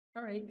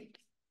All right.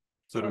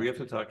 So do we have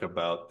to talk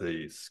about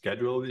the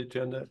schedule of the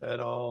agenda at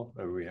all?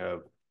 We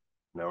have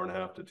an hour and a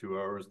half to 2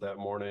 hours that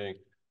morning.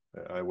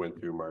 I went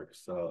through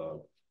Mark's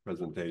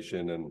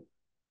presentation, and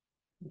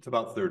it's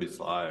about 30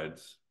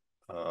 slides.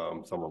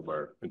 Some of them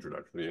are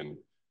introductory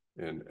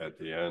and at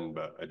the end,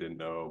 but I didn't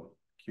know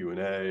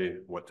Q&A,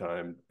 what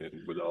time, and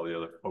with all the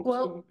other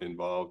folks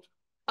involved.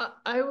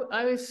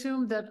 I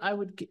assumed that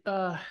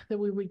that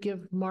we would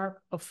give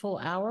Mark a full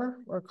hour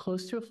or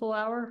close to a full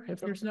hour. If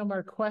there's no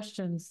more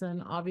questions,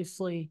 then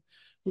obviously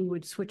we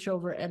would switch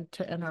over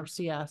to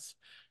NRCS,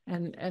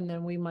 and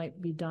then we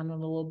might be done in a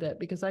little bit,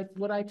 because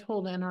what I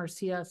told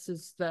NRCS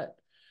is that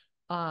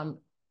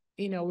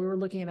we were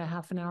looking at a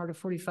half an hour to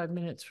 45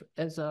 minutes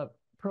as a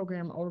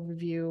program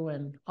overview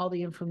and all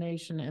the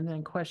information, and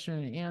then question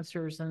and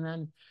answers, and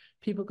then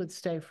people could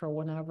stay for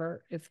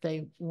whenever if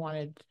they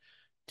wanted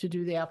to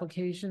do the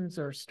applications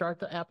or start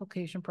the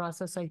application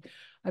process.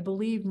 I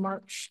believe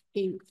March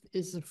 8th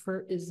is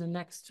the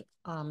next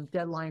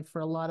deadline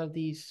for a lot of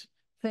these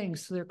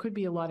things. So there could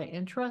be a lot of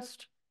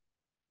interest.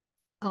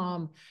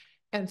 And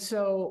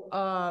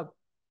so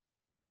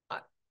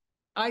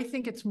I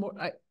think it's more,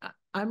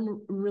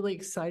 I'm really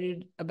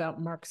excited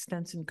about Mark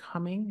Stenson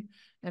coming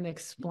and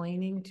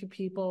explaining to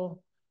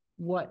people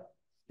what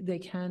they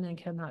can and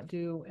cannot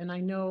do. And I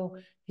know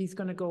he's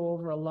going to go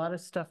over a lot of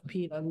stuff,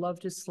 Pete. I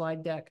loved his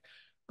slide deck,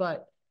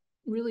 but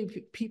really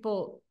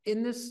people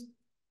in this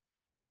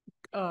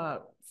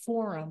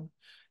forum,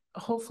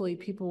 hopefully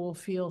people will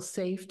feel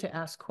safe to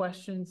ask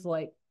questions,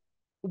 like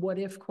what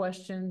if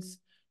questions.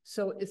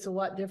 So it's a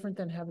lot different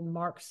than having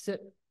Mark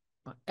sit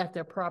at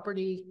their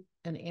property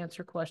and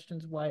answer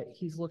questions while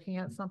he's looking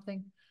at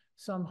something.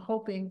 So I'm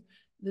hoping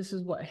this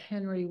is what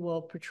Henry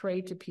will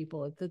portray to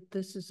people, that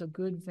this is a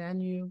good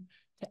venue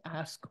to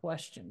ask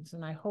questions.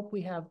 And I hope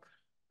we have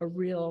a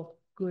real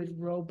good,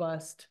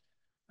 robust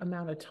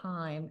amount of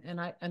time. And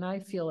I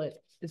feel it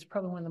is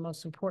probably one of the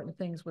most important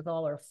things with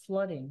all our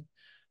flooding,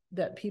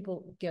 that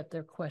people get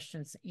their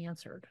questions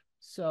answered.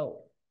 So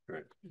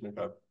Great.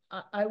 Okay.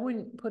 I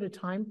wouldn't put a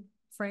time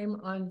frame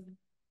on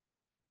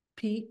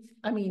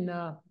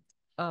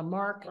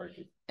Mark.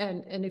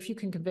 And if you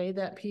can convey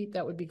that, Pete,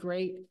 that would be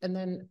great. And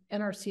then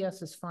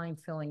NRCS is fine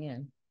filling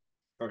in.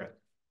 Okay.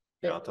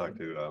 Yeah, I'll talk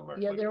to Mark.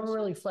 Yeah, they're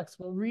really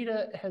flexible.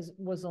 Rita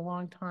was a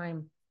long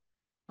time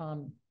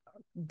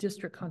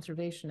district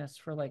conservationist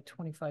for like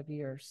 25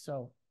 years.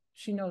 So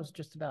she knows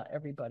just about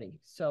everybody.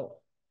 So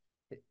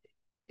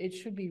it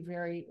should be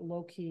very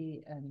low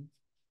key and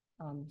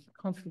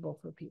comfortable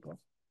for people.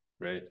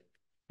 Great.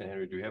 And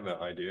Henry, do you have an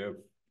idea of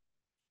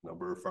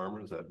number of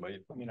farmers that might?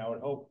 I mean,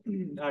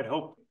 I'd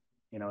hope,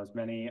 as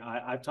many.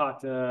 I've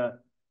talked to,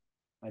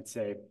 I'd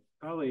say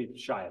probably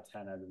shy of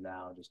 10 of them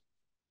now, just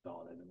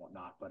solid and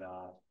whatnot. But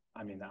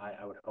I mean,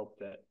 I would hope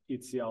that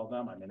you'd see all of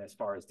them. I mean, as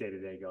far as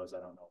day-to-day goes, I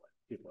don't know what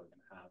people are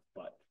going to have,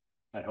 but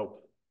I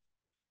hope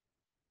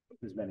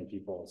as many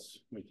people as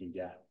we can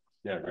get.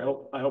 Yeah, great.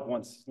 I hope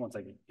once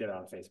I get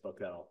on Facebook,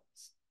 that'll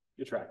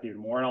attract even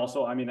more. And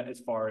also, I mean, as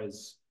far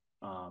as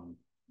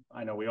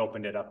I know, we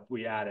opened it up,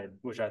 we added,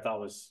 which I thought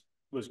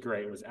was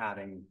great, was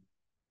adding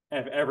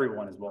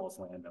everyone as well as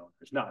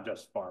landowners, not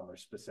just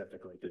farmers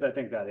specifically, because I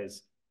think that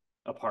is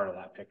a part of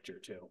that picture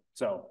too.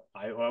 So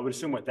I would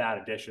assume with that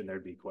addition,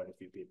 there'd be quite a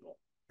few people.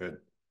 Good.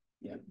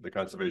 Yeah. The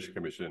Conservation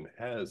Commission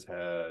has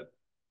had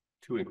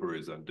 2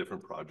 inquiries on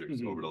different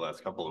projects over the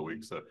last couple of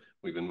weeks. So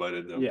we've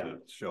invited them to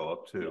show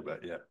up too,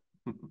 but yeah.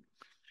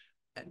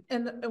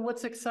 And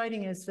what's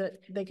exciting is that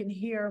they can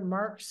hear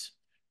Mark's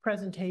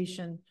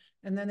presentation,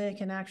 and then they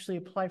can actually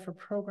apply for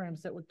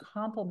programs that would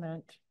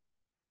complement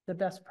the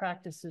best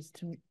practices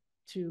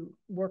to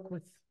work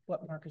with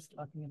what Mark is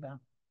talking about.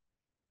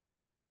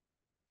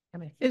 I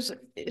mean, is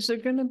there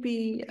going to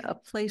be a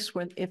place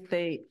where if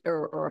they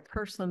or a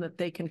person that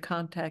they can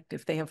contact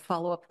if they have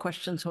follow-up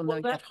questions when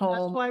they get home?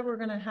 That's why we're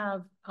going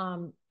to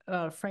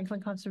have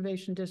Franklin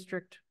Conservation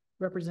District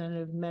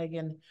Representative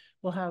Megan.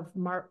 We'll have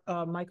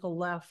Michael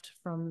Left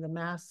from the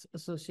Mass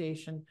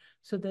Association,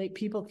 so that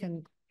people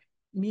can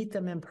meet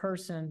them in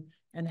person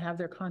and have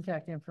their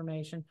contact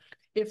information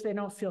if they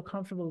don't feel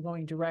comfortable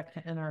going direct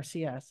to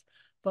NRCS.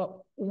 But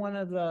one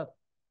of the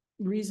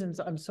reasons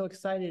I'm so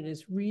excited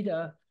is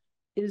Rita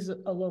is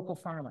a local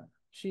farmer.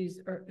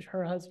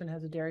 Her husband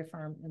has a dairy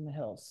farm in the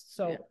hills.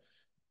 So, yeah.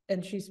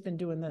 And she's been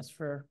doing this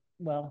for,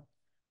 well,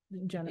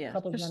 a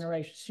couple of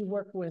generations. She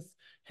worked with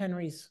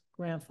Henry's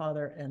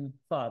grandfather and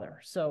father.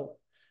 So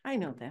I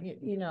know that.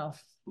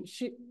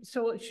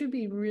 So it should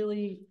be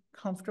really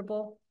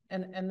comfortable.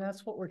 And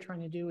that's what we're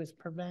trying to do, is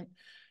prevent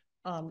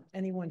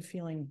anyone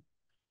feeling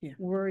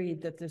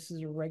worried that this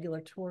is a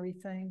regulatory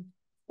thing,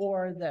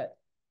 or that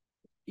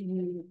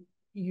you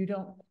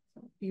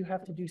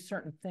have to do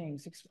certain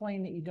things.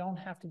 Explain that you don't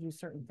have to do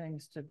certain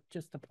things to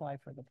just apply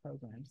for the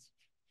programs.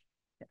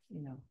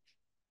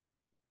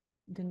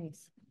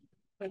 Denise.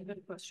 I have a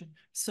question.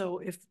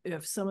 So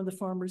if some of the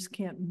farmers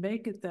can't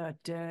make it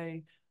that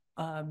day,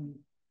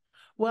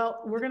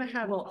 Well, we're gonna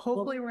have, Well,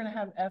 hopefully we're gonna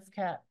have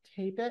FCAT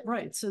tape it.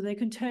 Right, so they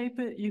can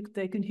tape it,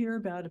 they can hear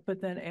about it, but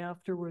then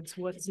afterwards,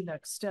 what's the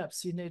next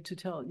steps? You need to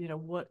tell,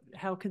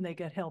 how can they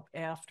get help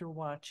after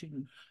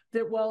watching?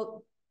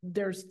 Well,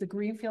 there's the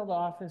Greenfield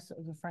office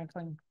of the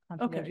Franklin.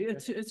 Okay,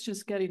 Conservation it's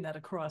just getting that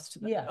across to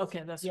them. Yes,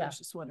 Okay, that's what I yeah. was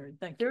just wondering.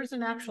 Thank you. There's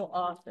an actual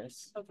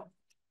office. Okay.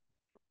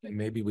 And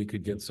maybe we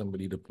could get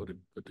somebody to put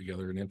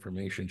together an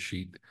information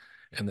sheet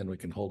and then we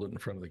can hold it in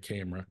front of the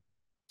camera.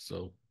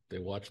 So they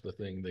watch the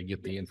thing, they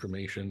get the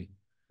information.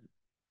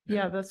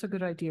 Yeah, that's a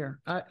good idea.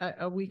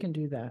 We can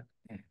do that.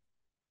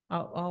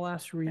 I'll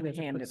ask Rita. And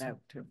to hand put it some- out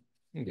too.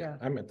 Yeah.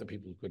 I meant the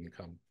people who couldn't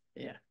come.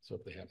 Yeah. So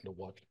if they happen to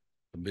watch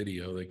the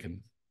video, they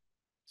can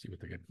see what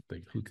they can,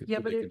 Yeah,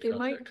 who but they can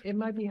contact. it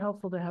might be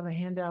helpful to have a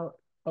handout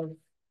of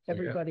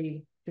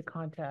everybody to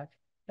contact,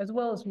 as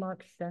well as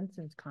Mark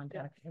Stenson's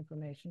contact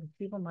information.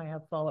 People might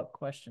have follow-up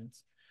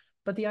questions.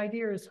 But the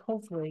idea is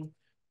hopefully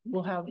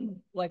we'll have,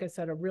 like I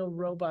said, a real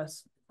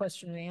robust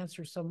question and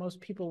answer. So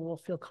most people will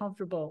feel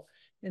comfortable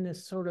in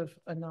this sort of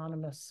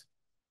anonymous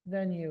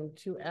venue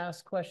to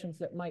ask questions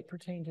that might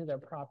pertain to their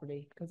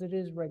property, because it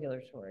is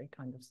regulatory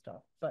kind of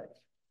stuff, but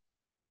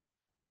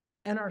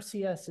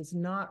NRCS is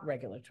not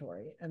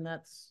regulatory, and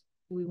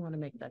we want to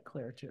make that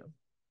clear too.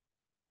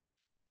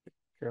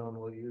 Carolyn,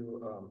 will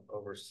you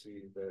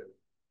oversee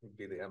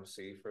be the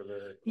MC for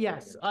the?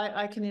 Yes,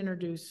 I can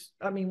introduce,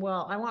 I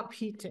want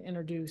Pete to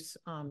introduce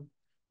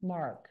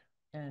Mark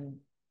and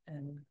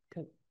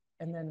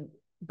then,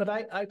 but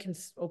I can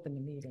open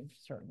the meeting,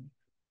 certainly.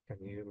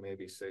 Can you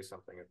maybe say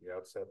something at the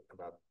outset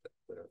about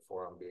the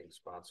forum being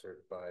sponsored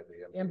by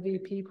the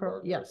MVP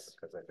program? Yes.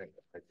 Because I think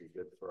that might be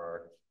good for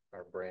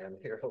our brand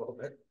here a little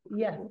bit.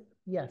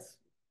 Yes.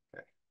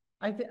 Okay.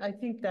 I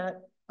think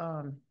that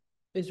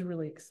is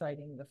really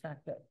exciting, the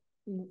fact that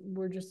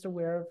we're just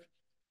aware of,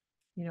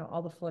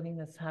 all the flooding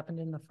that's happened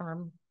in the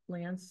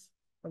farmlands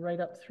right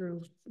up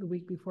through the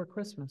week before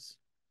Christmas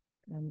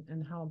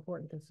and how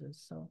important this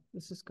is. So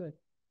this is good.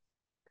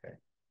 Okay.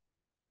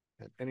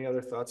 And any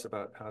other thoughts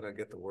about how to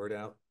get the word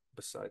out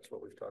besides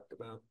what we've talked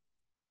about?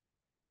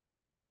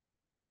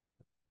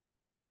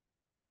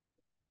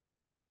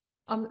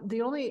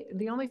 The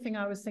only thing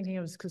I was thinking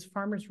of is because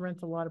farmers rent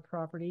a lot of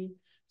property.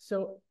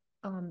 So,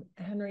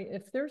 Henry,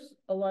 if there's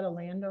a lot of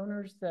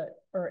landowners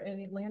or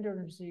any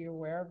landowners that you're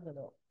aware of that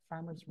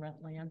farmers rent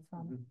land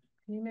from,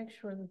 can you make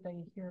sure that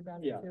they hear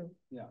about it too?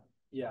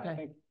 Yeah, Okay. I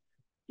think,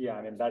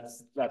 I mean,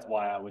 that's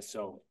why I was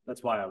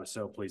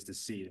so pleased to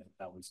see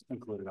that was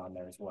included on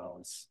there as well,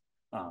 is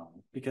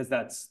because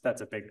that's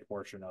a big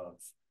portion of,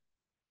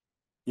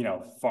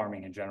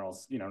 farming in general.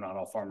 Not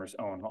all farmers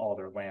own all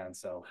their land,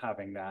 so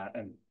having that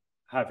and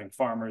having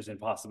farmers and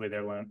possibly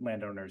their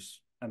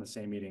landowners in the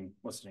same meeting,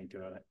 listening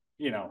to it,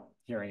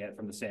 hearing it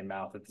from the same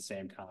mouth at the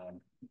same time,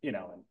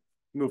 and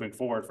moving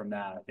forward from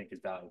that, I think is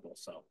valuable.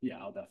 So yeah,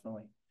 I'll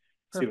definitely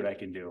see what I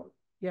can do.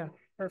 Yeah,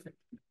 perfect.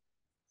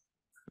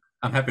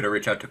 I'm happy to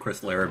reach out to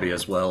Chris Larrabee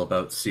as well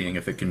about seeing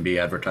if it can be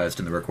advertised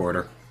in the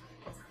recorder.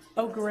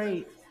 Oh,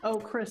 great. Oh,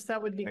 Chris,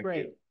 that would be Thank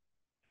great.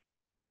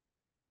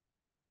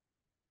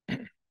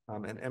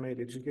 And Emma,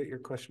 did you get your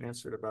question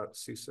answered about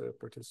CISA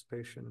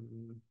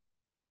participation?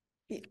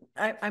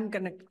 I'm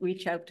going to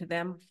reach out to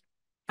them.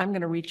 I'm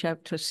going to reach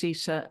out to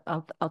CISA.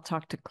 I'll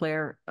talk to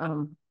Claire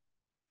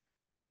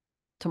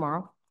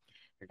tomorrow,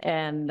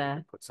 and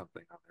Put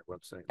something on their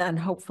website. and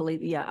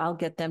hopefully, I'll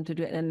get them to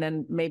do it, and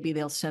then maybe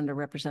they'll send a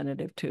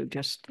representative too,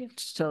 just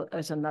so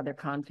as another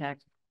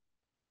contact,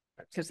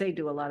 because they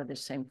do a lot of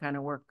this same kind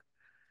of work.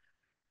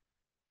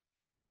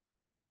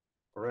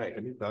 All right.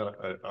 Any thought,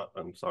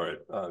 I'm sorry,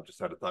 just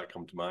had a thought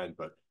come to mind,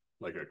 but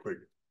like a quick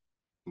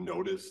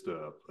notice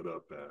to put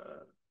up,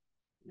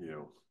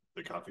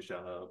 the coffee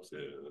shops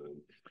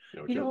and,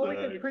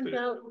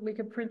 We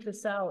could print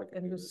this out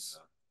and just,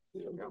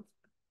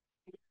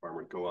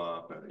 farmer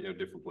co-op,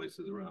 different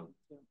places around.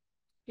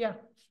 yeah,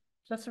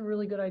 that's a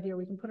really good idea.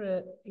 We can put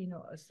it,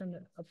 send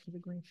it up to the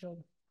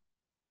Greenfield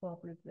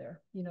cooperative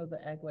there, the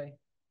Agway.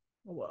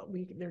 Well,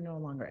 they're no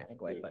longer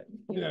Agway, but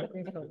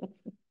Greenfield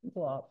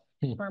co-op,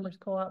 farmers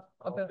co-op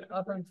up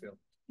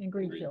in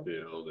Greenfield.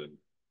 And,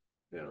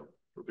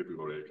 for people who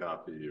go to get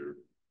coffee or,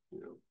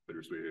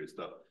 bittersweet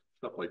stuff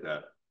like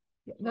that.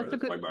 Yeah, that's a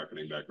good. My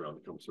marketing background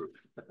comes through.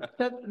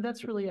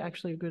 That's really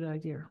actually a good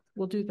idea.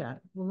 We'll do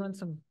that. We'll run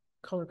some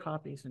color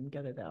copies and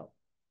get it out.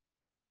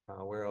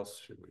 Where else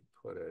should we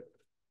put it?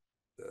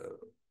 The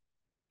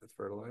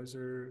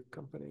fertilizer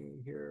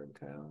company here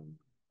in town,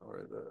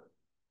 or the?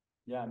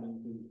 Yeah, I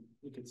mean,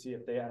 you could see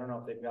if I don't know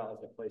if they've got like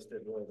a place to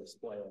really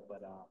display it,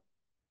 but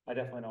I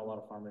definitely know a lot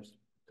of farmers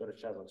go to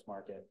Cheswick's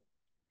Market.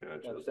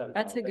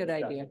 That's a good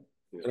idea.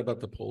 What about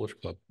the Polish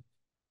Club?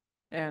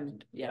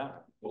 And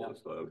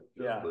Polish Club,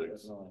 Yeah,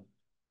 Catholics, definitely.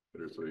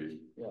 bittersweet.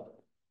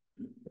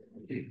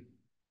 Yeah.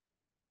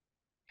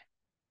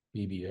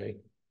 BBA.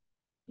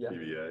 Yeah.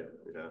 PVA,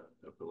 yeah,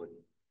 definitely.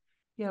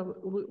 Yeah,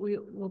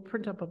 we'll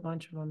print up a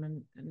bunch of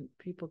them and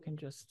people can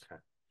just, Okay.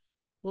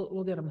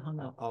 we'll get them hung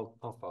up. I'll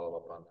follow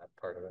up on that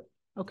part of it.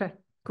 Okay,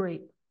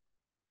 great.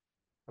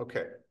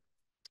 Okay.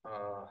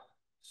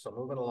 So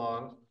moving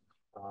along,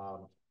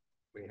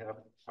 we have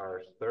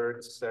our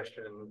third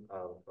session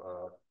of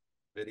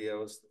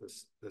videos.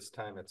 This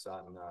time it's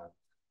on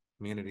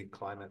community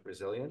climate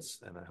resilience,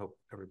 and I hope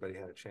everybody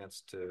had a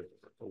chance to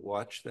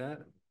watch that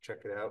and check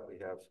it out. We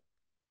have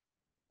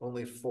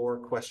only 4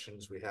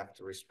 questions we have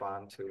to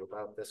respond to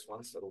about this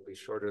one, so it'll be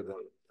shorter than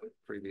the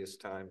previous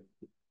time.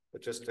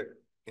 But just to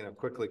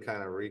quickly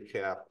kind of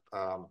recap,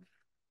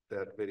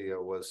 that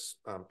video was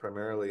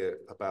primarily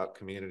about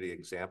community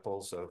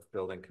examples of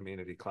building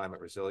community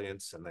climate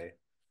resilience, and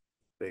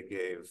they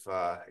gave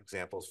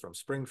examples from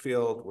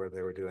Springfield where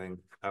they were doing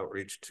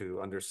outreach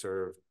to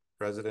underserved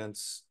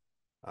residents,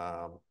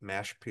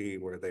 Mashpee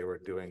where they were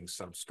doing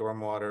some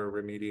stormwater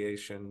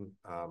remediation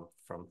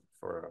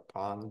for a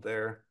pond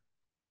there,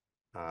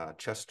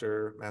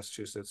 Chester,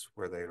 Massachusetts,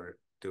 where they were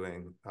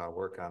doing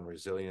work on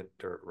resilient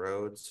dirt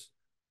roads,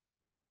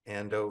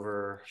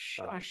 Andover,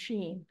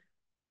 Shasheen.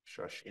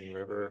 Shasheen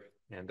River,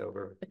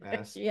 Andover,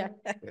 Mass. Yeah,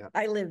 Yeah.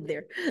 I lived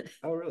there.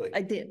 Oh, really?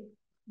 I did.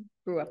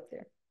 Grew up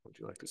there. Would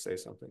you like to say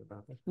something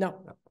about that?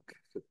 No. No,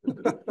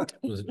 okay.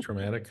 Was it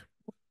traumatic?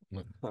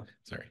 No,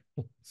 sorry.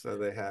 So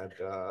they had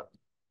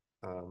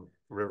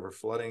river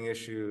flooding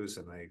issues,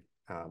 and they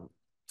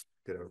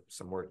did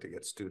some work to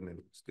get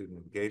student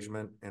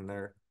engagement in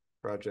their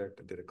project,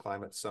 and did a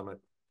climate summit,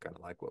 kind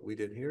of like what we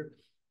did here.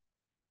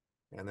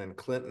 And then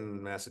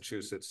Clinton,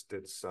 Massachusetts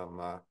did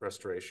some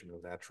restoration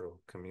of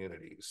natural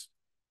communities.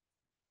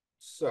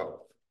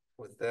 So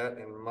with that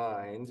in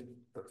mind,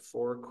 the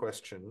 4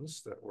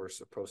 questions that we're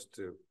supposed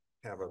to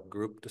have a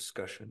group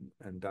discussion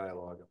and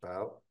dialogue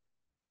about,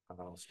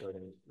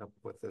 starting up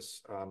with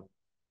this.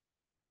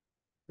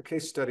 The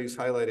case studies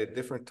highlighted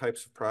different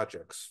types of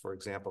projects. For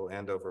example,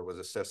 Andover was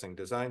assessing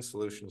design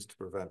solutions to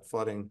prevent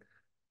flooding.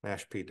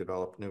 Mashpee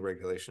developed new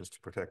regulations to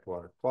protect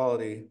water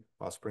quality,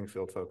 while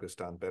Springfield focused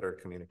on better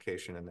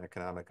communication and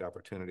economic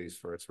opportunities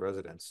for its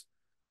residents.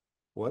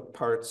 What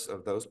parts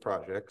of those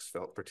projects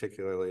felt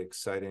particularly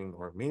exciting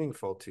or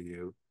meaningful to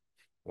you?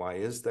 Why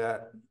is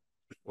that?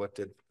 What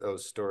did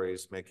those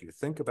stories make you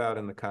think about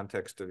in the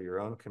context of your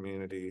own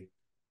community?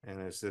 And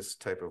is this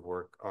type of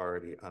work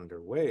already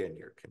underway in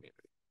your community?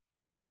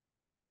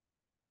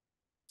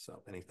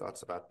 So any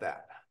thoughts about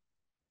that?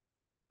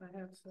 I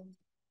have some.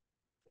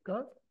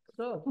 Go.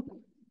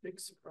 Big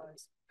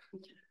surprise.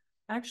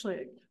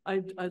 Actually,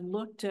 I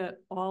looked at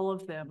all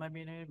of them. I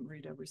mean, I didn't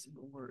read every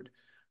single word,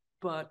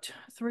 but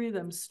 3 of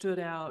them stood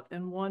out.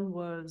 And one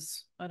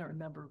was, I don't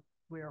remember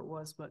where it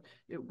was, but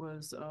it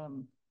was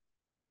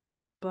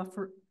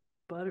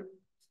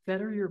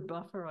better your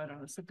buffer, I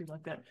don't know, something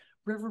like that,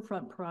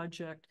 riverfront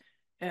project.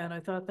 And I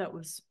thought that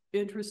was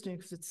interesting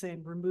because it's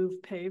saying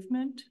remove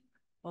pavement,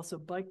 also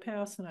bike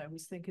paths, and I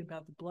was thinking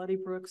about the Bloody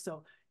Brook.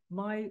 So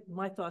my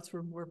thoughts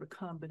were more of a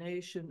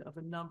combination of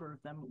a number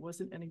of them. It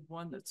wasn't any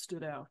one that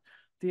stood out.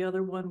 The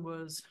other one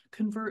was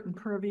convert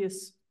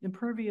impervious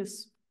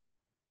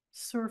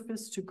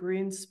surface to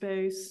green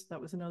space.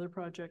 That was another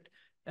project.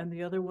 And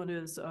the other one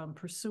is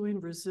pursuing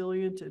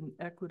resilient and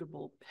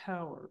equitable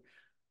power.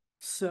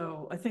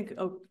 So I think,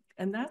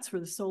 and that's where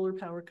the solar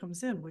power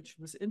comes in, which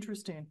was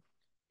interesting.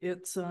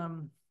 It's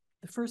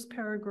the first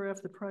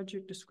paragraph, the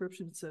project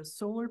description says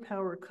solar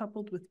power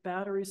coupled with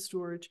battery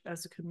storage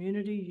as a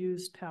community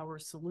used power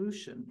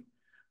solution.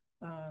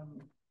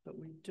 But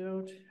we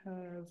don't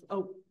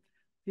have,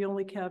 the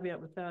only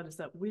caveat with that is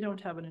that we don't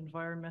have an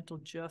environmental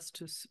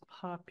justice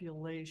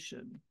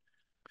population.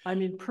 I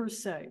mean, per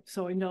se.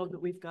 So I know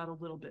that we've got a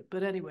little bit,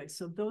 but anyway,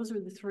 so those are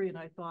the 3. And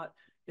I thought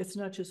it's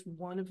not just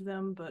one of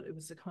them, but it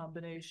was a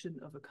combination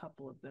of a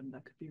couple of them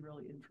that could be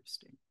really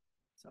interesting.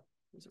 So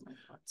those are my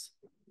thoughts.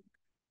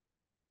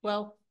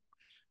 Well,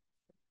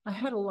 I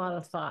had a lot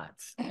of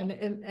thoughts,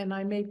 and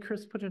I made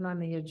Chris put it on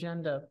the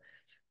agenda,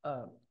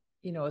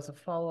 as a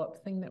follow-up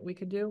thing that we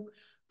could do,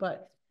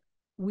 but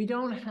we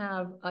don't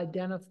have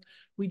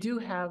we do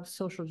have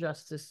social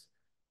justice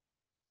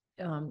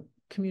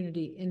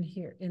community in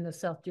here in the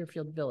South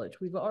Deerfield Village.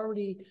 We've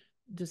already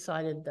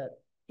decided that,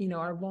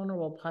 our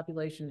vulnerable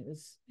population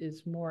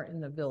is more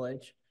in the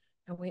village,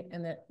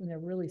 and they're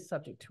really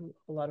subject to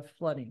a lot of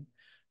flooding.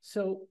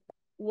 So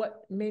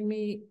what made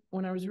me,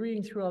 when I was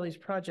reading through all these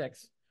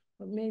projects,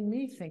 what made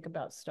me think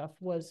about stuff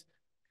was,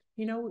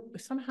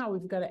 somehow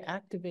we've got to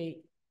activate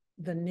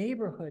the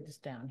neighborhoods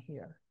down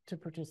here to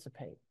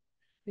participate,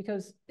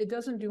 because it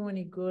doesn't do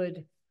any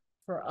good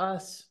for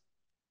us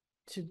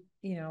to,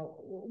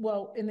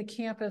 well, in the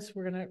campus,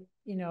 we're going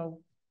to,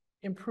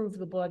 improve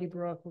the Bloody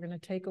Brook. We're going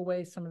to take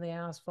away some of the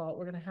asphalt.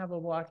 We're going to have a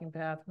walking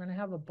path. We're going to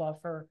have a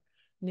buffer,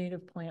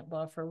 native plant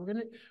buffer. We're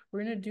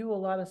going to do a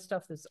lot of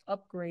stuff that's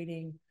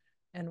upgrading.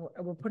 And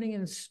we're putting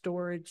in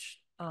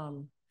storage,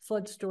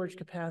 flood storage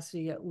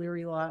capacity at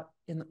Leary Lot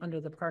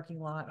under the parking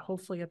lot,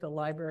 hopefully at the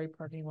library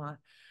parking lot.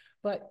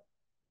 But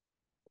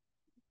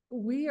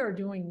we are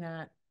doing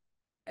that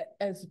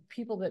as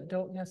people that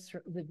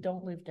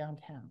don't live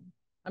downtown.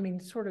 I mean,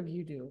 sort of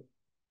you do,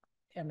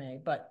 MA,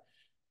 but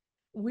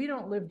we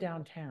don't live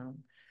downtown.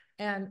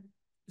 And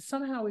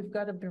somehow we've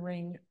got to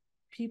bring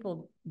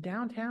people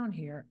downtown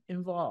here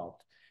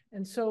involved.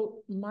 And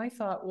so my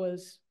thought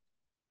was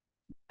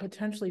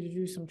potentially to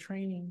do some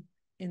training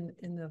in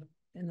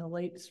the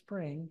late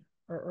spring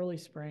or early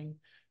spring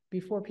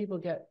before people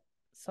get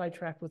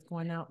sidetracked with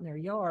going out in their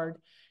yard.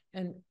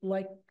 And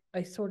like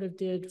I sort of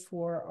did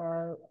for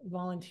our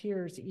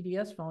volunteers,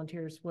 EDS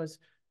volunteers, was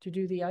to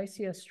do the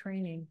ICS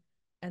training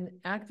and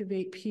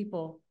activate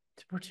people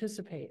to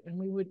participate. And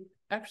we would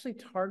actually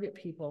target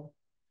people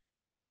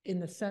in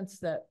the sense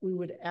that we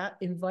would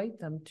invite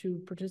them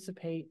to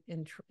participate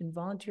in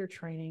volunteer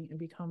training and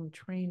become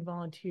trained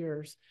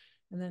volunteers,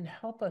 and then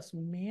help us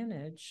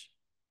manage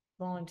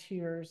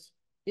volunteers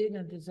in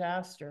a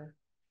disaster.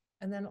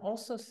 And then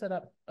also set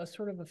up a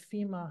sort of a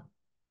FEMA,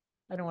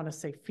 I don't want to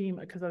say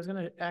FEMA, because I was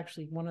going to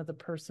actually, one of the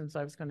persons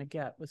I was going to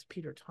get was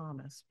Peter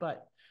Thomas,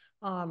 but,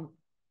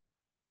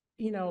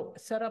 you know,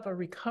 set up a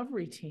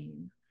recovery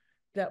team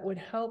that would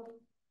help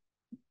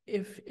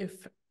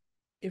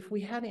if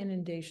we had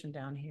inundation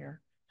down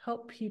here,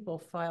 help people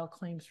file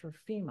claims for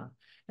FEMA.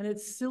 And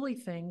it's silly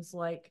things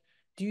like,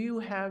 do you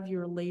have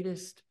your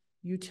latest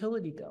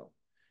utility bill?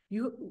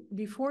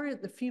 Before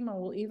the FEMA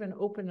will even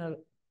open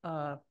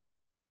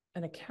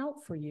an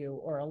account for you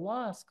or a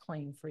loss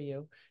claim for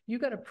you, you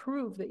got to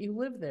prove that you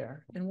live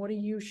there. And what do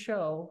you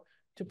show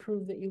to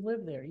prove that you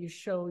live there? You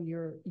show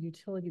your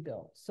utility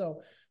bill.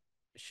 So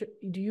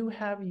do you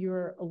have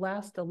your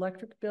last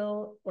electric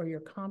bill or your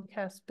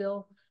Comcast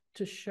bill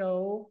to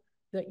show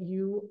that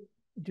you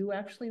do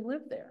actually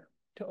live there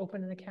to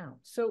open an account?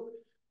 So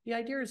the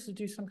idea is to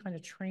do some kind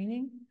of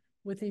training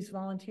with these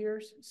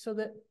volunteers so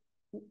that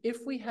if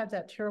we had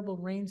that terrible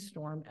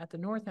rainstorm at the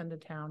north end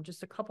of town,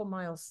 just a couple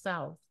miles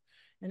south,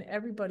 and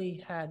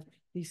everybody had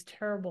these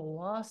terrible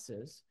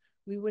losses,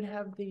 we would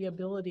have the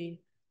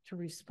ability to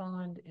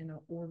respond in an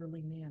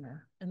orderly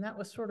manner. And that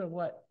was sort of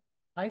what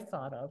I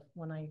thought of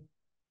when I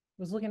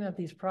was looking at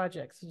these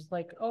projects. It was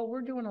like, oh,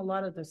 we're doing a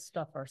lot of this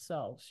stuff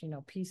ourselves, you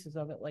know, pieces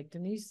of it, like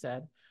Denise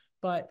said,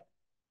 but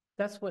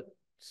that's what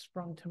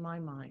sprung to my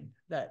mind,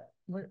 that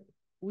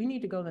we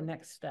need to go the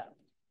next step.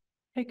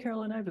 Hey,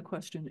 Carolyn, I have a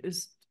question.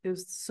 Is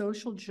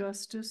social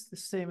justice the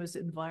same as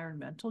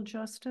environmental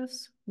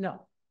justice?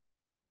 No,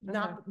 Okay.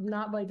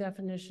 not by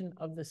definition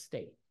of the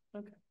state.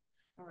 Okay,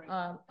 all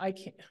right.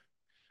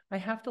 I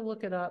have to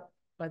look it up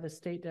by the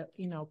state,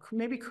 you know,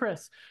 maybe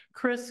Chris,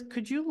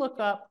 could you look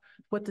up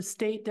what the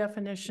state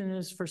definition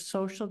is for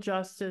social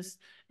justice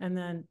and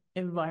then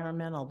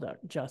environmental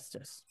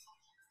justice?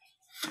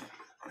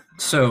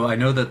 So I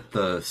know that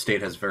the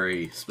state has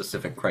very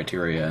specific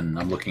criteria, and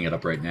I'm looking it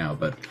up right now,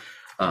 but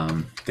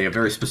they have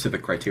very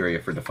specific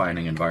criteria for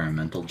defining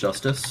environmental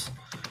justice.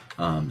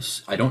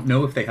 I don't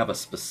know if they have a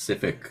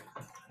specific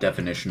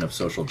definition of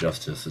social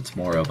justice. It's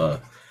more of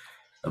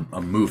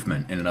a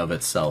movement in and of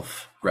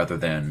itself rather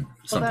than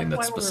something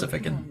that's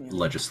specific and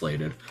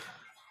legislated.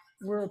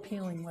 We're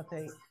appealing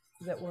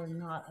that we're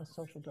not a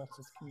social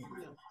justice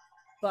community.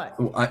 But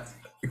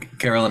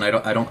Carolyn,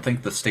 I don't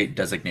think the state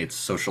designates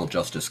social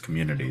justice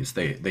communities.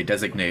 They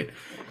designate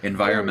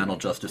environmental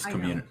justice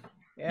community.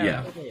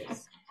 Yeah. It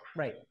is.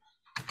 Right.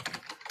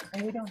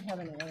 And we don't have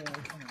an area,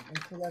 and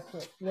so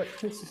that's what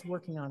Chris is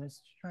working on,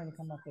 is trying to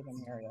come up with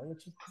an area,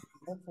 which is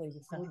hopefully the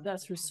same. Well,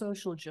 that's for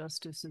social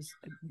justice.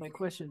 My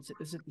question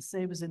is it the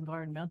same as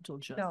environmental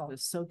justice? No.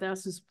 So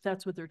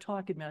that's what they're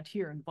talking about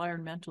here,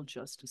 environmental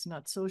justice,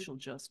 not social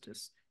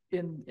justice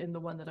in the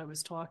one that I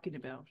was talking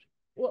about.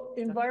 Well,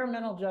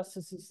 environmental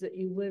justice is that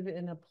you live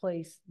in a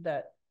place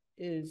that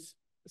is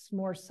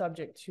more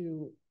subject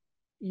to,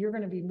 you're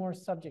going to be more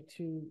subject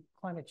to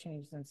climate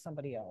change than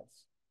somebody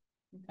else.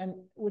 And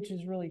which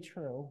is really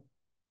true.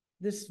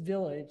 This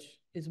village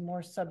is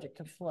more subject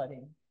to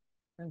flooding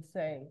than,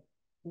 say,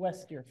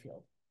 West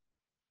Deerfield.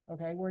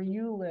 Okay, where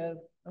you live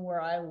and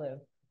where I live,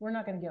 we're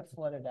not going to get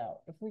flooded out.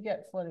 If we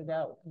get flooded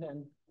out,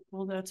 then...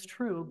 Well, that's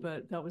true,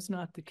 but that was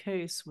not the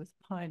case with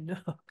Pine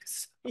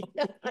Nooks.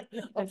 So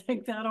I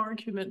think that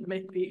argument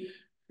may be...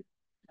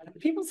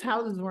 People's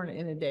houses weren't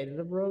inundated.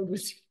 The road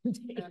was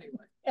inundated.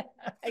 Anyway.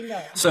 I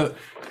know. So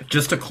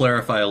just to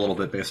clarify a little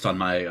bit based on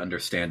my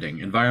understanding,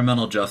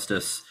 environmental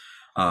justice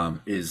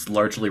is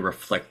largely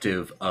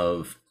reflective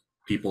of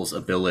people's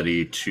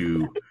ability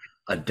to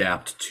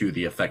adapt to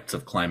the effects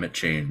of climate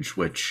change,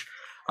 which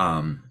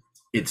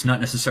it's not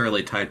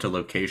necessarily tied to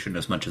location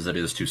as much as it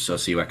is to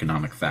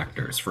socioeconomic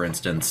factors. For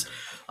instance,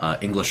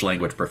 English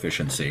language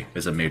proficiency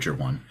is a major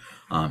one.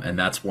 And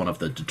that's one of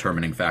the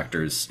determining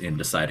factors in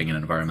deciding an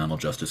environmental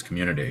justice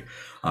community,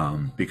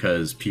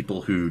 because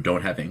people who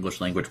don't have English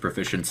language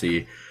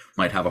proficiency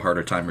might have a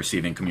harder time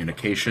receiving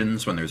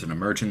communications when there's an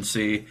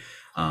emergency.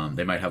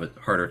 They might have a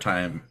harder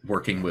time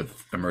working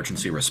with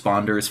emergency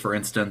responders, for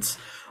instance.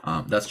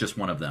 That's just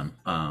one of them.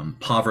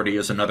 Poverty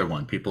is another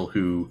one. People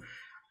who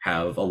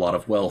have a lot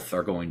of wealth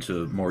are going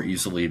to more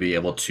easily be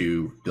able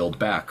to build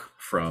back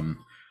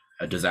from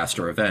a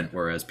disaster event,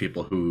 whereas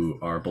people who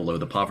are below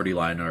the poverty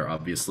line are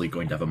obviously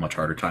going to have a much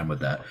harder time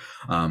with that.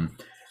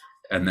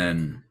 And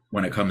then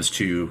when it comes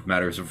to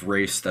matters of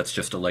race, that's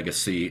just a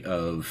legacy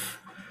of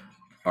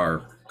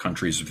our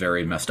country's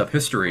very messed up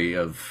history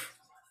of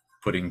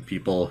putting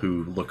people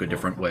who look a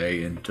different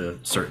way into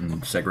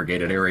certain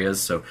segregated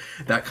areas. So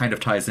that kind of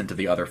ties into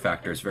the other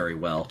factors very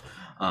well.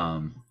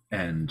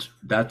 And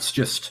that's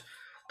just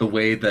the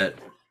way that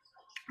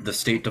the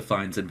state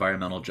defines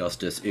environmental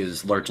justice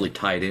is largely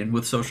tied in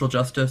with social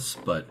justice,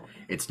 but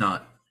it's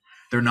not,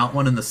 they're not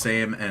one and the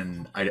same.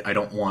 And I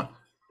don't want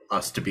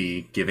us to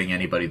be giving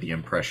anybody the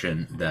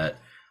impression that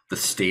the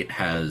state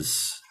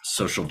has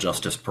social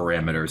justice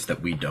parameters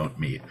that we don't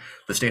meet.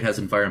 The state has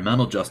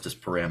environmental justice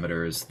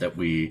parameters that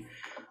we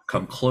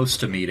come close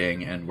to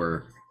meeting, and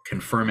we're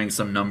confirming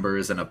some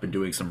numbers, and I've been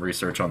doing some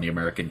research on the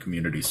American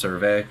Community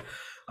Survey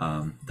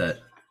that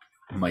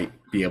might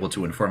be able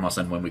to inform us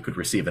on when we could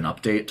receive an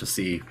update to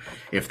see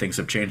if things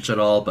have changed at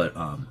all. But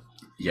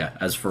yeah,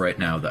 as for right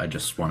now, I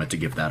just wanted to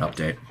give that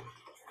update.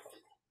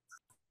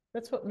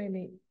 That's what made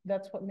me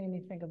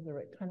think of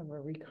the kind of a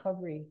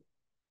recovery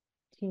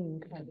team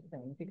kind of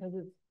thing, because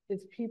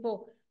it's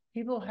people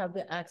have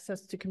the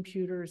access to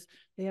computers,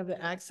 they have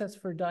the access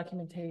for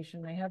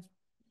documentation, they have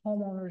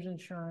homeowners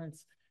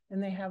insurance,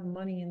 and they have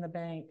money in the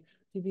bank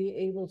to be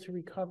able to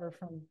recover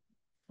from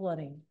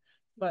flooding.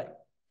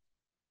 But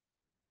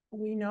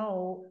we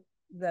know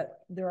that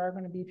there are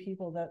going to be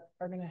people that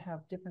are going to have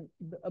different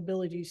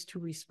abilities to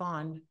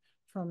respond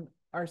from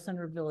our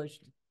center village.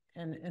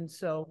 And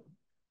so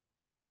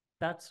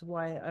that's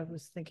why I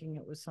was thinking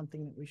it was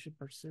something that we should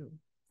pursue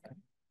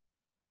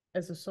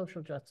as a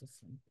social justice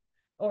thing,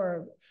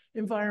 or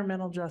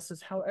environmental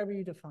justice, however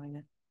you define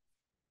it.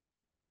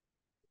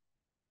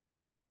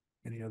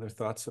 Any other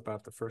thoughts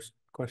about the first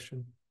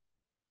question?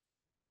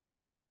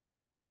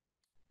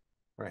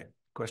 Right.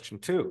 Question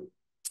 2.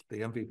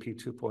 The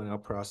MVP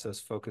 2.0 process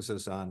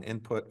focuses on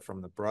input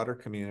from the broader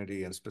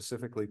community and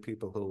specifically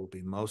people who will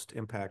be most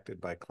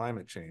impacted by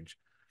climate change.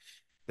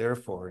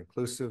 Therefore,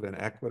 inclusive and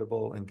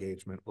equitable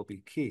engagement will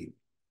be key.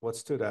 What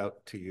stood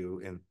out to you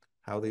in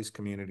how these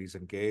communities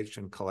engaged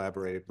and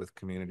collaborated with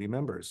community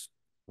members?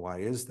 Why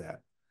is that?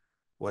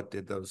 What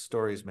did those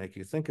stories make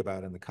you think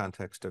about in the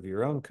context of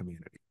your own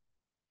community?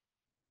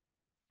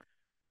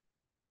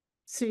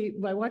 See,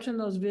 by watching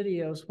those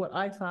videos, what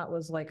I thought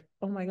was like,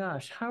 oh my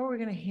gosh, how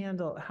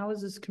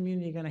is this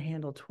community going to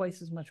handle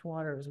twice as much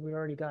water as we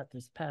already got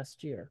this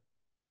past year?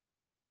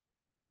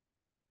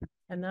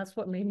 And that's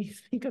what made me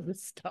think of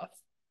this stuff.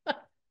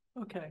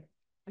 Okay,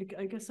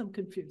 I guess I'm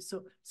confused.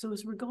 So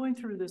as we're going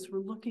through this, we're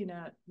looking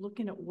at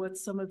what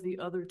some of the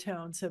other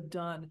towns have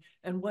done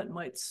and what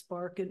might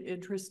spark an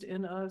interest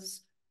in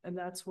us. And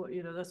that's what,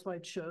 that's why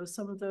it shows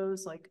some of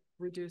those, like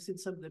reducing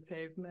some of the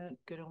pavement,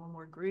 getting a little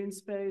more green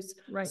space.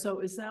 Right. So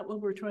is that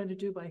what we're trying to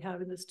do by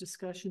having this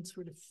discussion,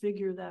 sort of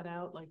figure that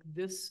out, like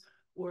this,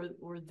 or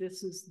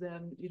this is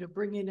then,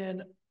 bringing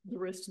in the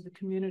rest of the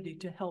community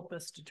to help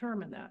us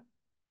determine that?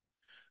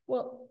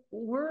 Well,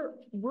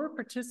 we're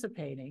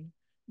participating.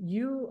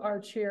 You are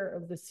chair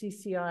of the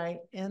CCI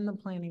and the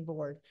planning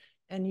board,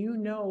 and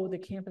the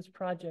campus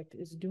project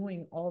is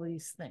doing all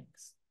these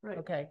things. Right.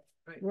 Okay.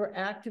 Right. We're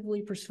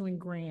actively pursuing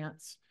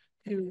grants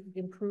to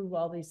improve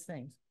all these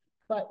things,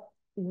 but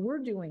we're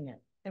doing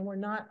it and we're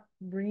not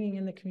bringing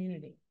in the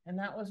community. And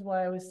that was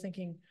why I was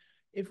thinking,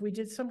 if we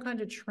did some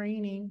kind of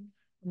training,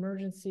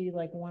 emergency,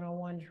 like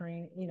 101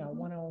 training,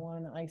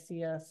 101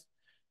 ICS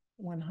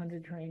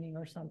 100 training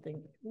or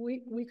something,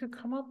 we could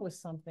come up with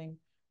something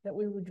that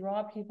we would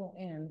draw people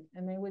in,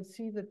 and they would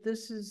see that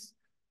this is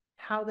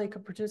how they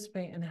could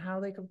participate and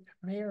how they could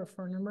prepare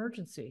for an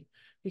emergency.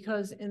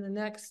 Because in the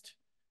next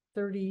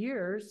 30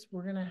 years,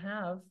 we're going to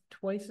have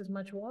twice as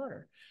much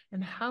water.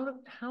 And how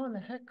in the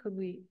heck could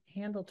we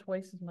handle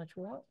twice as much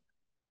water?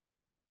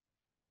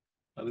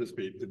 On this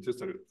beat,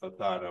 just a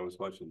thought. I was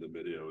watching the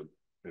video.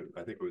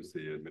 I think it was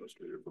the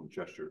administrator from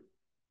Cheshire,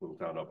 little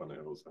town up on the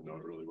hills. I know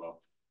it really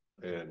well.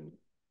 And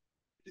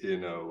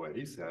what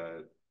he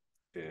said,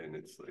 and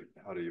it's like,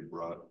 how do you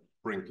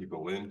bring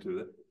people into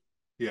it?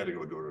 He had to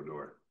go door to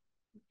door.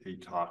 He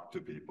talked to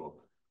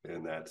people,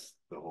 and that's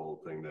the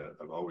whole thing that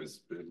I've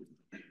always been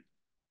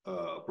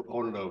a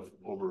proponent of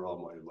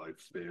overall my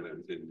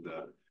lifespan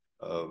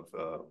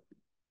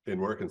in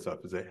work and stuff,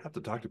 is they have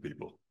to talk to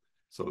people.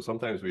 So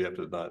sometimes we have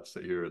to not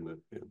sit here in the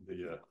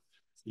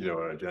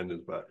our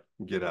agendas, but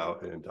get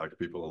out and talk to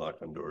people and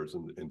knock on doors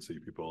and see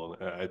people.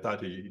 And I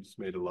thought he just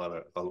made a lot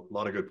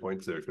of good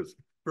points there, because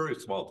very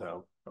small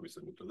town, probably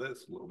similar to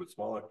this, a little bit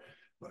smaller,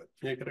 but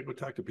you gotta go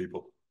talk to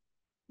people.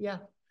 Yeah,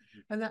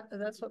 and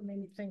that's what made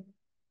me think,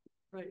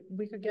 right,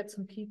 we could get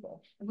some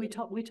people. We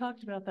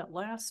talked about that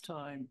last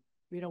time.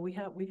 We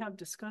have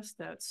discussed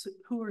that. So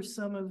who are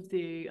some of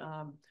the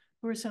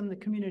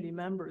community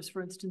members,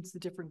 for instance, the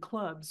different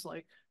clubs,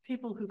 like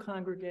people who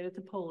congregate at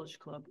the Polish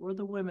club or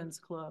the women's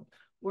club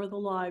or the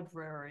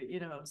library,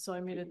 so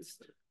I mean, it's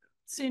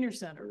senior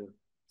center.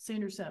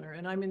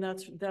 And I mean,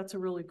 that's a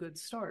really good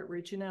start,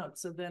 reaching out.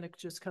 So then it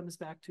just comes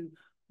back to,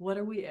 what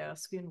are we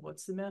asking?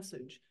 What's the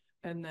message?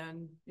 And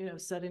then,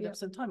 setting up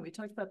some time. We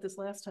talked about this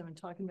last time and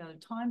talking about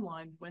a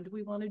timeline. When do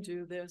we want to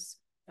do this,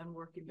 and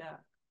working back,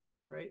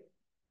 right?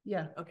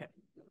 Yeah. Okay.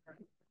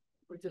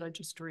 Or did I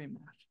just dream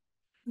that?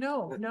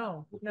 No.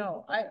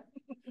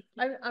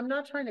 I'm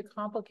not trying to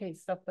complicate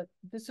stuff, but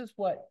this is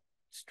what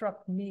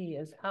struck me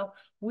is how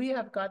we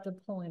have got to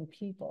pull in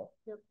people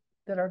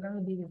that are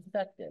gonna be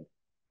effective.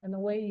 And the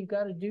way you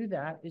gotta do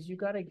that is you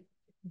gotta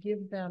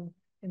give them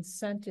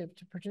incentive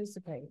to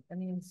participate.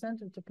 And the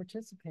incentive to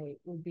participate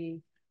would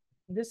be,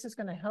 this is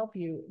gonna help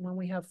you when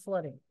we have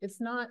flooding. It's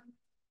not,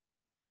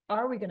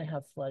 are we gonna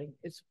have flooding?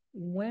 It's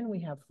when we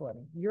have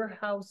flooding. Your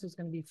house is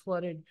gonna be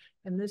flooded,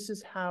 and this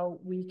is how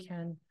we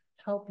can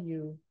help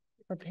you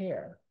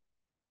prepare.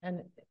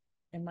 And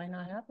it might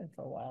not happen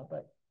for a while,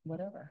 but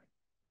whatever.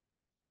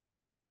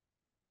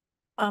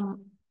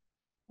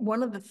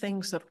 One of the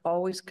things that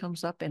always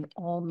comes up in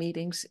all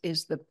meetings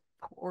is the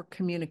poor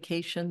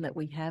communication that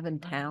we have in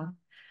town.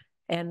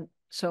 And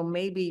so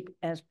maybe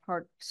as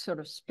part, sort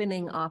of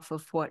spinning off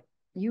of what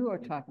you are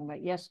talking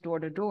about, yes, door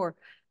to door,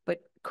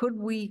 but could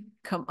we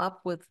come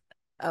up with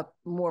a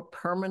more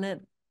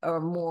permanent or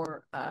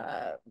more,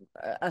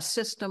 a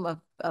system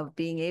of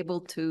being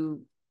able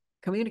to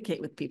communicate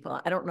with people?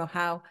 I don't know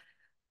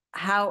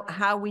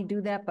how we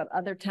do that, but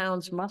other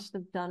towns must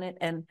have done it.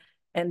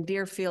 And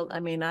Deerfield, I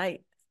mean,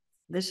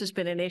 this has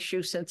been an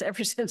issue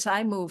ever since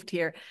I moved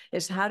here,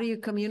 is how do you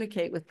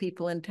communicate with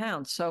people in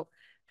town? So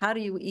how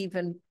do you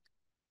even,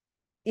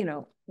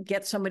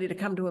 get somebody to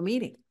come to a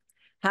meeting?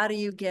 How do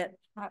you get,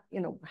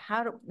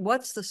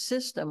 what's the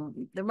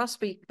system? There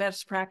must be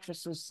best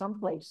practices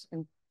someplace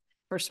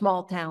for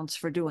small towns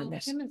for doing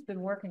this. Tim has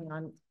been working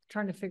on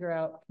trying to figure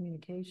out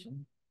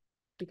communication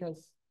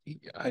because.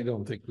 I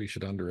don't think we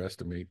should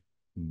underestimate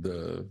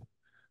the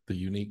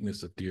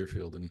uniqueness of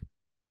Deerfield and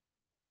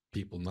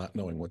people not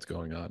knowing what's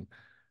going on.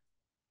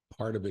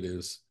 Part of it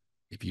is,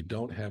 if you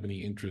don't have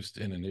any interest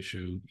in an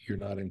issue, you're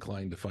not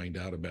inclined to find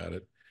out about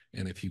it.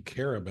 And if you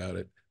care about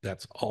it,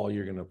 that's all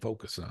you're going to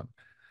focus on.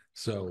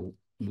 So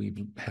we've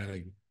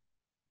had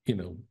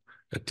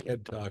a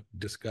TED Talk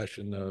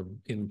discussion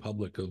in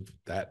public of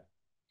that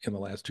in the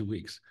last 2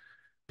 weeks.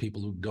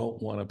 People who don't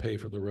want to pay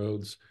for the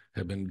roads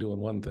have been doing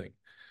one thing,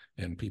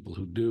 and people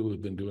who do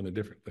have been doing a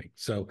different thing.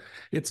 So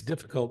it's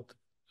difficult.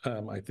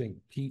 I think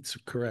Pete's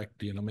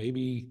correct.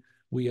 Maybe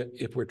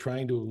if we're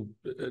trying to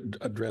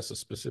address a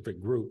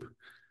specific group,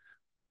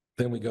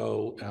 then we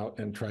go out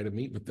and try to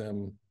meet with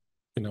them,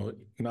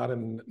 not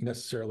in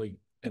necessarily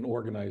an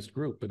organized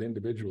group, but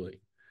individually.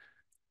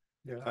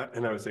 Yeah,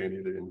 and I was saying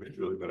either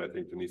individually, but I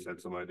think Denise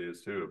had some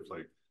ideas too. It's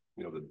like,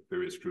 the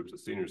various groups at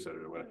Senior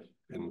Center,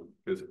 and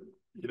because,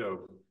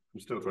 I'm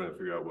still trying to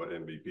figure out what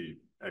MVP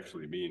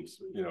actually means,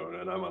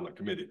 and I'm on the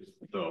committee.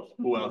 So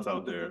who else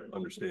out there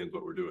understands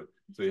what we're doing?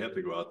 So you have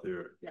to go out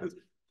there, because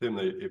then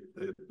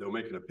they'll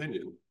make an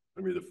opinion.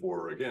 I'm either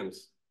for or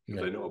against,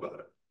 because they know about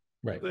it.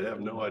 Right. They have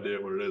no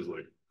idea what it is.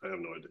 Like, I have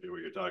no idea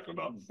what you're talking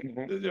about.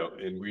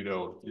 And we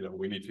don't,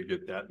 we need to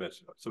get that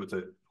message up. So it's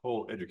a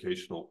whole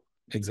educational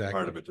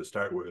part of it to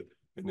start with.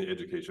 And the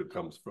education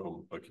comes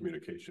from a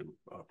communication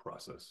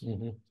process.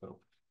 So.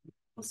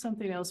 Well,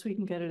 something else, we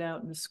can get it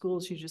out in the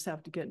schools. You just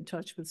have to get in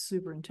touch with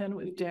superintendent,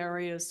 with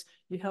Darius.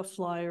 You have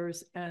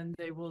flyers, and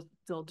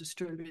they'll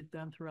distribute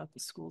them throughout the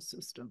school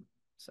system.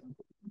 So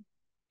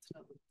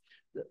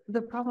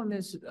the problem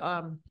is,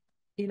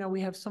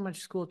 we have so much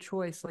school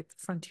choice. Like the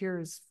Frontier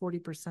is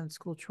 40%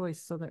 school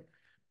choice, so that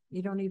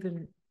you don't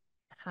even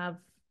have,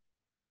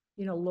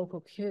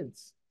 local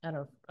kids at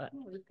a.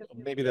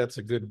 Maybe that's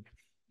a good,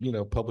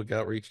 public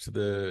outreach to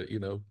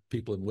the,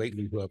 people in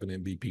Whately who have an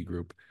MVP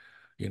group.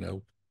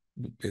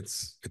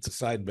 It's a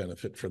side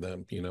benefit for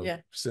them,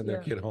 send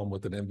their kid home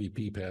with an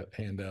MVP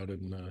handout,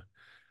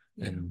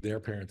 and their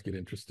parents get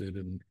interested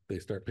and they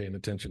start paying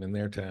attention in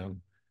their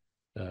town,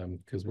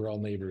 because we're all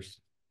neighbors.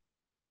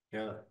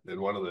 Yeah, and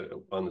one of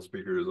the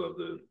speakers of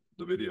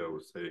the video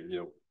was saying,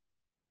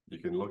 you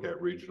can look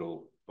at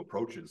regional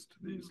approaches to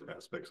these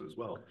aspects as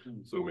well.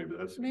 So maybe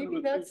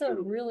that's a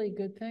really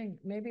good thing.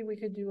 Maybe we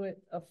could do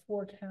it a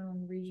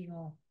 4-town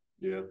regional.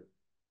 Yeah.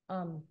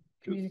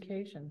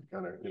 Communication.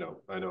 Kind of,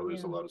 I know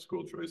there's a lot of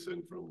school choice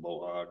in from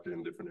Mohawk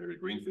and different areas,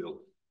 Greenfield,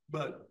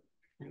 but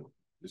you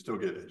still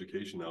get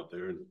education out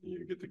there and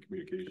you get the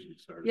communication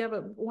started. Yeah,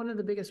 but one of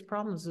the biggest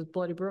problems with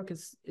Bloody Brook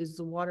is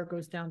the water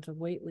goes down to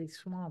Whately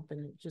Swamp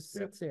and it just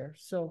sits there.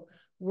 So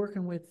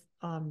working with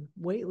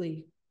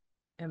Whately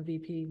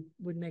MVP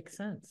would make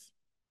sense.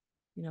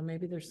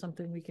 Maybe there's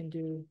something we can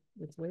do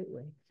with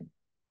Whately.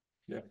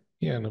 Yeah.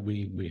 Yeah, and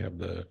we have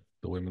the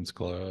women's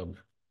club,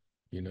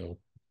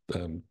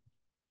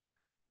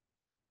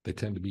 they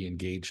tend to be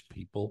engaged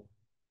people.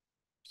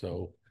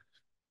 So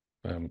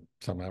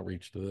some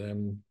outreach to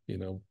them,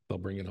 they'll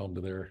bring it home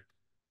to their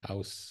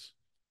house.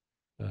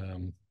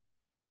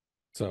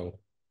 So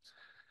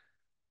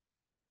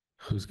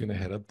who's going to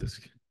head up this?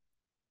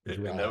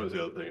 And that was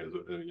the other thing is,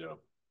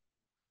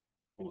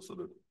 almost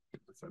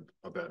it's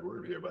a bad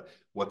word here, but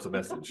what's the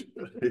message?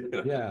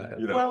 Yeah.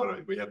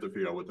 We have to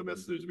figure out what the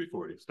message is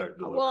before you start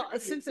delivering. Well,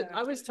 since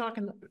I was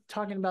talking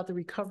about the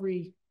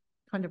recovery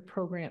kind of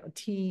program, a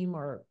team,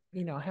 or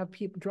have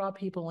people draw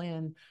people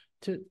in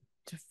to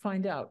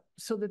find out,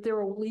 so that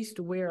they're at least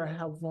aware of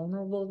how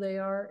vulnerable they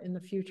are in the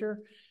future.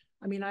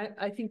 I mean,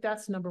 I think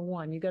that's number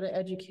one. You got to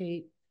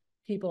educate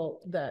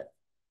people that,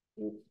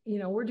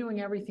 we're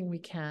doing everything we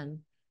can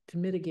to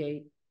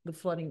mitigate the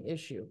flooding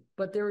issue,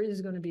 but there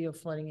is going to be a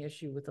flooding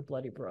issue with the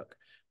Bloody Brook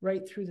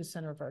right through the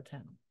center of our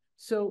town.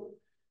 So,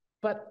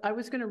 but I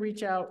was going to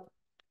reach out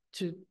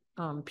to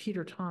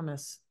Peter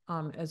Thomas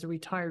as a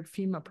retired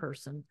FEMA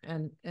person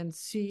and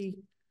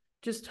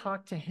just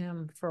talk to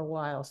him for a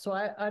while. So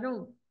I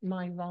don't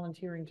mind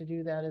volunteering to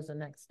do that as a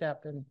next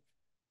step and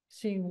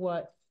seeing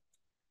what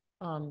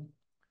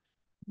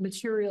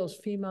materials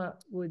FEMA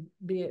would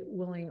be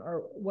willing,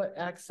 or what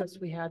access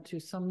we had to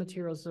some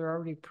materials that are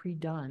already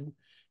pre-done.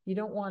 You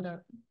don't want to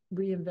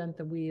reinvent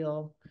the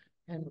wheel,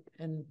 and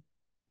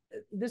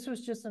this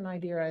was just an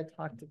idea I had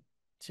talked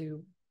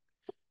to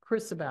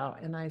Chris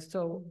about, and I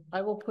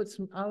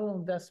will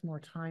invest more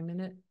time in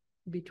it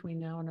between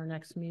now and our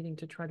next meeting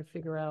to try to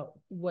figure out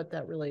what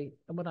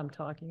I'm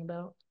talking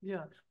about.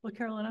 Yeah, well,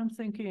 Carolyn, I'm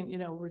thinking,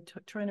 we're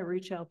trying to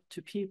reach out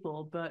to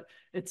people, but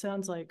it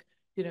sounds like,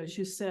 as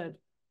you said,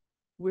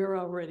 we're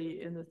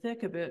already in the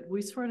thick of it.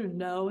 We sort of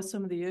know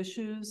some of the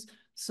issues.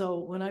 So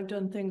when I've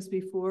done things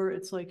before,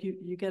 it's like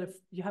you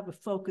have a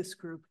focus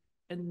group,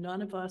 and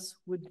none of us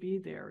would be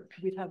there.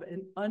 We'd have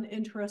an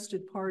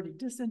disinterested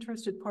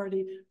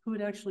party who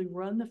would actually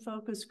run the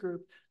focus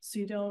group. So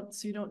you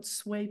don't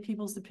sway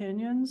people's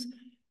opinions.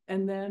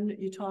 And then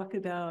you talk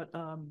about,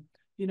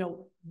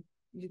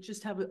 you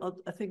just have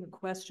a thing of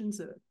questions,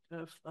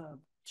 a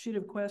sheet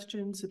of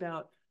questions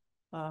about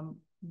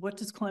what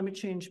does climate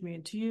change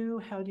mean to you?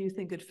 How do you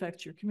think it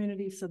affects your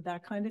community? So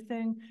that kind of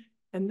thing.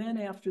 And then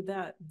after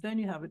that, then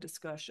you have a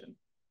discussion.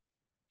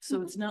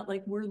 So it's not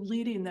like we're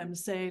leading them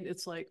saying,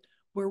 it's like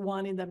we're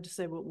wanting them to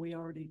say what we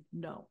already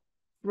know.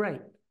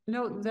 Right.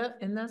 No,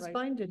 that's Right.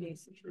 fine,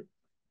 Denise.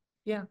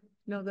 Yeah,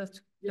 no, that's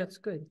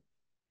good.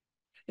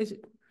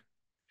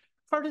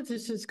 Part of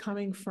this is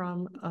coming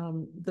from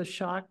the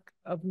shock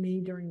of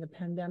me during the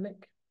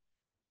pandemic.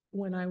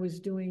 When I was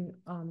doing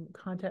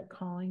contact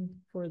calling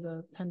for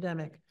the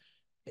pandemic,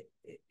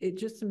 it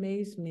just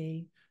amazed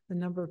me the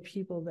number of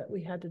people that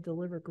we had to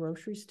deliver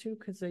groceries to,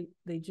 because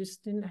they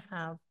just didn't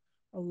have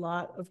a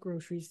lot of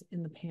groceries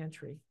in the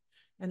pantry.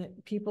 And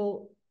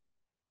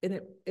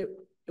it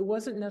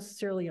wasn't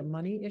necessarily a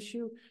money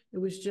issue. It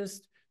was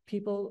just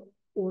people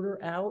order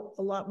out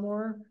a lot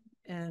more,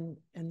 and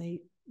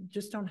they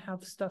just don't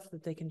have stuff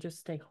that they can just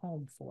stay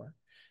home for.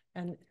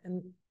 And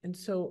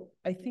so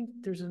I think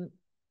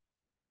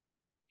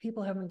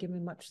people haven't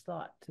given much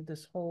thought to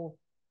this whole,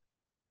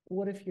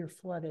 what if you're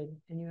flooded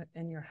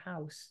and your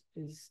house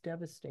is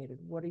devastated?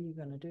 What are you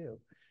going to do?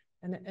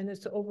 And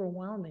it's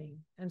overwhelming.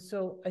 And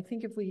so I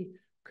think if we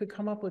could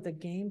come up with a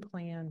game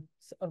plan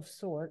of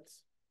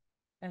sorts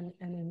and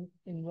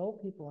enroll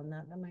people in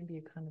that might be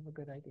a kind of a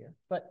good idea.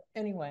 But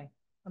anyway,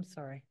 I'm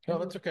sorry. No,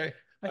 that's okay.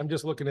 I'm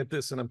just looking at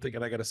this and I'm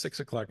thinking I got a 6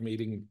 o'clock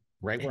meeting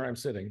right where I'm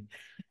sitting.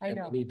 I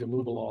know. We need to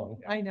move along.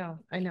 I know.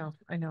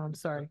 I'm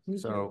sorry.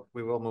 So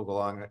we will move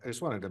along. I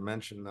just wanted to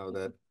mention, though,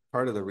 that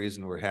part of the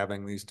reason we're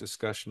having these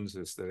discussions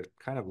is that it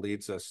kind of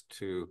leads us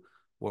to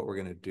what we're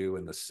going to do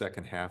in the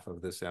second half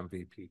of this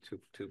MVP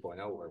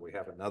 2.0, where we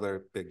have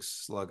another big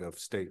slug of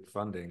state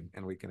funding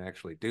and we can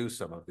actually do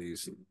some of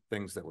these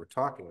things that we're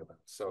talking about.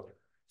 So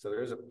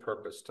there is a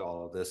purpose to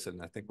all of this,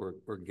 and I think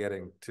we're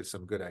getting to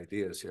some good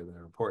ideas here that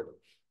are important.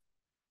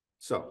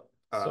 So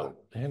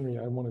Henry,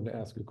 I wanted to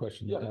ask a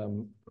question. Yeah.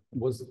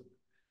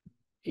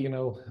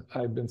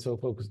 I've been so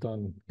focused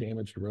on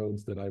damaged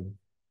roads that I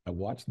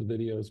watched the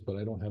videos, but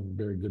I don't have a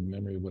very good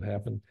memory of what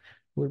happened.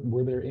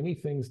 Were there any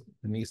things,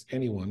 Denise,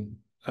 anyone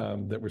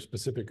that were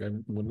specific?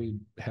 When we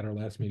had our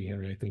last meeting,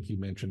 Henry, I think you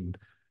mentioned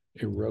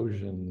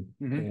erosion,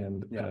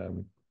 and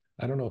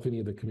I don't know if any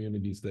of the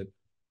communities that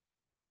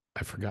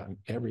I've forgotten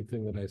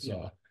everything that I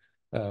saw.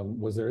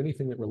 Was there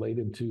anything that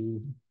related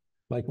to,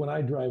 like when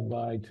I drive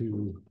by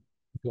to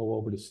go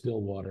over to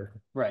Stillwater,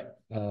 Right.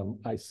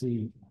 I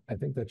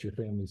think that's your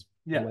family's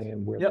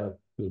land where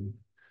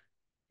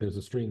there's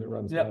a stream that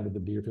runs down to the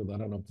Deerfield. I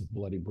don't know if it's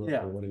Bloody Brook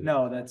or what it is.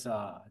 No, that's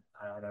I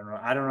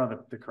don't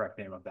know the correct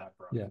name of that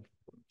brook. Yeah.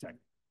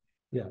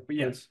 Yeah. But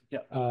yes,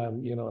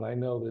 and I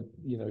know that,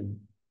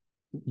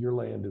 your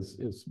land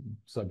is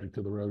subject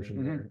to the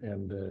erosion there.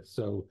 And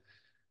so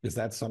is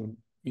that something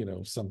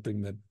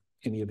that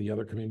any of the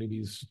other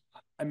communities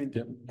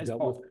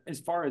as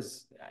far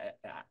as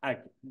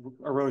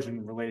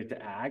erosion related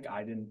to ag,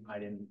 I didn't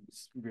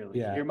really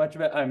hear much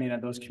of it. I mean,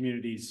 those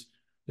communities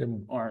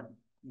aren't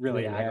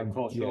really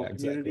agricultural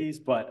communities,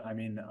 but I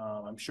mean,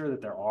 I'm sure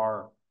that there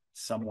are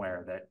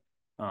somewhere that,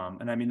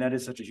 and I mean, that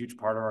is such a huge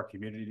part of our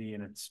community,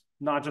 and it's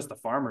not just the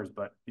farmers,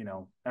 but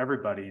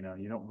everybody.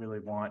 You don't really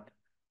want.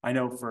 I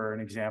know, for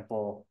an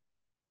example,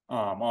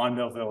 on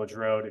Mill Village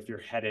Road, if you're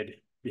headed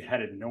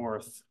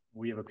north,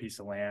 we have a piece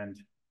of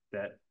land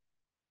that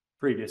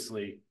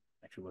previously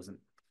actually wasn't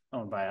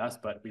owned by us,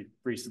 but we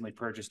recently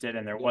purchased it,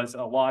 and there was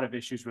a lot of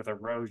issues with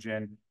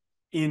erosion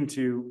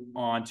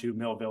onto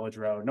Mill Village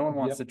Road. No one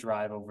wants to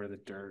drive over the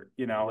dirt,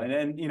 and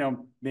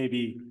then,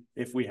 maybe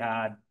if we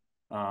had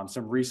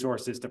some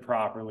resources to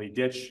properly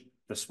ditch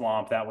the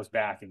swamp that was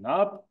backing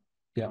up,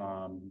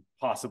 Yeah.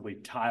 Possibly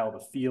tile the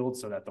field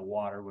so that the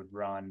water would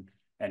run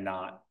and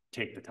not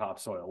take the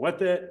topsoil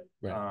with it.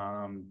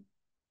 Right.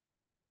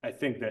 I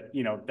think that,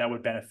 that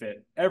would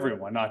benefit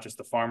everyone, not just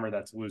the farmer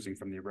that's losing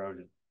from the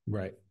erosion,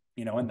 Right.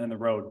 and then the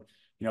road,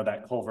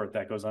 that culvert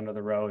that goes under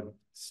the road,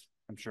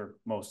 I'm sure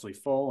mostly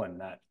full, and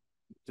that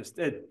just,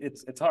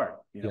 it's hard,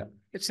 Yeah.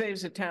 It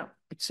saves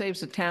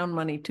the town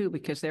money too,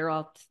 because they're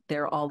all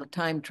the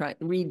time trying,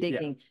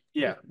 redigging.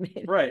 Yeah,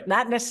 right.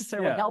 Not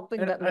necessarily Yeah. helping,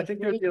 And but I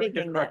think there's the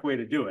redigging correct that. way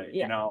to do it,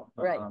 Yeah,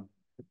 right.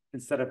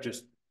 instead of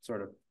just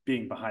sort of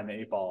being behind the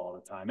 8 ball all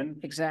the time.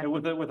 And Exactly.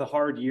 with a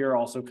hard year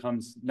also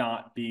comes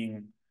not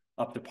being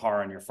up to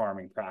par on your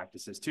farming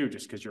practices too,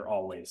 just because you're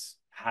always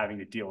having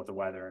to deal with the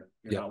weather.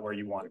 You're not where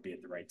you want to be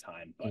at the right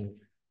time, but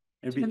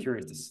I'd be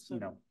curious to,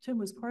 So, Tim,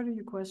 was part of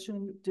your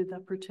question, did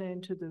that pertain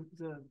to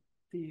the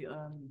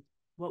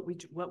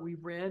what we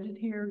read in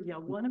here? Yeah,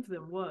 one of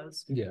them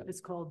was, it's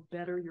called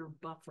Better Your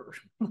Buffer.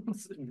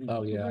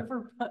 Oh, yeah.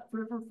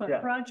 Riverfront Yeah.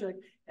 project.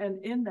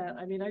 And in that,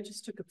 I mean, I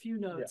just took a few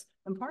notes,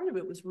 and part of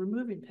it was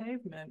removing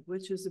pavement,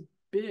 which is a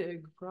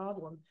big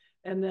problem.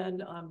 And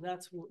then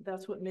that's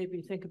what made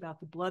me think about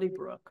the Bloody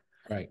Brook.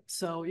 Right.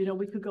 So,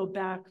 we could go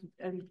back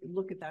and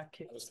look at that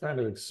case. I was trying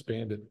to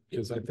expand it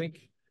because I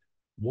think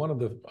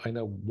I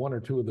know one or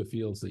two of the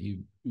fields that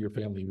your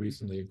family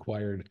recently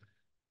acquired,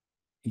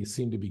 you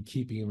seem to be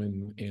keeping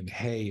them in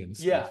hay and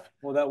stuff. yeah,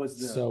 well, that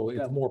was So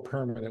it's more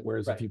permanent,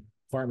 whereas if Right. you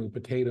farming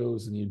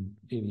potatoes and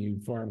you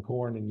farm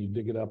corn and you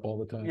dig it up all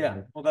the time.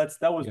 yeah, well,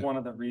 that was Yeah. one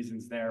of the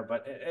reasons there,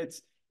 but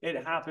it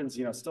happens,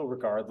 still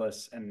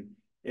regardless. And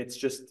it's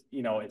just,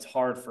 it's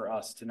hard for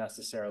us to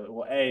necessarily,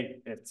 well,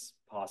 it's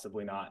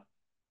possibly not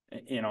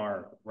in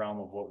our realm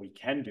of what we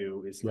can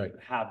do is Right.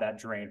 have that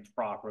drained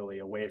properly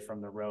away from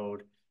the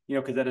road,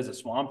 because that is a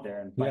swamp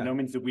there. And by Yeah. no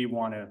means do we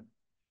want to,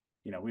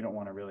 we don't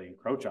want to really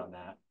encroach on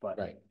that, but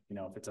Right.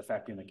 if it's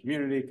affecting the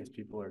community because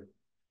people are,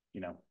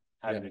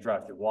 having to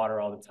drive through water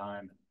all the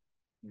time.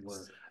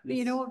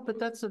 But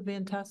that's a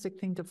fantastic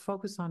thing to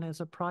focus on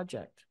as a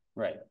project.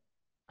 Right.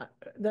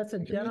 That's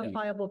Community.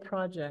 identifiable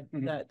project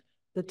Mhm. that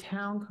the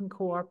town can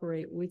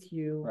cooperate with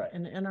you Right.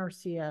 and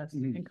NRCS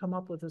Mhm. and come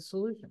up with a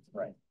solution.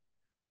 Right.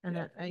 And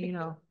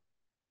Yeah.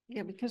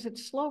 Yeah, because it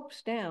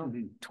slopes down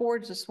Mhm.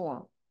 towards the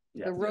swamp.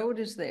 Yeah. The road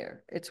is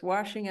there. It's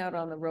washing out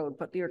on the road,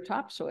 but your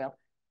topsoil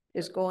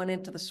is going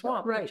into the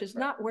swamp, Right, which is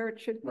not where it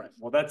should be. Right.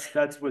 Well,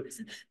 that's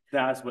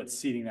what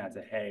seeding that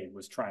to hay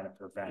was trying to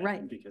prevent.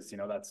 Right. Because,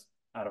 that's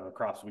out of the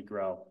crops we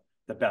grow,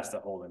 the best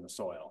at holding the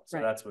soil. So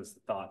Right. that's what's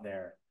the thought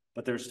there.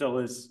 But there still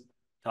is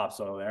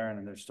topsoil there,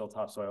 and there's still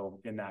topsoil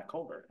in that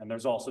culvert. And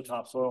there's also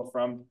topsoil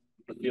from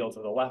the field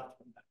to the left.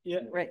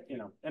 Yeah. Right.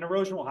 And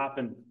erosion will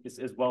happen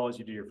as well as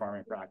you do your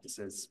farming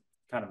practices,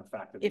 kind of a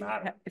fact of the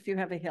matter. If you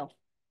have a hill.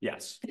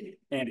 Yes.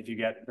 And if you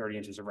get 30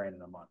 inches of rain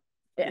in a month.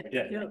 Yeah.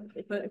 Yeah,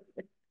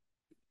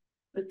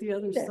 but the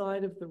other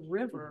side of the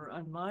river,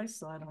 on my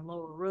side, on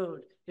Lower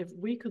Road, if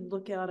we could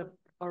look out of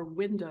our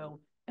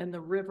window and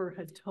the river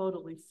had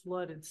totally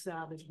flooded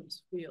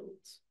Savage's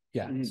fields.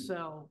 Yeah. Mhm.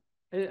 So,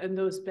 and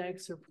those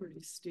banks are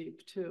pretty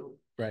steep too.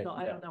 Right. So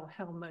I don't know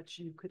how much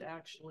you could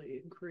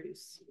actually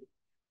increase,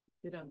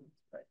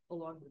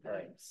 along the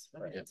banks. I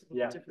think it's a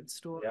Yeah. different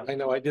story. Yeah. I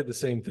know I did the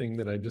same thing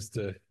that I just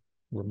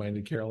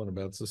reminded Carolyn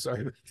about, so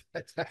sorry.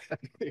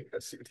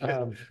 Yes, you did.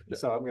 Um,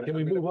 So Can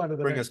we move on to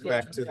the bring next us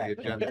back question? to the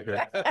agenda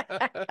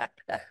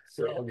here.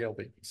 We're all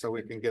guilty. So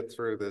we can get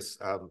through this.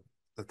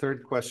 The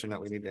third question that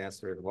we need to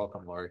answer, and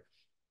welcome, Laurie.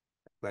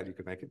 Glad you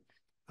could make it.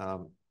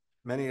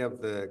 Many of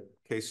the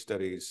case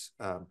studies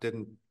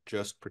didn't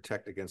just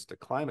protect against a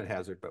climate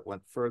hazard, but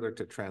went further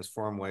to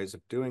transform ways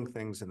of doing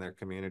things in their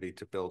community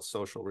to build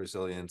social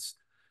resilience,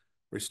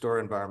 restore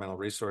environmental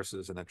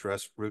resources, and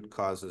address root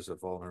causes of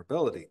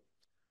vulnerability.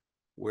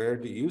 Where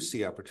do you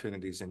see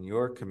opportunities in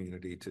your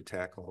community to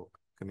tackle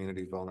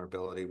community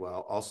vulnerability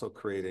while also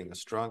creating a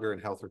stronger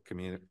and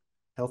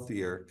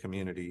healthier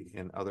community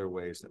in other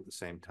ways at the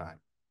same time?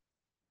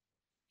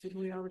 Did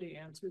we already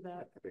answer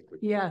that? I think we-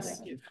 Yes,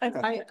 Thank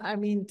you. I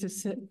mean, to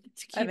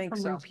keep think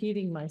from so.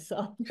 repeating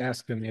myself.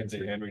 Ask and I think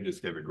answer. Henry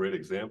just gave a great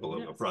example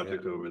of a Yes.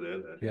 project over there.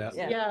 That Yeah.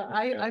 Yeah. Yeah,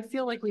 I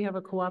feel like we have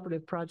a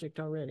cooperative project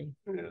already.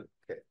 Yeah.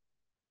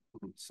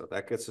 So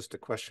that gets us to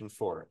question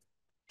 4.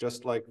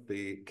 Just like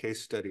the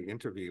case study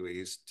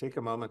interviewees, take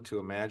a moment to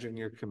imagine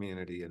your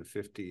community in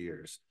 50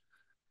 years.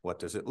 What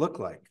does it look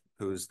like?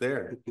 Who's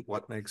there?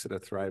 What makes it a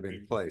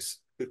thriving place?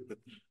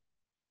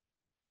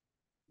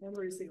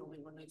 Henry's the only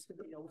one that's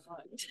gonna be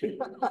alive.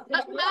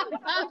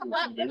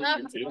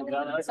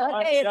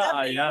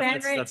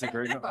 That's a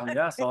great one.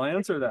 Yes, I'll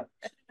answer that.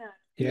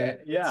 Yeah.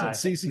 Yeah.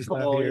 Since Cece's not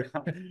Well, here.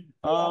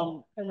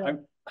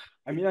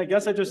 I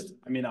guess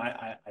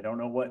I don't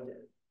know what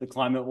the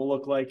climate will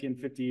look like in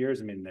 50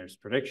 years. I mean, there's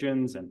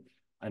predictions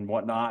and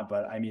whatnot,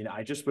 but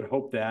I just would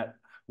hope that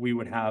we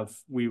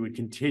would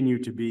continue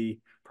to be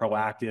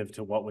proactive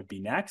to what would be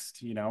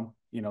next.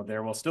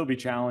 There will still be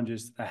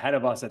challenges ahead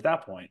of us at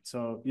that point.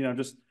 So,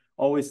 just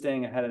always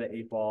staying ahead of the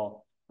 8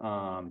 ball,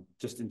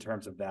 just in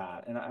terms of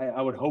that. And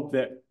I would hope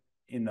that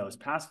in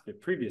the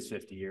previous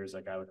 50 years,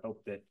 I would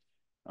hope that,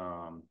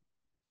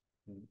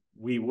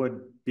 we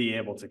would be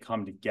able to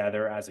come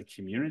together as a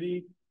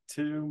community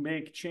to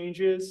make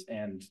changes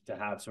and to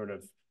have sort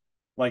of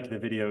like the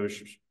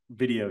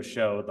video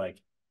showed, like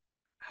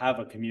have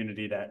a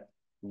community that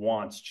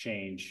wants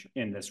change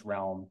in this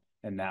realm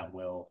and that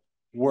will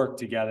work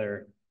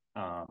together,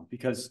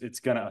 because it's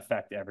going to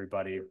affect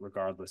everybody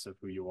regardless of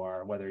who you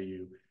are, whether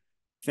you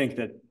think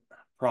that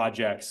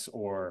projects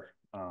are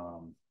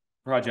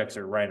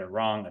right or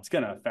wrong. It's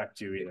going to affect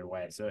you either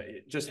way. So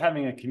just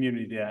having a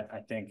community that I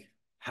think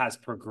has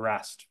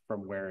progressed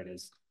from where it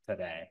is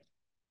today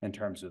in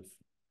terms of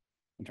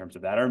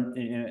that,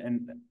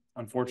 and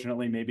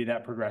unfortunately maybe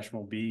that progression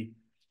will be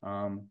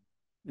from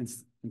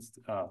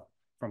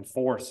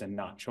force and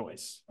not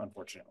choice.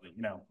 Unfortunately,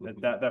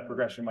 that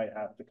progression might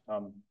have to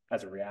come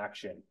as a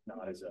reaction,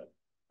 not as a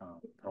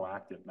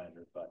proactive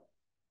measure. But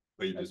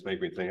you just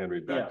make me think,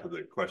 Henry, back to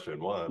the question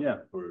one,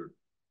 or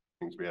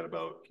things we had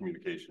about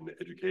communication,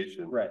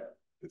 education. Right.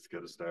 It's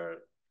got to start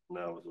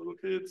now with little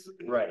kids.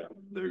 Right.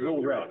 They're going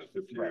to be around in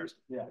 50 years.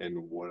 Yeah.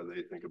 And what do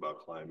they think about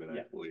climate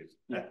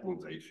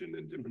actualization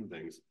and different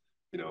things?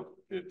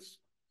 It's,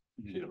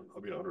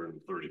 I'll be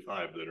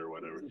 135 then or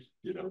whatever,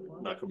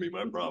 not going to be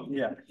my problem.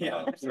 Yeah. You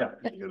got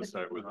to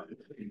start with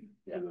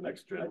the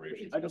next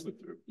generation. I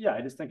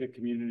just think a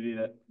community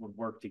that would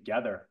work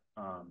together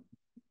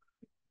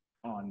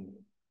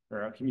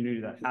or a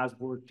community that has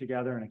worked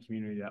together and a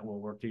community that will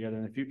work together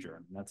in the future.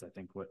 And that's, I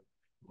think, what,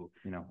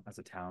 as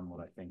a town, what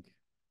I think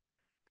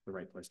the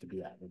right place to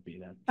be at would be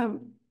that.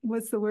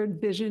 Was the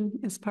word vision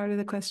as part of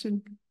the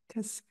question?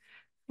 Because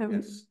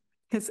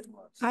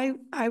I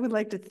would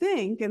like to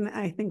think, and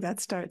I think that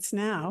starts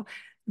now,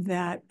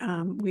 that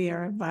we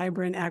are a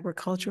vibrant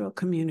agricultural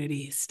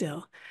community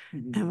still.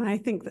 And I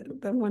think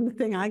that the one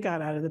thing I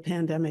got out of the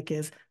pandemic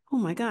is, oh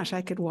my gosh,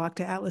 I could walk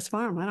to Atlas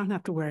Farm. I don't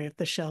have to worry if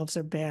the shelves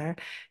are bare.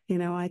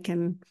 I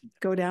can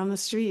go down the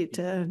street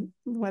to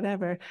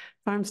whatever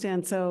farm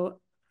stand. So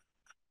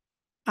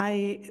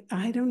I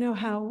don't know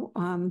how,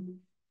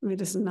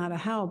 this is not a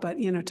how, but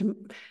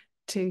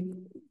to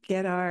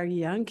get our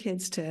young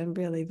kids to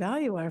really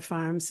value our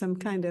farms, some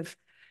kind of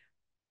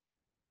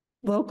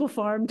local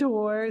farm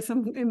tour,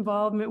 some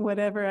involvement,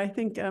 whatever. I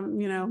think, I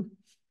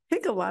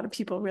think a lot of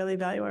people really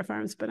value our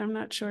farms, but I'm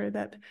not sure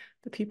that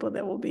the people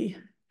that will be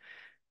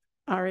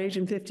our age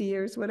in 50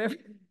 years, whatever.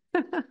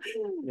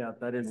 Yeah,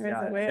 that is,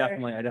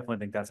 I definitely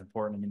think that's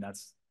important. I mean,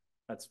 that's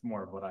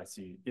more of what I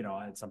see,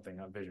 it's something,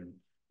 a vision,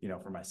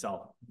 for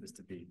myself is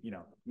to be,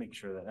 make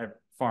sure that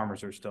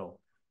farmers are still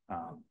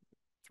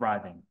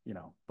thriving,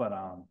 but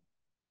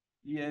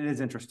it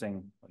is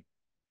interesting, like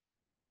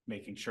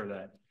making sure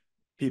that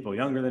people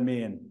younger than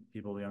me and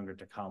people younger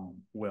to come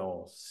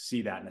will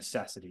see that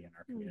necessity in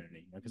our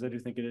community, because I do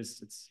think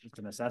it's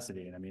a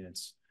necessity. And I mean,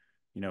 it's,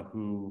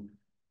 who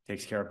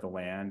takes care of the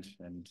land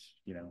and,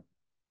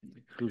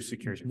 who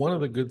secures it. One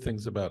of the good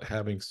things about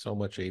having so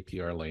much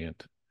APR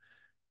land,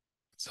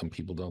 some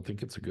people don't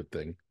think it's a good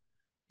thing,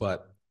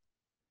 but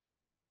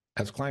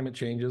as climate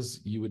changes,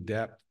 you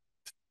adapt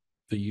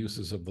the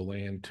uses of the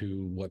land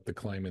to what the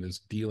climate is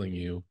dealing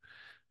you.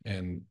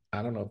 And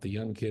I don't know if the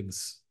young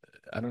kids,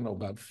 I don't know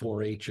about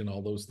 4-H and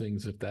all those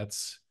things, if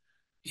that's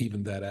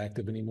even that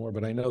active anymore,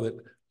 but I know that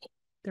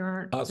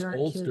us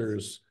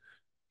oldsters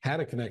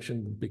had a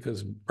connection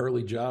because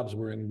early jobs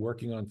were in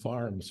working on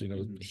farms,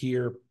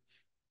 here,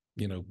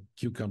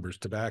 cucumbers,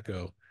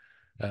 tobacco.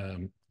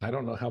 I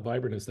don't know how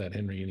vibrant is that,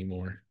 Henry,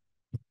 anymore.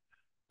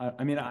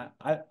 I mean,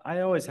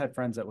 I always had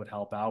friends that would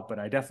help out, but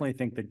I definitely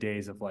think the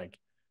days of like,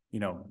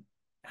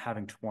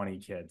 having 20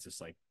 kids just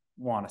like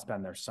want to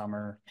spend their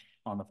summer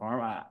on the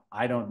farm,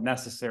 I don't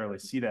necessarily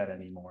see that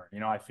anymore.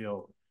 I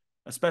feel,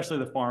 especially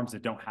the farms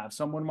that don't have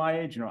someone my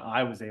age,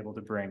 I was able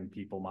to bring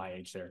people my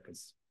age there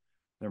because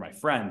they're my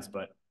friends,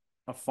 but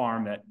a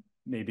farm that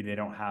maybe they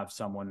don't have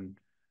someone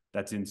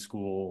that's in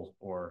school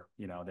or,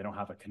 they don't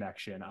have a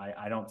connection.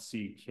 I don't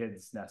see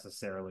kids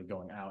necessarily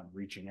going out and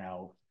reaching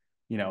out,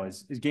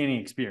 is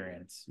gaining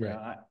experience,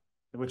 right.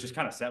 Which is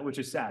kind of sad, which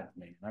is sad to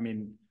me. I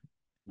mean,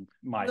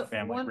 my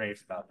family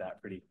raves about that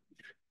pretty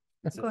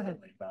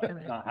consistently,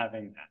 about not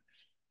having that.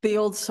 The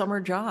old summer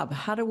job.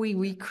 How do we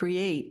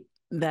recreate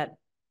that?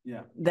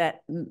 Yeah.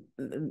 That,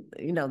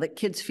 that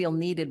kids feel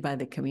needed by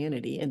the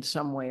community in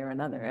some way or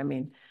another. I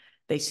mean,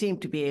 they seem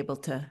to be able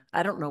to,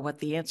 I don't know what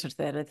the answer to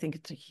that. I think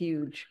it's a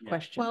huge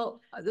question.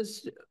 Well,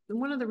 this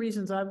one of the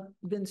reasons I've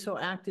been so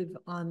active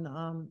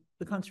on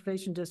the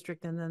Conservation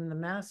District and then the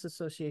Mass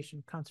Association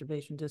of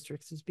Conservation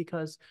Districts is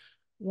because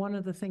one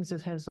of the things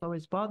that has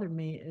always bothered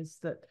me is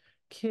that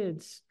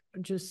kids,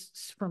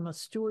 just from a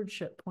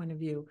stewardship point of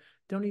view,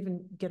 don't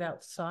even get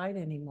outside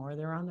anymore.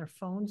 They're on their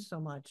phones so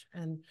much.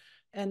 And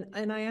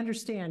I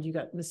understand you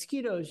got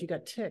mosquitoes, you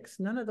got ticks.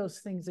 None of those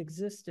things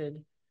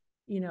existed,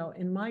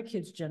 in my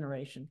kids'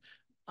 generation.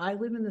 I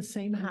live in the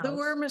same house. There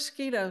were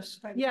mosquitoes.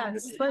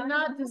 Yes, but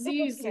not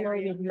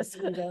disease-related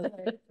mosquitoes.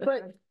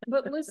 But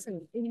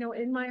listen,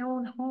 in my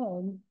own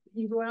home,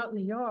 you go out in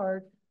the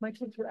yard, my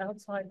kids were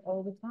outside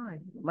all the time.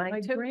 My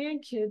Mine too.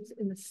 grandkids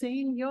in the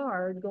same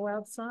yard go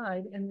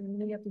outside and then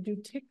we have to do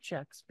tick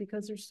checks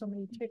because there's so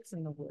many ticks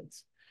in the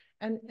woods.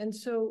 And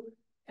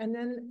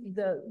then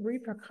the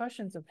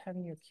repercussions of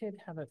having your kid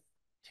have a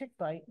tick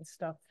bite and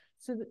stuff.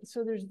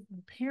 So there's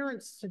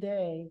parents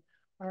today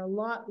are a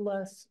lot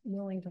less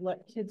willing to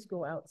let kids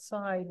go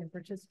outside and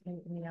participate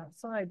in the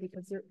outside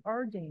because there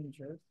are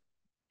dangers.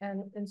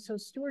 And so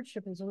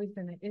stewardship has always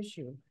been an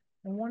issue.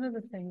 And one of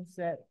the things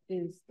that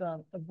is a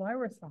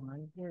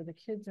Envirothon, where the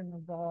kids are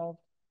involved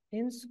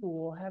in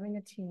school, having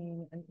a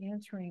team and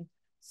answering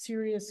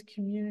serious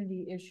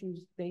community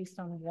issues based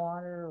on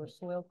water or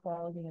soil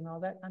quality and all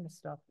that kind of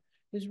stuff,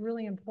 is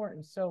really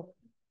important. So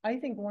I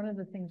think one of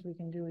the things we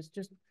can do is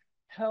just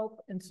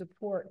help and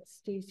support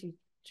Stacy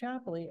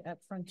Chapley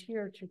at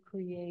Frontier to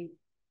create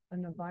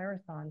an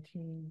Envirothon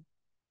team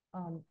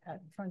at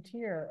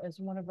Frontier as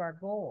one of our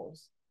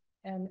goals.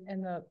 And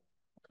the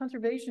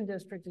Conservation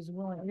District is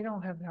willing, we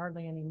don't have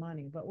hardly any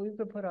money, but we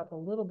could put up a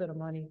little bit of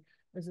money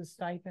as a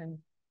stipend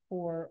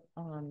for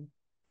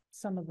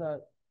some of the,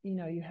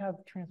 you have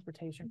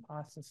transportation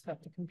costs and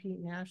stuff to compete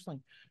nationally.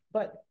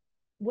 But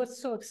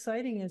what's so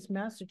exciting is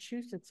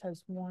Massachusetts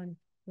has won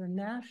the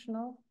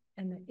national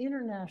and the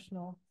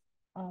international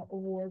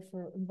award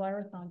for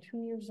Envirothon 2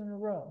 years in a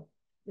row.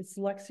 It's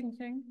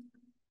Lexington,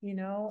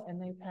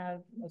 and they've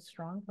had a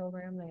strong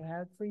program they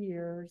had for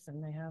years,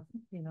 and they have,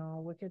 a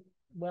wicked,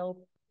 well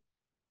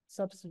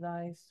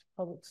subsidized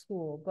public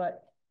school,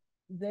 but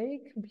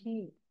they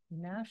compete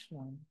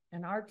nationally,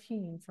 and our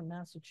team from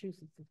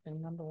Massachusetts has been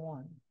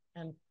 #1.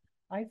 And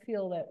I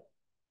feel that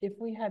if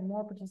we had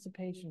more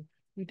participation,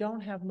 we don't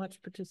have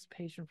much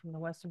participation from the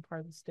western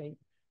part of the state,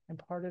 and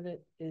part of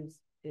it is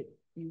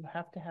you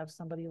have to have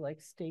somebody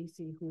like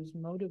Stacy who's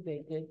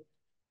motivated,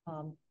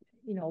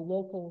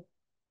 local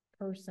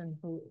person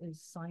who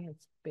is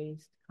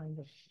science-based kind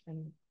of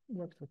and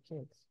works with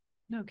kids.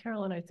 No,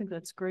 Carolyn, I think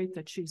that's great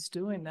that she's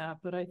doing that,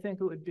 but I think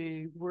it would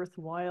be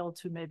worthwhile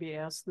to maybe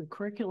ask the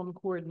curriculum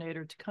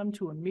coordinator to come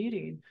to a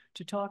meeting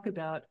to talk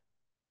about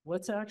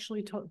what's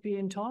actually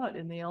being taught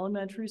in the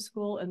elementary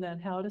school, and then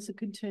how does it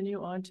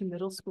continue on to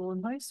middle school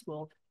and high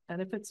school?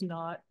 And if it's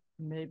not,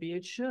 maybe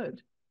it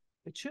should.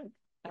 It should,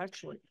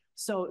 actually.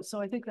 So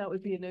I think that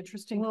would be an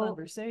interesting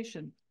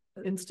conversation,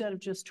 instead of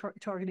just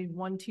targeting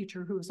one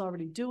teacher who is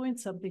already doing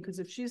something, because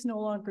if she's no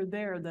longer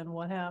there, then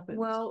what happens?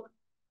 Well,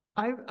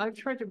 I've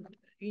tried to,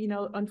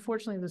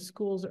 unfortunately the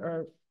schools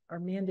are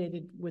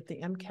mandated with the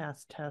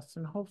MCAS tests,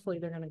 and hopefully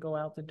they're going to go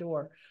out the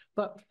door.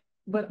 But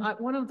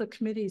one of the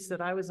committees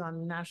that I was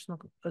on, National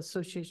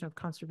Association of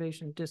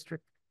Conservation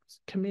District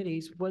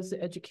committees, was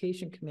the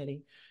education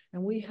committee.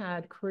 And we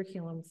had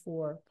curriculum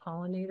for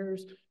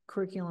pollinators,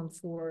 curriculum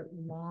for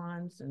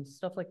lawns and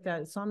stuff like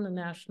that. It's on the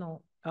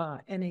national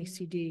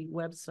NACD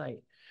website.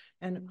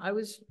 And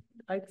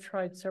I've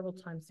tried several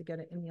times to get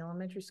it in the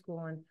elementary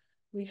school, and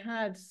we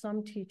had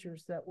some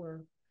teachers that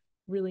were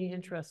really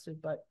interested,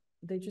 but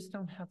they just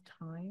don't have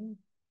time,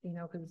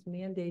 because it's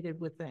mandated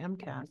with the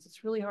MCAS.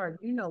 It's really hard.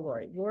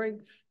 Lori. Lori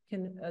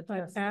can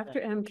attest. But after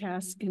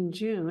MCAS in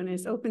June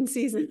is open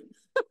season.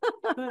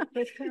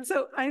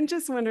 So I'm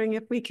just wondering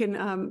if we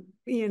can,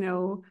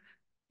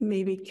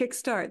 maybe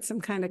kickstart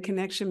some kind of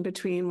connection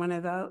between one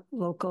of the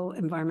local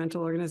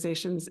environmental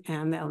organizations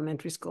and the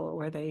elementary school,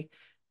 where they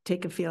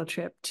take a field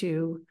trip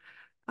to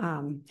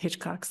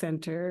Hitchcock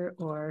Center,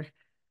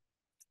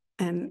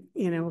 and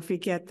if we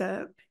get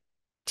the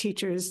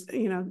teachers,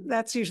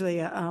 that's usually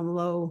a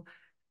low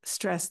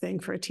stress thing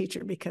for a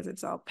teacher because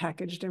it's all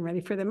packaged and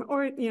ready for them,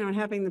 or,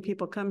 having the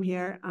people come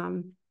here.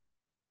 I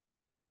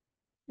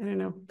don't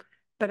know,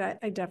 but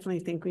I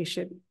definitely think we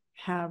should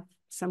have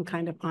some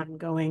kind of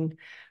ongoing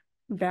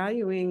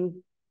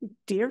valuing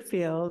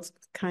Deerfield's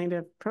kind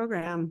of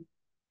program.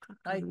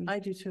 I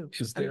do too.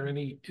 Is there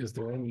any,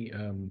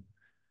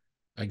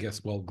 I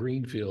guess, well,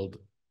 Greenfield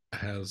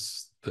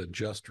has the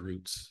Just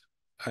Roots.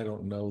 I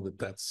don't know that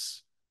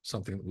that's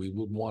something that we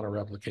would want to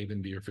replicate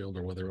in Deerfield,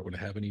 or whether it would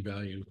have any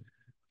value.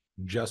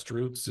 Just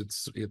Roots,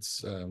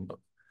 it's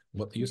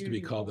what used to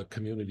be called a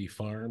community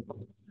farm.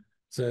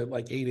 So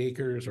like 8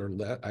 acres or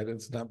less.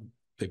 It's not,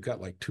 they've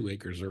got like 2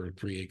 acres or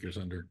 3 acres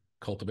under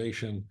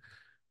cultivation.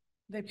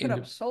 They put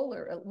up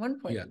solar at one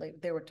point. Yeah.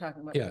 They were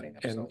talking about putting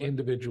up and solar.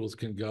 Individuals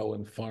can go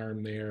and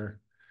farm there,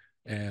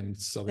 and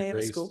so They have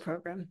a school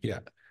program. Yeah,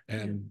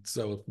 and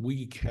so if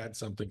we had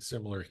something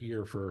similar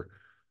here for,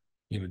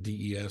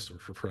 DES or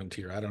for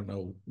Frontier, I don't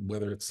know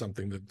whether it's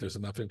something that there's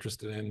enough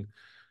interest in,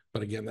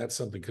 but again, that's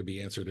something could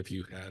be answered if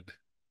you had,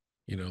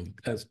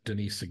 as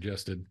Denise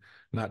suggested,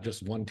 not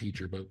just one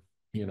teacher, but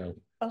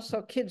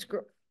Also,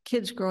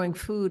 kids growing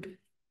food.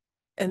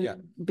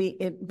 And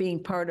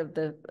being part of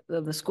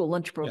the school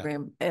lunch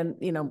program, and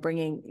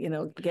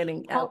bringing,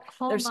 getting out.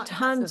 There's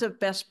tons of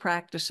best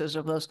practices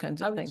of those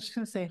kinds of things. I was just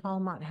going to say,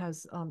 Hallmont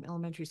has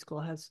elementary school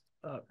has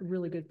a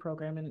really good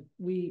program, and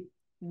we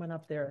went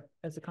up there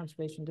as a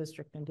conservation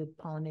district and did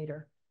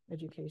pollinator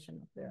education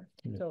up there.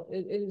 So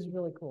it is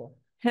really cool.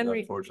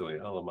 Henry, unfortunately,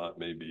 Hallmont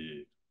may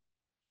be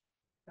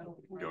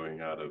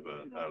going out of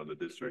the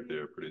district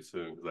there pretty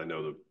soon, because I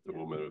know the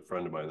woman, a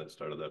friend of mine that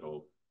started that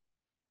whole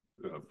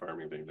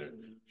farming thing there,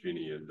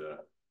 Jeannie, and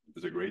it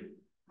was a great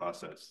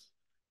process,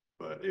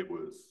 but it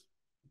was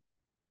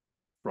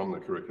from the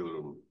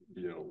curriculum,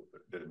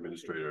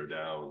 administrator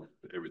down,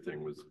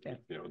 everything was, that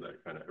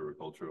kind of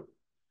agricultural.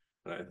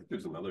 And I think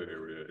there's another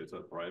area, it's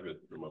a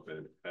private from up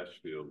in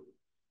Ashfield.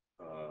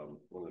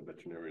 One of the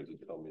veterinarians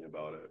had told me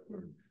about it.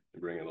 They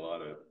bring in a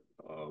lot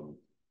of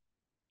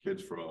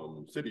kids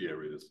from city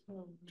areas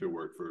to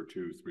work for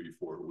 2, 3,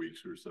 4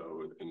 weeks or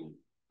so, and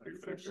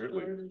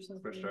apparently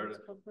fresh start.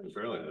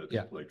 Apparently,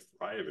 that's like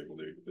thriving.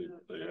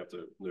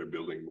 They're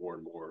building more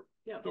and more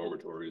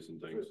dormitories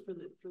and things for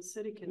the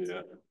city kids.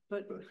 Yeah,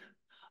 but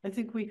I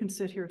think we can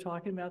sit here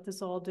talking about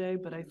this all day,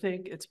 but I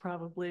think it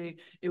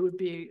would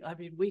be, I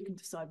mean, we can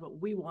decide what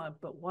we want,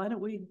 but why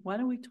don't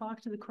we talk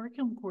to the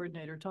curriculum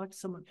coordinator, talk to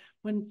someone.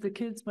 When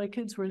my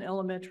kids were in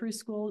elementary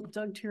school,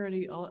 Doug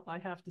Tierney, I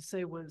have to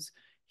say,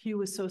 he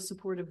was so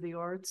supportive of the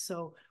arts.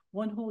 So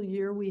one whole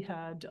year we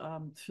had,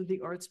 through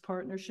the arts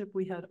partnership,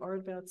 we had art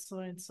about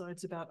science,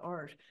 science about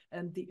art,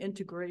 and the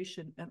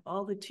integration, and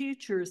all the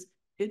teachers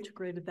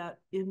integrated that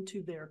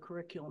into their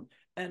curriculum.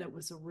 And it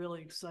was a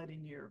really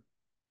exciting year.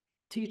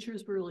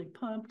 Teachers were really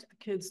pumped. The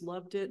kids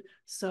loved it.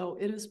 So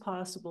it is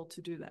possible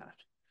to do that.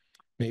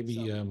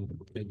 Maybe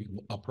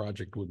a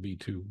project would be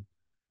to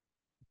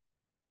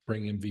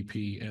bring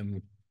MVP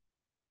and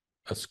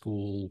a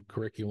school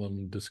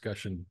curriculum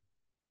discussion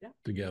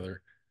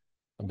together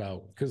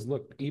about, because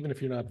look, even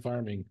if you're not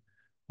farming,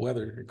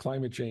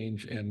 climate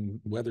change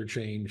and weather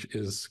change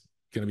is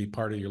going to be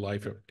part of your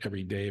life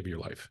every day of your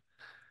life.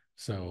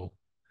 So,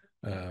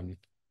 and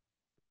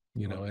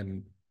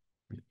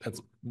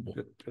that's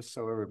just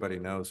so everybody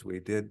knows, we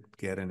did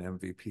get an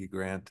MVP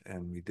grant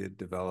and we did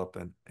develop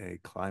a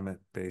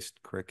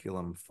climate-based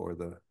curriculum for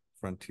the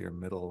frontier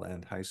middle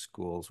and high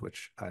schools,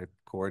 which I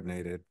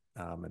coordinated,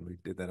 and we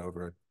did that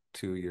over a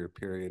 2-year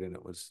period, and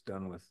it was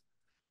done with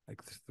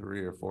like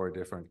 3 or 4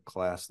 different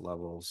class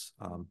levels.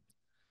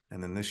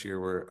 And then this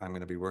year I'm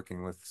going to be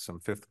working with some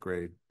 5th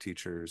grade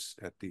teachers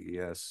at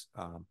DES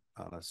on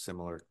a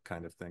similar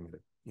kind of thing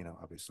that,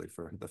 obviously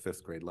for the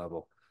 5th grade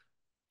level.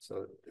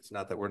 So it's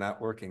not that we're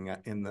not working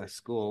in the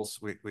schools.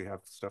 We have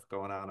stuff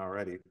going on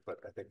already, but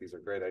I think these are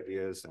great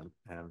ideas,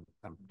 and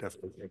I'm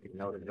definitely taking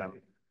note of them.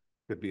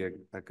 Could be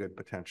a good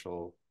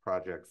potential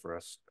project for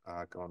us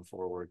going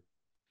forward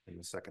in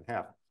the second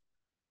half.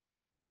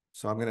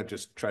 So I'm going to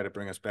just try to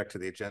bring us back to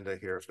the agenda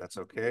here, if that's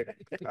okay.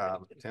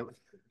 Tim?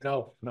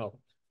 No.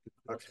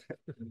 Okay.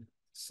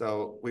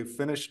 So we've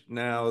finished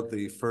now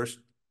the first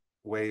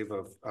wave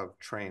of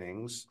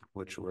trainings,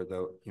 which were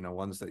the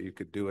ones that you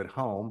could do at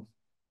home.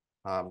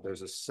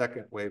 There's a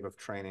second wave of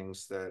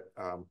trainings that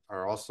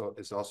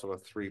is also a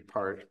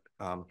 3-part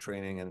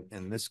training, and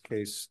in this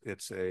case,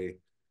 it's a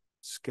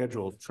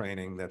scheduled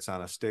training that's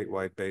on a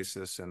statewide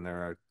basis, and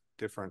there are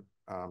different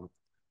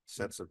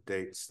sets of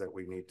dates that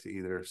we need to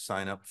either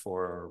sign up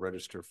for or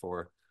register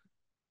for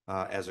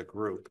as a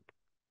group.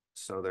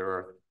 So there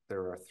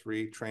are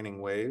 3 training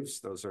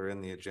waves. Those are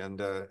in the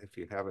agenda if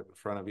you have it in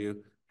front of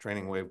you.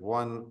 Training wave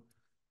 1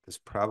 is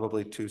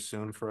probably too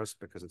soon for us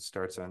because it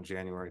starts on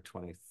January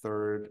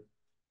 23rd.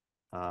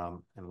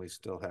 And we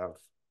still have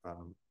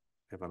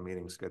a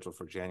meeting scheduled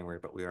for January,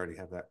 but we already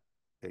have that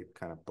date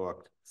kind of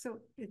booked. So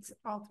it's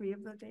all 3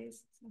 of the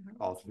days?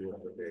 All 3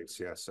 of the dates,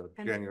 yeah. So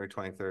January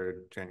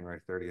 23rd, January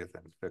 30th,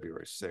 and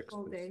February 6th.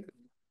 Full day?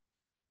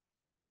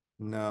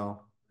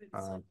 No.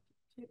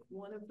 Pick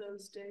one of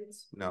those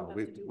dates? No,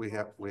 we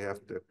have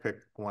to pick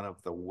one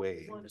of the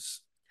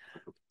waves.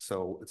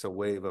 So it's a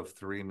wave of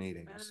 3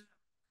 meetings. Does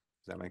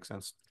that make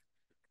sense?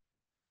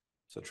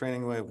 So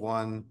training wave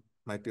 1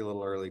 might be a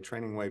little early.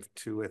 Training wave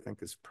 2, I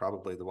think, is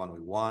probably the one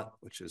we want,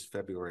 which is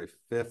February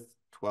 5th,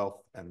 12th,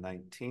 and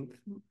 19th.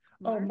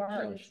 Oh,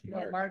 March.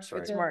 March,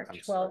 Sorry, it's March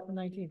 12th and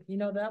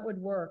 19th. That would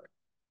work.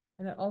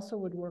 And it also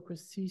would work with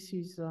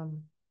Cece's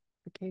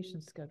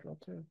vacation schedule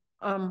too.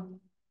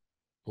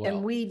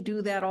 And we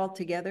do that all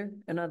together?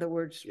 In other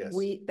words, Yes.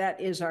 that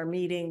is our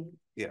meeting.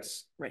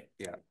 Yes. Right.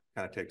 Yeah.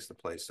 Kind of takes the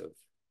place of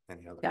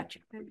any other. Gotcha.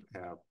 We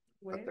have,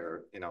 but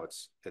they're,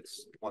 it's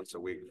once a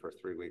week for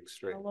 3 weeks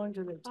straight. How long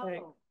do they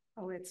take?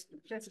 Oh, it's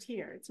just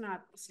here. It's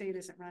not, the state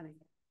isn't running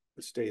it.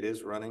 The state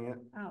is running it.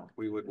 Oh.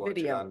 We would watch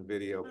it on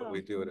video, but we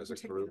Oh, do it as a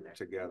group together.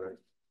 together.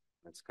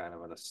 It's kind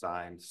of an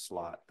assigned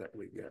slot that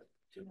we get.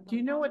 Do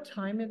you know what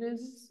time it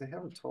is? They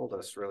haven't told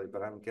us really,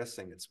 but I'm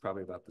guessing it's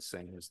probably about the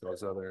same as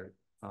those other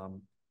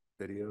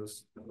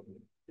videos.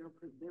 They were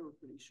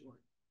pretty short.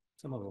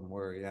 Some of them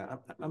were, yeah.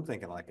 I'm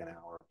thinking like an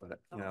hour, but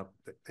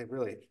they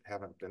really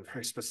haven't been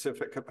very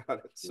specific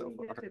about it so Do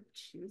you far. get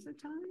to choose a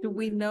time? Do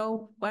we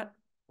know what?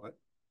 What?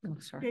 Oh,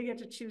 Do sorry. you get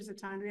to choose a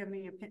time? Do you have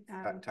any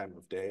Time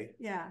of day?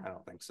 yeah. I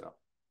don't think so.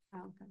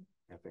 Okay.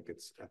 I think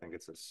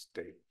it's a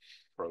state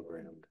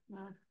programmed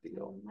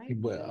deal.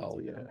 Well,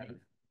 yeah.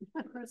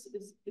 Chris,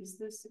 is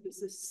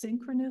this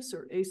synchronous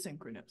or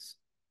asynchronous?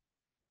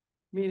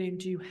 Meaning,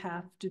 do you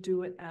have to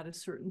do it at a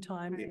certain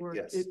time or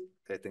Yes, it,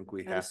 I think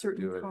we at a have to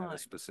certain do it at time. a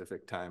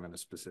specific time and a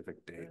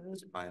specific date,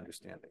 is my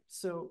understanding.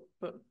 so,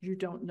 but you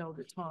don't know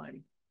the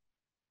time?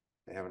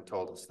 They haven't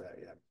told us that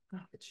yet. Oh,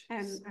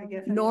 And jeez. I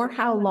guess. Nor how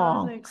How do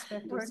long. they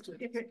expect Or us to?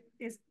 if it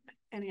is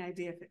any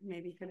idea, if it,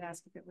 maybe you could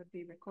ask if it would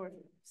be recorded,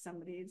 if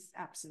somebody's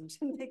absent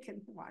and they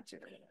can watch it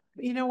or whatever.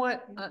 You know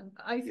what?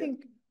 I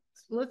think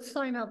let's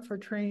sign up for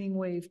training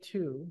wave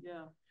 2.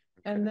 Yeah.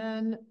 And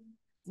then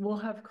we'll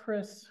have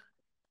Chris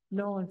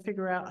Nolan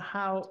figure out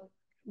how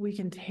we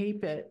can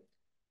tape it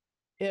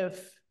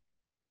if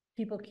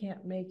people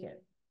can't make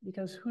it,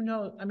 because who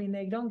knows? I mean,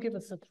 they don't give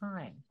us a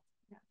time.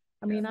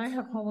 I mean, I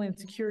have Homeland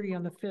Security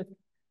on the 5th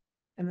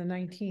and the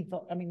 19th.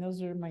 I mean,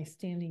 those are my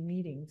standing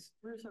meetings.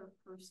 Where's our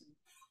person?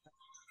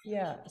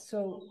 Yeah,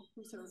 so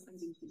Who's our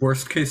person?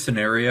 Worst case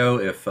scenario,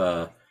 if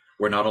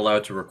we're not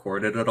allowed to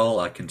record it at all,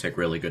 I can take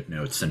really good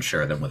notes and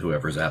share them with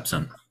whoever's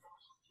absent.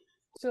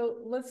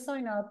 let's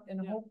sign up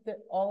and Yeah. hope that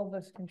all of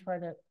us can try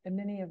to, and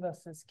many of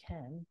us as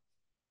can.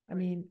 I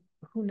mean,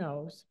 who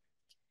knows?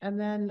 And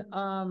then,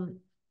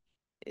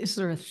 Is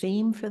there a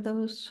theme for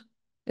those?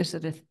 Is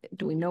it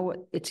do we know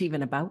what it's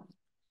even about?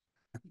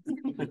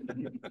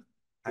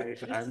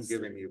 I'm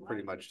giving you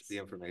pretty much the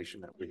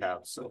information that we have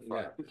so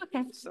far.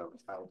 Okay. So,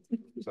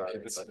 sorry,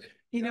 but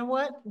you know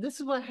what? This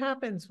is what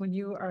happens when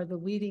you are the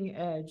leading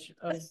edge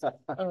of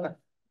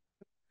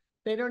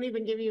they don't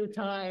even give you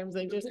times.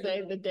 They just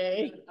say the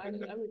day. I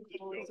would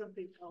call it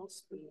something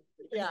else.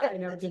 Yeah, I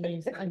know,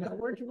 Denise. I know.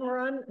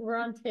 We're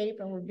on tape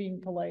and we're being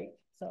polite,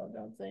 so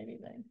don't say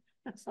anything.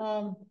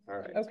 all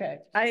right. Okay.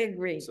 I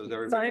agree. So is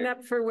everybody- Sign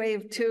up for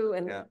wave 2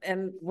 Yeah.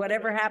 and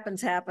whatever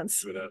happens,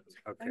 happens. Okay.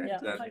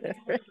 Yeah.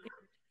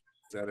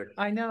 Is that a,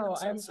 I know.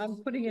 I'm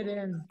putting it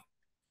in.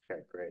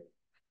 okay, great.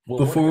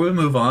 Before we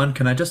move on,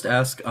 can I just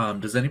ask,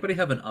 does anybody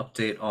have an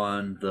update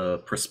on the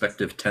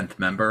prospective 10th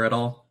member at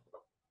all?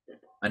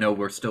 I know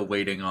we're still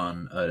waiting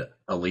on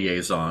a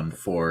liaison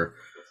for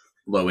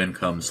low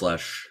income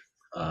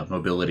 /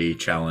 mobility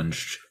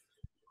challenged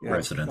Yeah,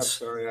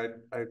 residents. I'm sorry,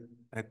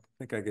 I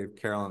think I gave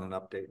Carolyn an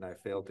update and I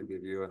failed to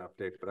give you an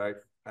update, but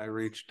I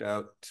reached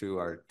out to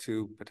our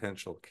 2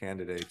 potential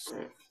candidates,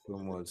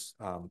 whom was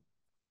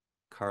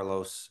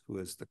Carlos, who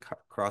is the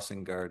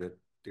crossing guard at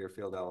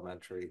Deerfield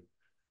Elementary.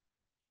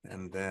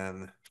 And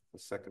then the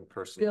second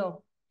person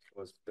Bill.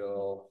 was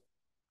Bill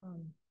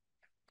Um,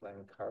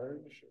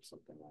 Blancarge or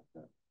something like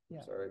that.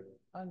 Yeah. Sorry.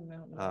 on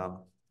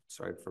Mountain.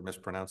 Sorry for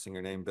mispronouncing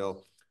your name,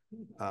 Bill.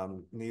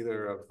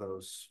 Neither of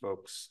those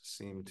folks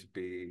seem to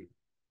be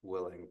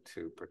willing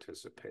to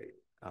participate.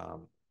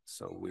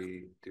 So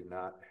we do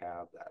not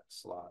have that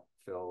slot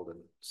filled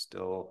and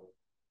still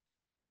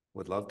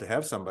would love to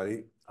have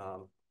somebody.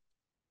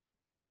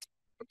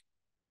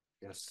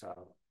 Yes,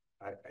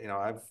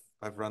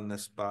 I've run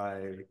this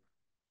by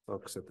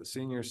folks at the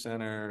senior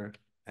center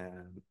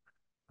and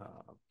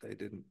they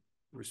didn't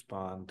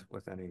respond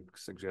with any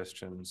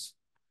suggestions.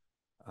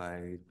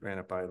 I ran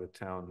it by the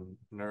town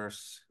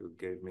nurse who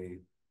gave me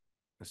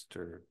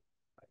Mr.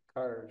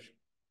 Karj.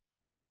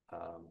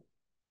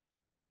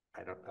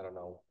 I don't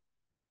know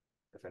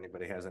if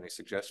anybody has any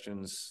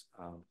suggestions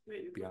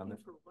Wait, beyond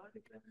that. for what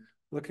again?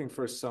 Looking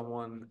for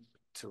someone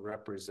to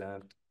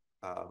represent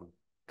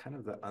kind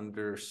of the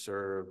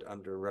underserved,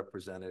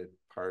 underrepresented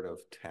part of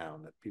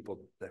town, that people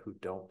who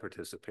don't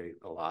participate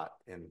a lot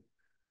in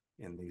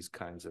these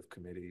kinds of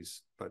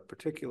committees, but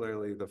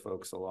particularly the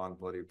folks along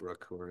Bloody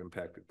Brook who are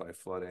impacted by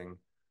flooding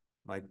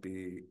might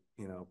be,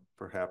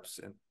 perhaps,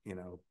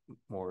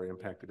 more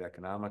impacted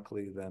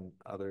economically than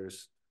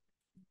others.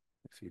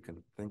 If you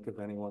can think of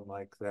anyone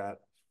like that,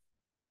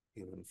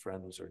 even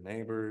friends or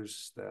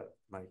neighbors that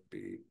might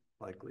be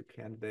likely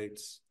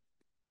candidates,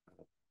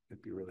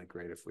 it'd be really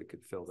great if we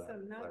could fill that.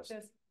 So not list.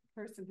 just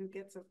person who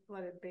gets a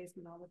flooded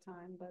basement all the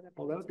time, but.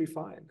 Well, that would be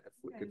fine if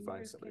we could And find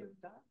where's somebody.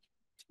 Caleb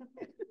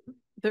Dodge?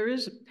 There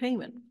is a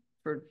payment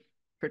for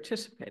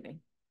participating.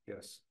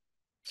 Yes.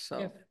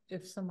 So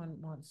If someone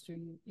wants to,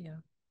 yeah,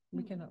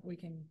 we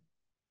can,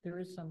 there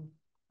is some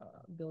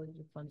ability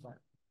to fund that.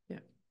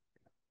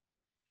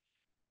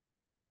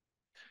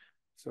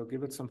 So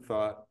give it some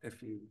thought.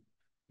 If you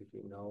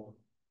know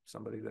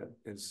somebody that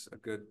is a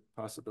good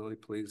possibility,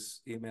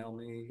 please email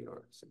me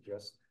or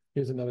suggest.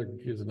 Here's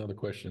another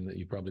question that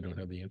you probably don't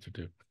have the answer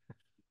to.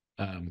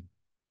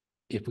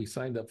 If we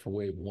signed up for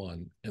wave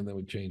 1 and then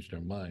we changed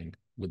our mind,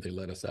 would they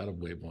let us out of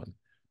wave 1?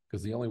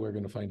 Because the only way we're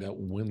going to find out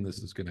when this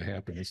is going to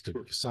happen is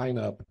to sign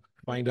up,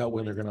 find out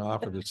when they're going to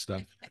offer this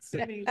stuff.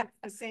 I mean, it's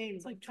the same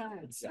like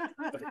times.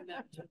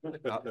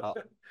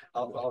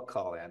 I'll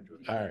call Andrew.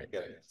 All right.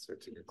 Get an answer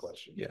to your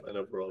question. Yeah. I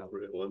know for all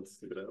 3 at once,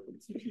 see what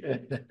happens.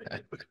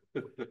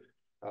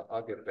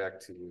 I'll get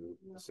back to you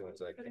as soon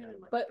as I can.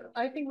 But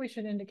I think we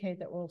should indicate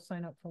that we'll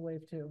sign up for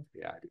wave 2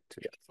 Yeah, I do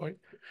too. Fine.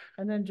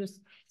 and then just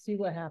see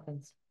what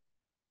happens.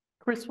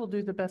 Chris will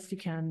do the best he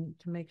can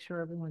to make sure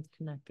everyone's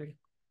connected.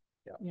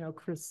 Yeah.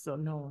 Chris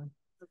Nolan.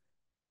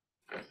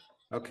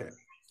 Okay.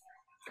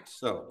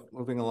 So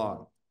moving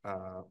along.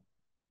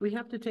 We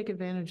have to take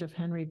advantage of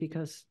Henry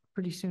because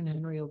pretty soon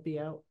Henry will be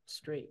out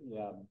straight.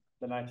 Yeah,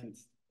 The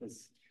 19th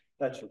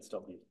that should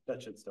still be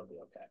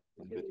okay.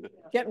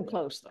 Getting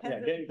close though. Yeah,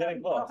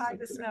 getting close. How high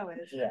the snow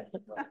is. Yeah.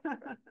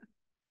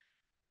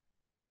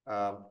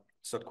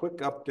 So quick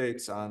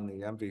updates on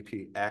the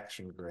MVP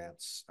action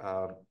grants.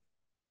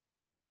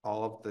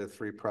 All of the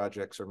 3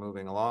 projects are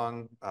moving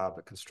along.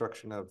 The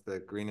construction of the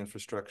green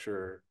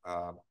infrastructure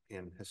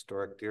in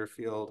historic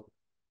Deerfield.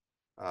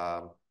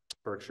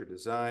 Berkshire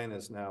Design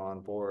is now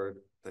on board.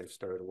 They've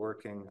started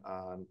working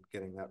on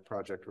getting that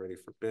project ready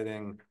for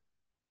bidding.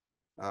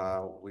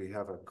 We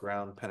have a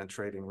ground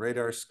penetrating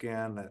radar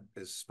scan that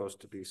is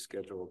supposed to be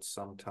scheduled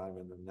sometime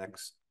in the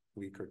next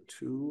week or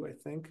 2, I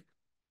think.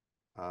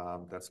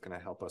 That's going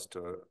to help us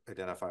to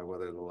identify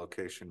whether the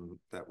location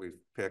that we've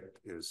picked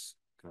is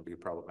going to be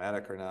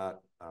problematic or not.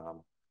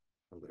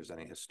 If there's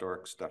any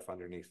historic stuff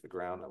underneath the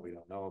ground that we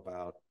don't know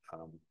about.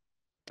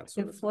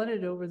 It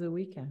flooded over the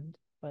weekend,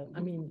 but I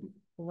mean,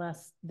 the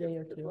last day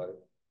or two.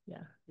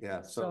 Yeah.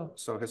 Yeah. So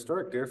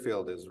historic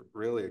Deerfield is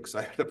really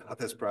excited about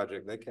this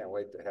project. They can't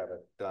wait to have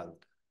it done.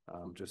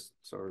 Just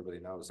so everybody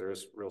knows, there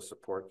is real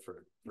support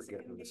for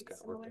getting this kind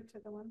of work. Similar to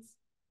the ones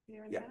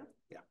here and Yeah. now?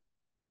 Yeah.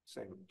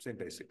 Same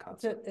basic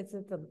concept.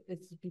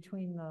 It's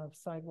between the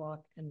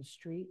sidewalk and the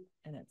street,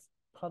 and it's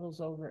puddles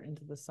over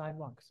into the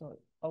sidewalk, so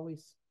it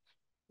always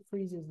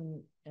freezes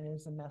and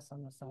is a mess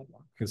on the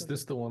sidewalk. Is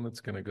this the one that's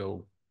gonna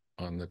go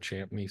on the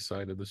Champney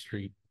side of the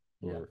street,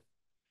 or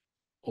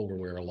over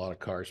where a lot of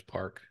cars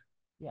park?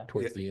 Yeah.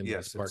 Towards the end of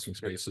Yes, the parking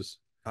spaces?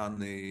 On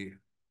the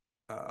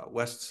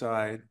west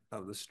side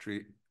of the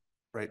street,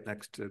 right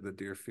next to the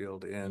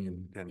Deerfield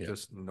Inn, and yeah.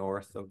 just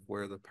north of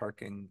where the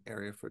parking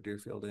area for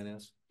Deerfield Inn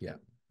is. Yeah,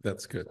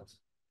 that's good.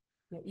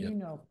 Yeah, Yep. you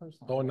know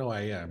personally. Oh, no,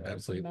 I am It's a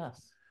absolutely.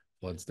 mess.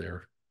 Floods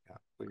there. Yeah,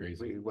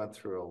 Crazy. we went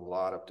through a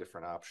lot of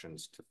different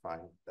options to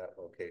find that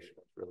location.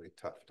 It's really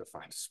tough to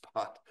find a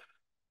spot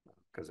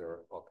because there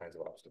are all kinds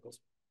of obstacles.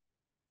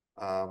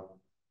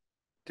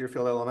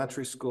 Deerfield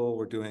Elementary School,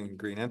 we're doing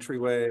green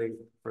entryway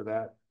for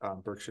that.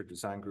 Berkshire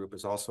Design Group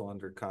is also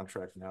under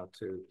contract now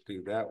to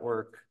do that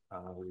work.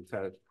 We've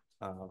had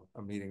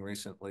a meeting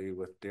recently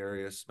with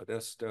Darius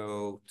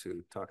Modesto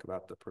to talk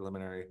about the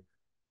preliminary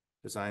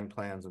design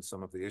plans and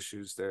some of the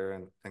issues there,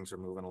 and things are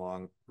moving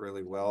along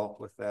really well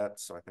with that.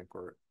 So I think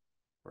we're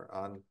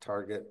on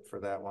target for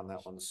that one.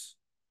 That one's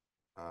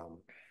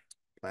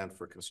planned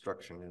for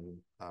construction in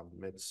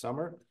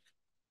midsummer.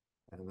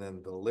 And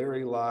then the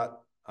Leary lot,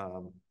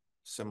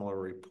 similar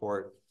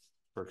report.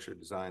 Berkshire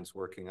Design's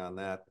working on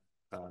that.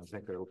 I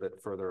think they're a little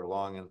bit further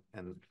along, and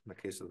in the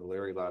case of the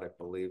Leary lot, I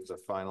believe the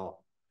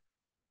final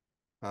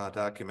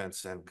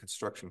documents and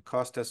construction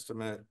cost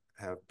estimate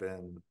have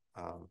been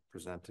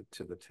presented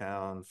to the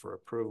town for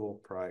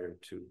approval prior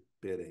to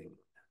bidding.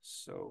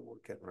 So we're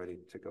getting ready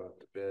to go out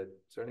to bid.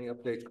 Is there any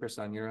update, Chris,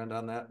 on your end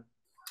on that?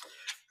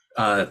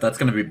 That's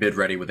going to be bid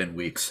ready within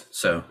weeks.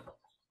 So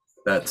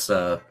that's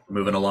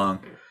moving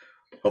along.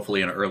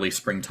 Hopefully an early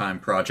springtime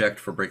project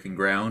for breaking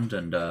ground,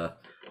 and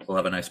we'll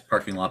have a nice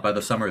parking lot by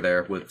the summer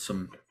there with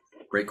some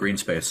great green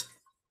space.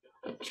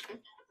 It's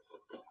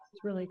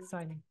really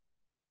exciting.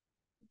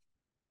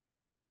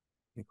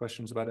 Any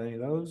questions about any of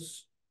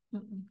those?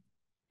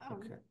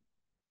 Okay.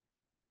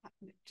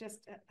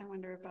 Just, I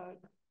wonder about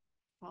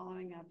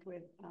following up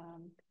with,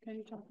 can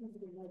you talk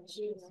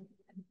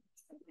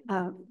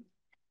about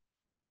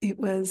it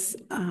was,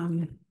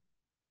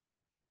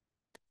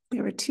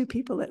 there were 2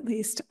 people at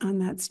least on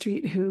that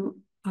street who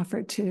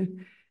offered to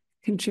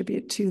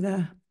contribute to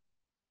the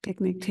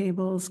picnic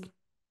tables,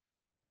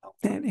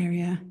 that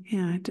area.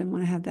 Yeah, I didn't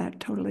want to have that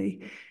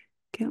totally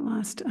get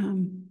lost.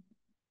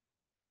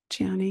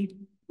 Gianni,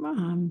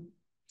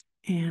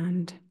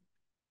 and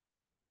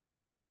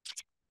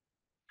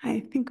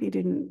I think we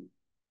didn't,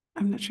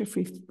 I'm not sure if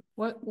we've.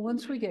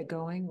 Once we get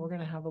going, we're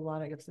gonna have a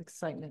lot of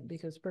excitement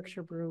because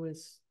Berkshire Brew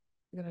is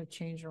gonna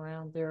change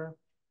around their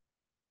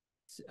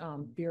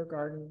beer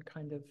garden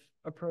kind of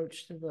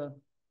approach to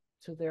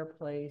their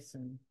place,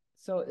 and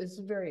so it's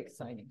very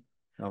exciting.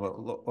 No,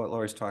 what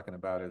Lori's talking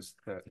about is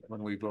that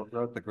when we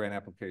wrote the grant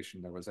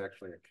application, there was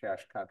actually a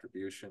cash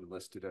contribution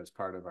listed as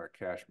part of our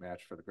cash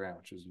match for the grant,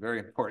 which is very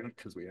important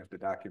because we have to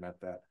document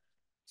that.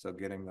 So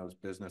getting those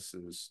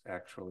businesses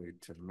actually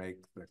to make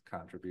the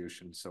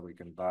contribution so we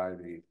can buy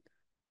the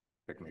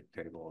picnic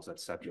tables,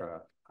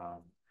 etc.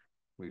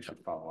 We should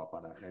follow up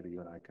on that. Maybe you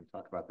and I can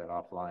talk about that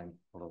offline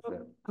a little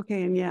bit.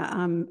 Okay, and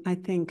yeah, I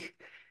think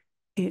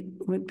it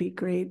would be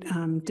great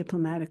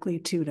diplomatically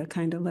too to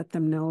kind of let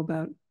them know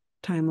about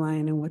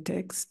timeline and what to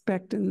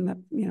expect and the,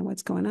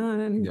 what's going on.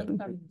 And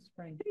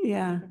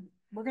yeah,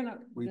 we're gonna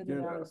We bid it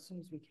did, out as soon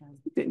as we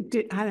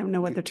can. I don't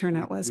know what the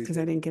turnout was because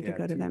I didn't get to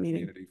go to that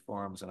meeting. Community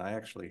forums, and I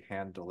actually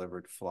hand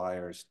delivered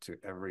flyers to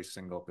every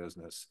single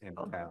business in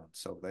town,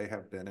 so they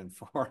have been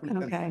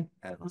informed. Okay,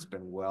 and it's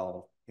been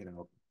well,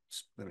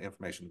 the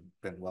information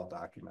been well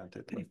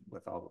documented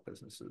with all the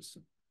businesses.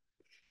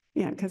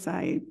 yeah, because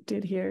I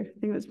did hear, I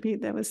think it was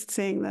Pete that was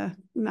saying the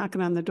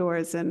knocking on the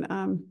doors, and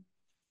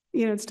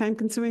it's time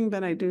consuming,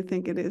 but I do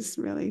think it is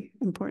really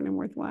important and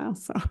worthwhile.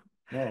 So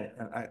No,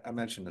 and I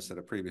mentioned this at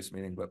a previous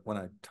meeting, but when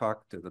I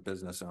talked to the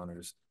business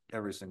owners,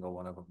 every single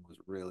one of them was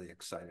really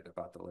excited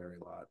about the Larry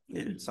lot.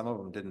 Yeah. Some of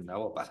them didn't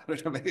know about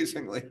it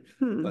amazingly,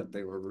 but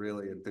they were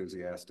really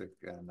enthusiastic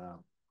and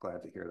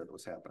glad to hear that it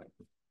was happening.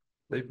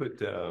 They put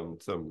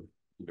some,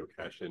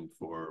 cash in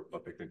for a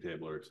picnic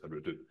table or et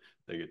cetera. Did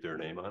they get their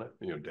name on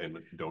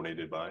it?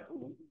 Donated by?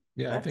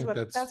 Yeah, I think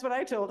That's what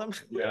I told them.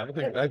 yeah,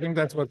 I think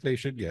that's what they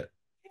should get.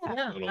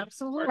 Yeah, Little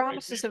absolutely.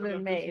 Promises have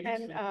been made.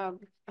 And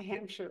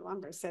Hampshire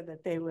Lumber said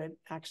that they would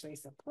actually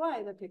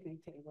supply the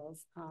picnic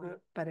tables,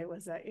 but it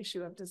was an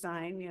issue of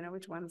design,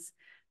 which ones,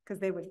 because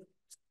they would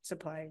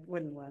supply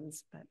wooden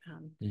ones, but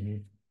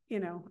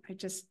I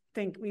just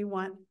think we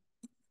want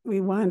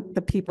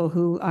the people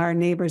who are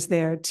neighbors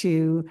there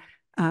to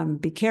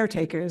be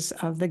caretakers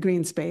of the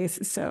green space.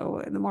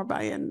 So the more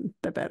buy-in,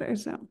 the better.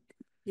 So,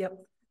 Yep.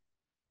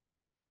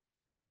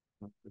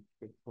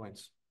 Good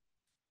points.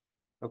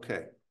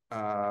 Okay.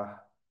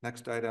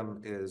 Next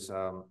item is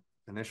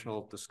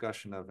initial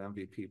discussion of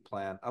MVP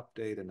plan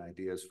update and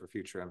ideas for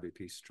future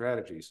MVP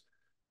strategies.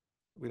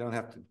 We don't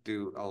have to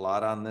do a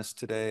lot on this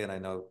today, and I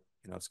know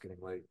it's getting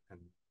late and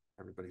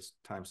everybody's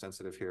time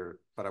sensitive here,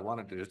 but I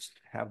wanted to just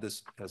have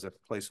this as a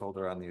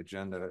placeholder on the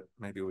agenda.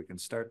 Maybe we can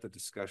start the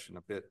discussion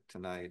a bit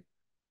tonight,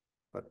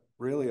 but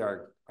really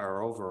our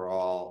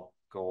overall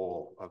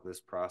goal of this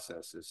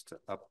process is to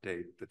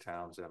update the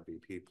town's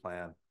MVP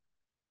plan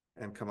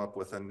and come up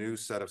with a new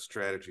set of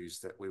strategies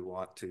that we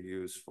want to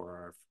use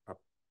for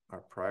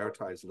our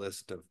prioritized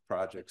list of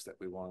projects that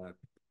we want to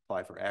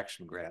apply for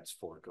action grants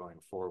for going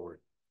forward.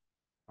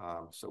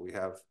 So we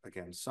have,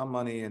 again, some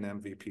money in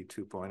MVP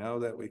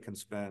 2.0 that we can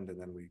spend, and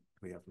then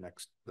we have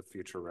the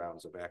future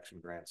rounds of action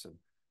grants. And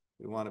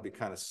we want to be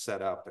kind of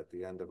set up at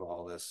the end of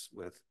all this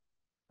with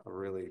a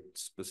really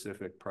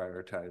specific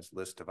prioritized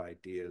list of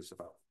ideas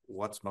about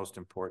what's most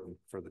important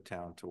for the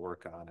town to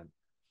work on. And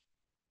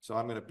so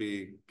I'm going to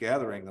be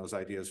gathering those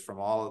ideas from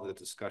all of the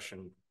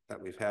discussion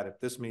that we've had at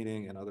this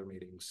meeting and other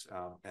meetings,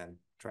 and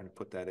trying to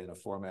put that in a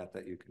format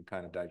that you can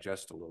kind of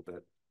digest a little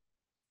bit.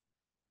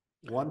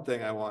 One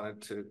thing I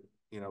wanted to,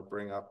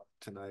 bring up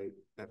tonight,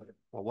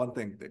 well, one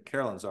thing that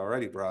Carolyn's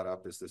already brought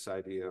up is this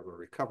idea of a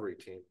recovery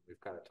team.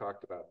 We've kind of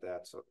talked about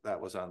that. So that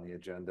was on the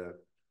agenda.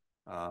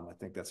 I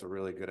think that's a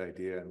really good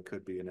idea and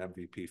could be an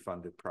MVP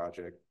funded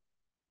project.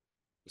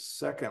 The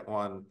second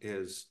one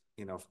is,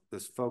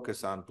 this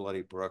focus on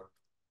Bloody Brook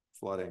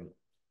flooding.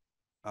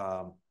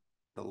 The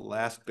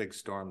last big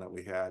storm that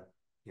we had,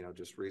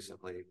 just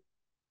recently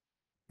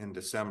in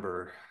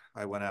December,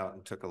 I went out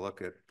and took a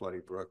look at Bloody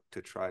Brook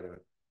to try to,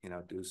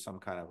 do some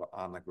kind of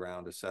on the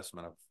ground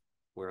assessment of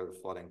where the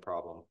flooding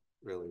problem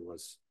really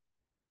was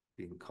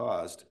being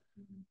caused.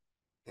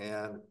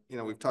 And,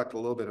 we've talked a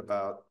little bit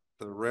about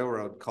the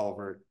railroad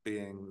culvert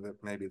being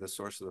maybe the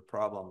source of the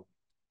problem.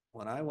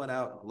 When I went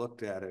out and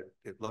looked at it,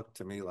 it looked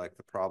to me like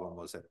the problem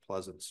was at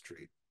Pleasant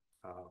Street.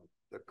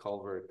 The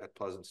culvert at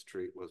Pleasant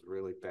Street was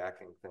really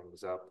backing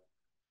things up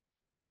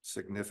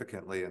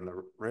significantly, and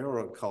the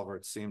railroad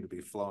culvert seemed to be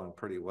flowing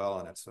pretty well,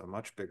 and it's a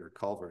much bigger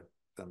culvert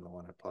than the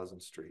one at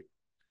Pleasant Street.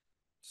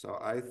 So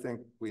I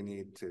think we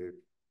need to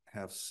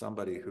have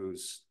somebody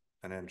who's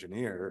an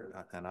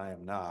engineer, and I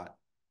am not,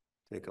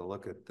 take a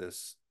look at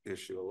this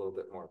issue a little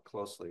bit more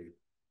closely.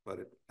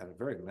 But at a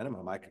very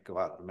minimum, I could go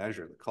out and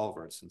measure the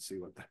culverts and see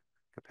what the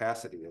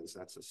capacity is.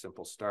 That's a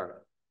simple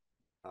start.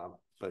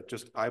 But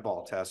just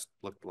eyeball test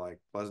looked like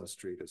Pleasant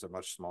Street is a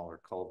much smaller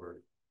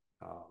culvert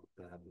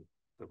than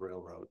the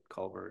railroad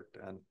culvert,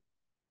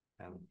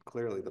 and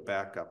clearly the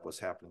backup was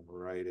happening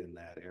right in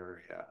that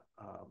area,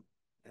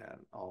 and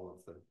all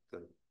of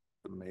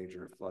the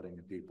major flooding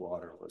in deep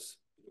water was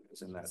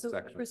in that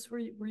section. Chris, were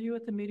you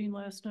at the meeting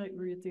last night?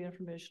 Were you at the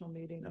informational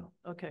meeting? No.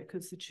 Okay,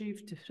 because the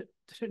chief did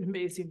an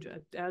amazing job,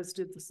 as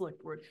did the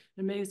select board,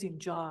 an amazing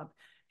job.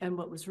 And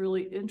what was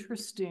really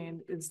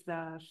interesting is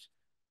that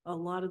a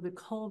lot of the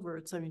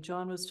culverts,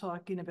 John was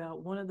talking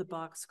about one of the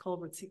box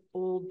culverts, the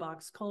old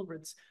box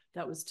culverts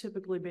that was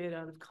typically made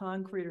out of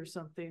concrete or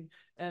something,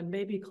 and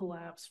maybe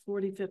collapsed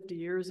 40, 50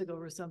 years ago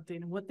or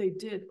something. And what they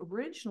did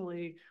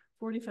originally,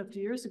 40, 50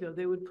 years ago,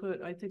 they would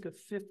put, I think, a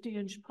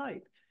 50-inch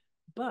pipe.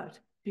 But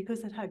because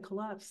it had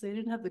collapsed, they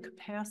didn't have the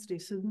capacity.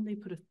 So then they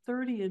put a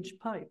 30-inch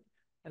pipe.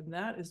 And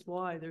that is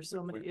why there's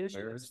so many issues.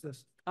 Where is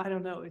this? I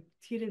don't know.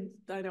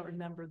 I don't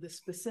remember the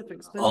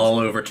specifics. But All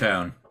over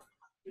town.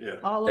 Yeah.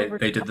 All They over.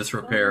 did this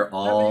repair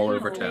all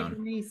over Hey, town.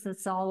 Denise,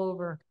 it's all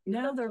over.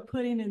 now they're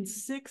putting in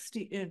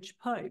 60-inch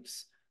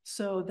pipes.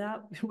 So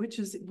that, which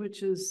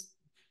is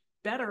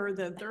better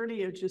than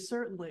 30 inches,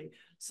 certainly.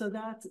 So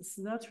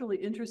that's really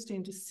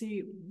interesting to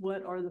see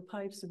what are the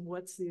pipes and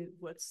what's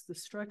the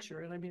structure.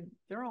 And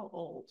they're all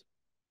old.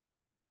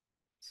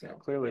 So yeah,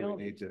 clearly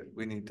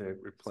we need to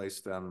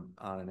replace them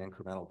on an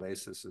incremental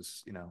basis,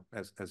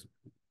 as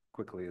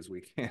quickly as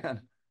we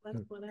can.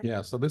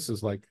 Yeah, so this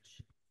is like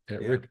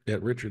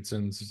at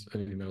Richardson's,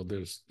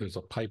 there's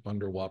a pipe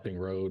under Wapping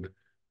Road.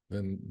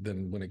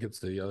 Then when it gets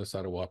to the other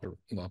side of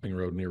Wapping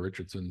Road near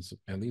Richardson's,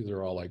 and these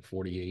are all like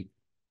 48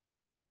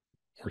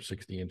 or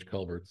 60-inch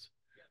culverts.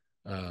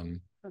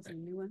 Those are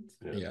new ones.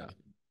 Yeah,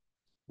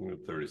 We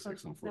have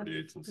 36 and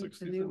 48s and The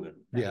 60s in new- there.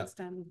 that Yeah. was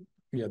done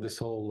yeah, this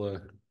whole,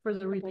 For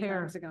the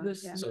repair, times ago,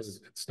 this, yeah. so this-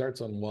 it starts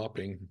on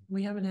Wapping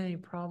we haven't had any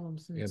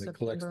problems in and it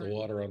collects the September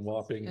water on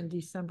Wapping. and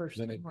December.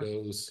 Then it somewhere.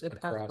 goes It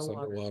passed across the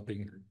under water.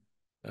 Wapping.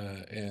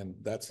 And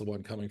that's the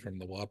one coming from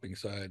the Wapping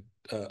side,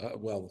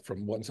 well,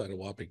 from one side of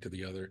Wapping to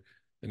the other.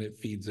 And it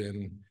feeds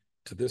in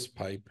to this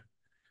pipe,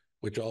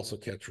 which also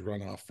catches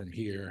runoff from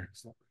here.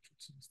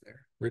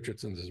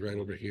 Richardson's is right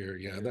over here.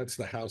 Yeah, that's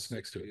the house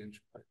next to it.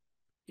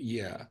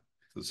 Yeah,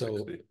 It's so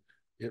 60.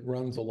 it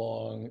runs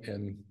along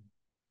and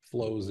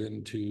flows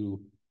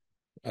into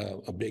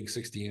a big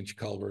 60-inch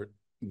culvert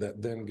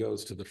that then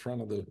goes to the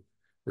front of the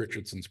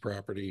Richardson's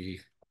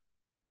property.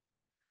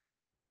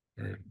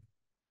 Or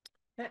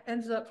It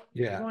ends up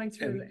Yeah, going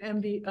through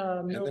and- MD,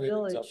 Mill then it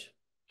ends up- Village.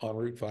 on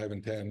Route 5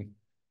 and 10,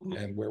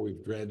 and where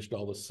we've dredged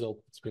all the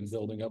silt that's been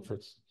building up for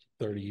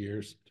 30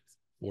 years,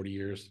 40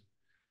 years.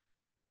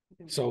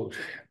 So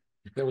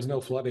there was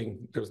no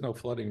flooding. There was no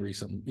flooding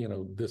recent,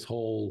 this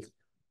whole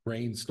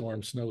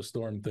rainstorm,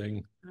 snowstorm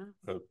thing.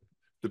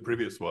 The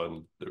previous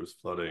one, there was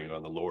flooding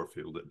on the lower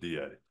field at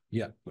DA.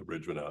 Yeah. The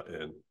bridge went out,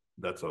 and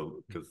that's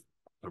because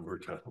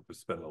we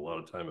spent a lot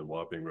of time in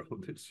Wapping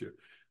Road this year.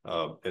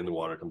 And the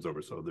water comes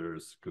over. So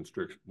there's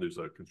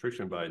a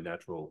constriction by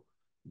natural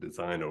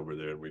design over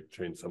there. And we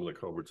changed some of the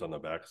culverts on the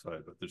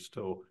backside, but there's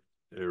still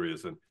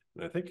areas. And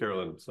I think,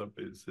 Carolyn,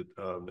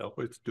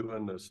 Elkwaite's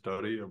doing a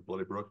study of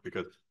Bloody Brook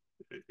because,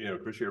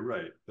 Chris, you're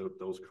right.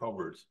 Those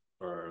culverts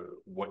are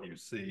what you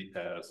see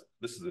as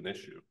this is an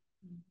issue.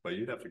 But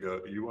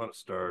you want to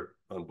start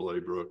on Bloody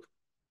Brook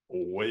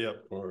way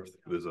up north.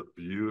 There's a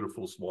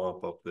beautiful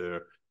swamp up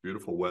there,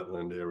 beautiful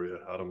wetland area,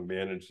 how to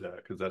manage that,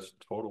 because that's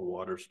total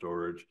water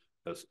storage,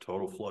 that's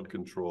total flood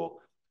control.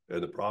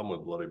 And the problem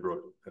with Bloody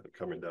Brook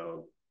coming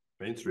down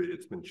Main Street,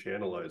 it's been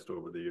channelized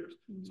over the years.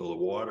 So the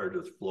water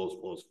just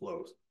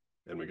flows.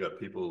 And we got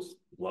people's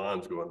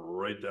lawns going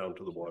right down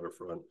to the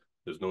waterfront.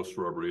 There's no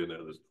shrubbery in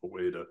there. There's no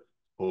way to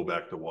pull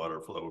back the water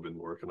flow. We've been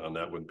working on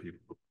that when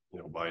people,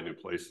 buy new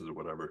places or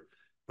whatever.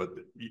 But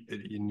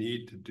you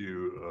need to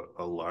do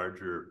a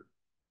larger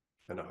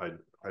kind of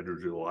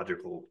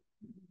hydrogeological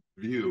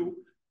view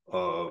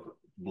of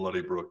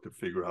Bloody Brook to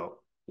figure out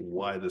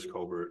why this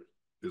culvert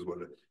is what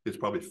it's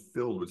probably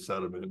filled with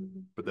sediment,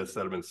 but that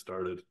sediment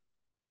started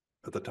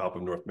at the top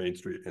of North Main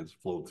Street and it's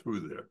flowed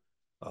through there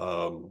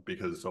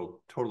because it's so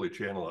totally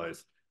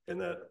channelized, and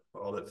that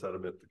all that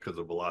sediment, because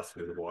of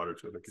velocity of the water,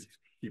 it's going to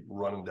keep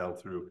running down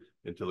through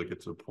until it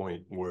gets to a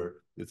point where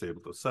it's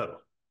able to settle.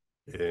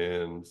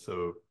 And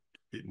so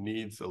it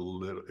needs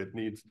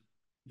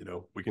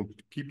we can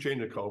keep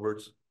changing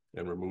culverts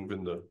and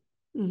removing the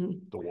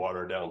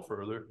water down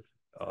further.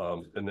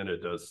 And then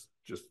it does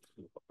just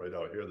right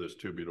out here. There's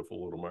two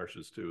beautiful little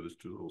marshes too. There's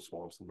two little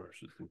swamps and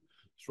marshes and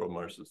shrub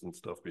marshes and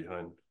stuff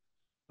behind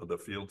the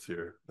fields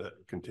here that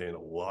contain a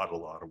lot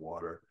of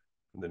water.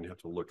 And then you have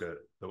to look at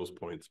those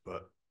points,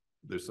 but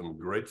there's some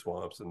great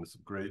swamps and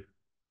some great,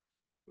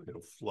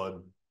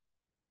 flood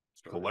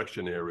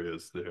collection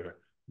areas there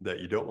that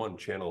you don't want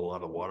to channel a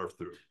lot of water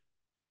through,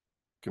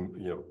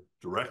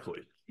 directly.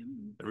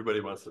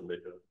 Everybody wants to make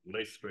a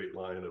nice straight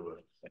line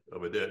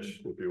of a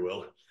ditch, if you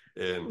will.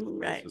 And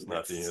Right, it's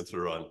not the that's-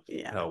 answer on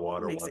Yeah. how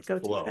water Makes wants it go to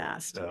too flow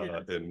fast,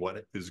 yeah. and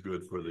what is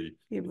good for the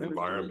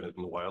environment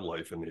and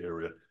wildlife in the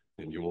area.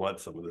 And you want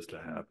some of this to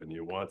happen.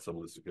 You want some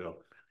of this to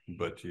go,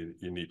 but you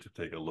need to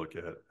take a look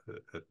at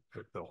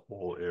the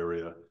whole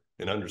area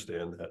and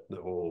understand that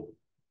the whole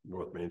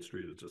North Main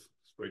Street is just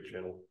straight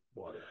channel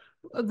water.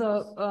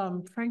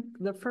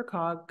 The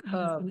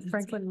FERCOG,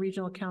 Franklin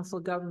Regional Council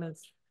of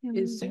Governments,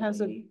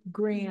 has a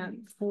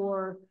grant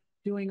for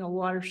doing a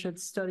watershed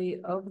study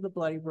of the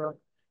Bloody Brook.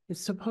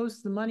 It's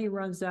supposed, the money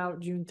runs out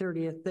June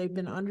 30th. They've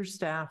been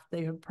understaffed.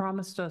 They have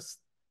promised us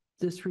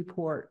this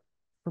report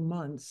for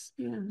months.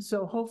 Yeah.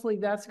 So hopefully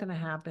that's going to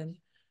happen.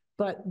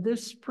 But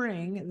this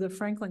spring, the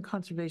Franklin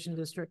Conservation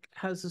District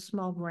has a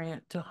small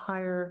grant to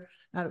hire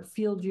out of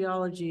field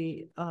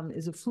geology,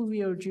 is a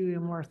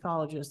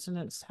fluviogeomorphologist, and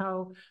it's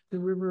how the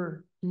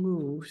river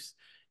moves.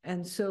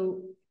 And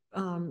so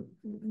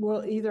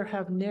we'll either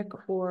have Nick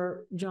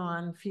or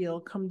John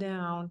Field come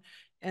down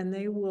and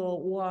they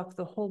will walk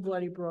the whole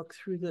Bloody Brook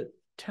through the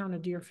town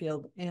of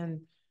Deerfield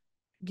and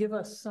give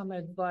us some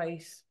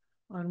advice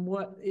on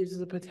what is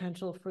the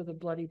potential for the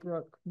Bloody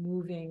Brook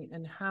moving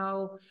and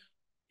how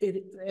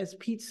it, as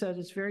Pete said,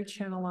 it's very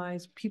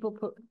channelized. People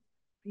put,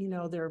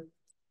 their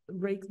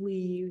rake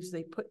leaves,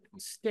 they put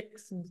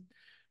sticks and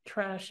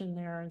trash in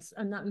there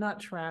and not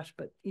trash,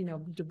 but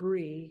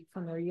debris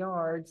from their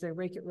yards. They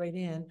rake it right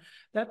in.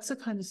 That's the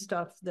kind of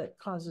stuff that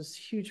causes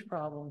huge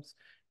problems.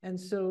 And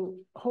so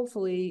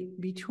hopefully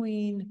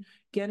between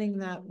getting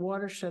that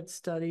watershed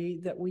study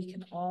that we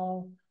can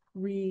all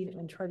read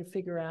and try to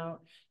figure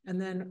out, and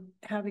then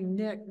having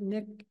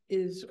Nick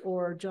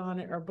or John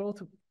are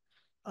both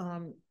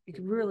you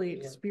can really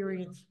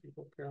experience.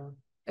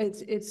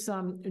 It's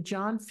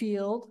John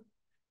Field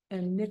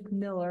and Nick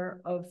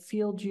Miller of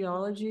Field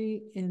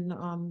Geology in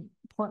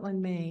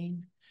Portland,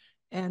 Maine.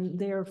 And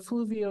they're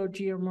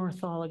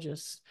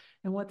fluviogeomorphologists.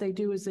 And what they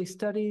do is they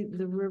study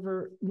the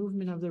river,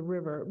 movement of the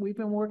river. We've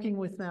been working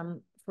with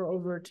them for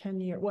over 10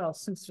 years, well,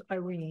 since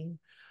Irene,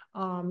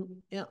 on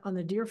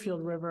the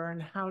Deerfield River,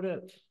 and how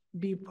to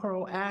be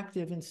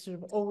proactive instead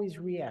of always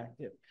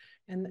reactive.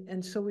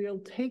 And so we'll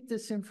take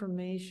this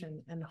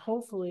information and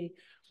hopefully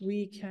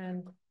we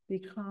can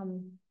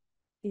become,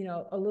 you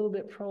know, a little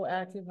bit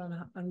proactive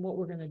on what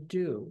we're going to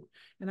do.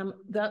 And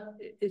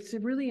it's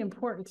really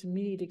important to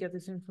me to get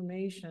this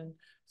information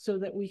so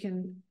that we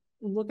can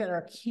look at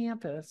our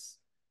campus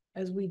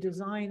as we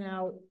design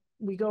out.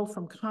 We go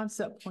from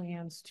concept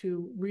plans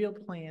to real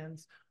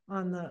plans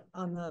on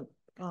the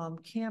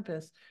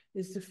campus,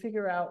 is to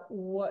figure out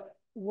what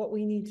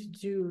we need to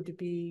do to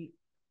be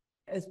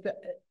as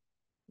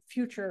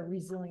future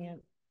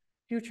resilient,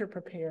 future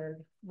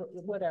prepared,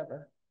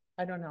 whatever.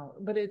 I don't know,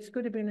 but it's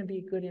going to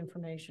be good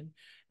information.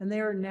 And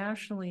they are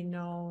nationally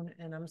known,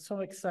 and I'm so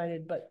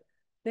excited, but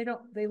they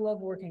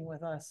love working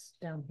with us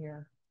down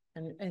here.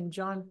 And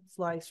John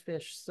flies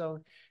fish, so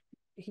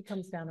he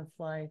comes down and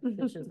fly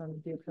fishes on the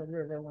Deerfield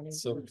River when he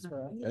works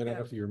for us. I don't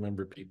know if you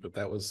remember, Pete, but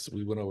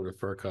we went over to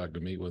FERCog to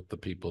meet with the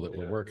people that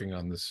were working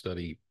on this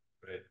study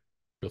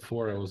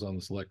before I was on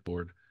the select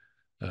board.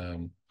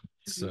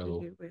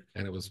 So,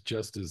 and it was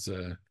just as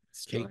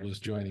Kate was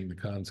joining the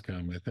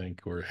CONSCOM, I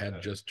think, or had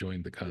just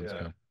joined the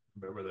CONSCOM. Yeah.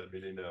 Remember that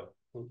meeting now.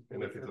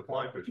 And if it's a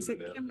fly fish. Is it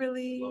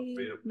Kimberly?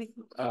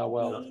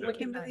 Well,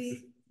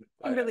 Kimberly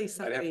I'd have to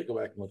somebody, go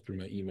back and look through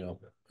my email.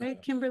 right?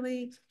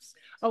 Kimberly.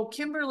 Oh,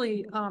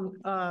 Kimberly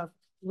McPhee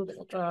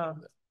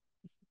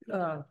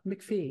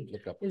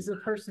Look up is the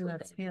person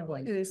that's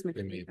handling. It is They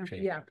may McPhee. have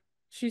Okay. changed. Yeah,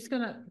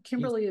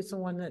 Kimberly is the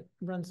one that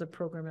runs the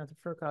program at the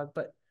FERCog,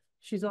 but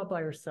she's all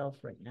by herself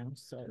right now.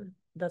 So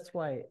that's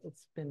why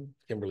it's been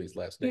Kimberly's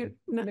last Yeah, name.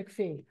 no,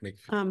 McPhee.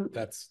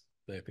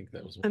 I think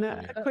that was And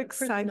one. a quick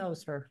Chris side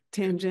knows her.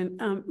 tangent.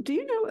 Do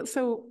you know,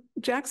 so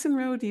Jackson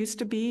Road used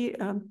to be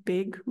a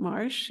big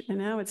marsh and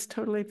now it's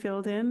totally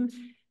filled in.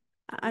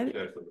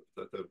 The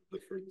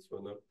fruits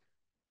one though,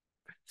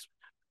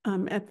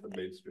 At, the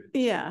Main Street.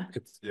 yeah,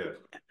 Yeah,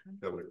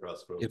 coming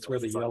across from. It's where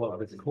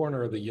the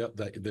corner of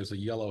there's a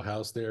yellow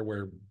house there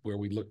where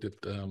we looked at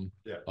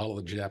all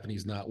of the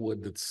Japanese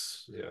knotwood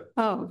that's. Yeah.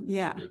 oh,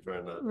 yeah, You're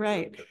trying to-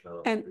 right.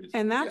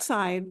 And that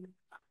side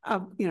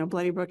of,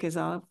 Bloody Brook is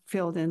all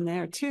filled in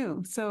there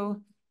too.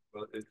 So,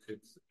 Well,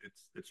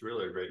 it's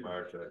really a great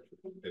marsh actually.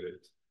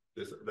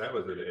 That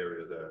was an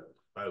area that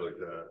I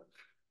looked at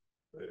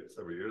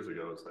several years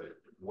ago. It's like,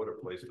 what a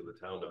place for the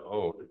town to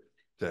own,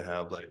 to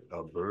have like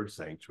a bird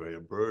sanctuary, a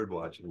bird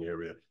watching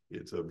area.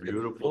 It's a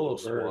beautiful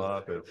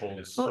swamp. It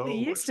holds well, so it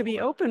used much to be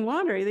water. open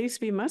water. There used to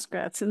be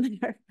muskrats in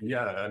there.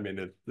 Yeah, I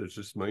mean, there's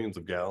just millions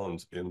of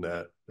gallons in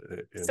that.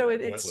 So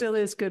it wetland. still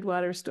is good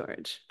water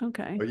storage.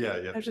 Okay. But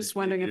yeah. I was just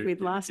wondering if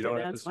we'd lost you it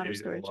don't have as to water see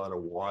storage a lot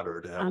of water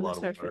to have a on the lot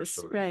of water surface.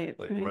 storage. Right,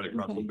 Like right. right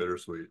across Okay. from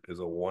Bittersweet is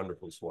a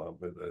wonderful swamp.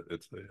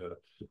 It's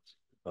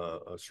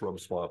a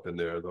shrub swamp in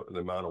there. The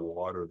amount of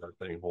water that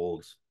thing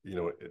holds,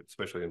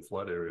 especially in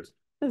flood areas.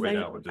 Right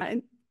now, it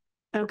just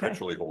Okay.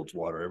 perpetually holds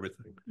water,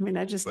 everything. I mean,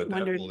 I just But that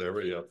wondered. whole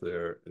area up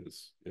there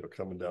is,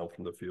 coming down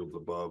from the fields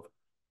above,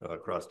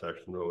 across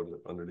Jackson Road and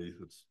underneath,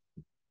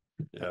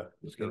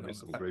 there's gonna be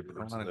some great I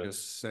birds in want to there.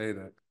 just say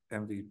that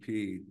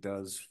MVP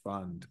does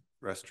fund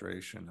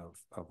restoration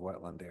of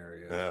wetland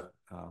areas.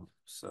 Yeah.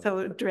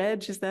 So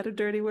dredge, is that a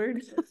dirty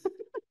word?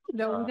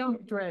 No, we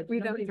don't dredge. We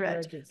don't Nobody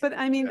dredge. dredges. But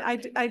I mean, Yeah.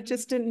 I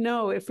just didn't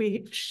know if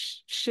we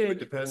should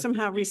depends.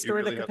 somehow You restore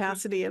the really have to-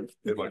 capacity of.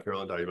 What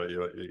Carolyn talked about,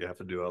 you have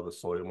to do all the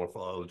soil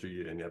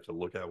morphology and you have to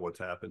look at what's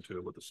happened to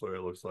it, what the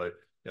soil looks like.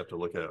 You have to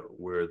look at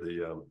where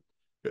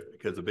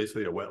because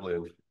basically a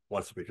wetland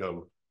wants to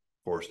become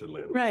forested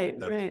land. Right,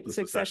 That's right, the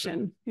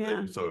succession, yeah.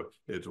 And so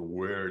it's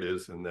where it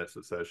is in that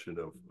succession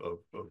of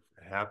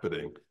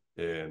happening.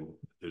 And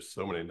there's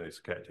so many nice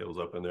cattails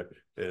up in there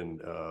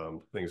and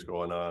things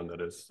going on that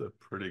it's a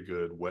pretty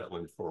good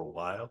wetland for a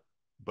while.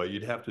 But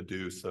you'd have to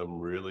do some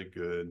really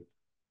good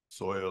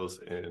soils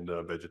and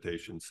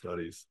vegetation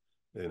studies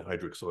and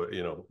hydric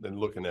soil, and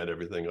looking at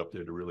everything up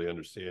there to really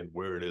understand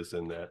where it is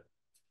in that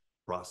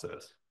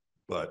process.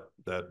 But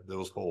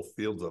those whole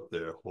fields up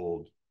there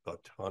hold a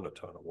ton of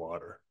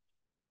water.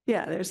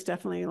 Yeah, there's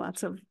definitely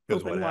lots of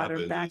 'Cause open what water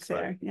happens back is, like,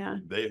 there, yeah.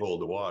 They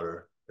hold the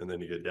water, and then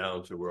you get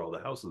down to where all the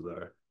houses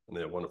are, and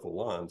they have wonderful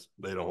lawns.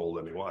 They don't hold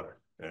any water,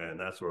 and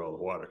that's where all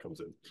the water comes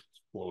in,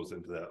 flows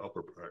into that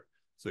upper part.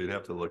 So you'd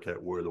have to look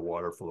at where the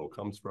water flow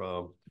comes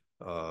from,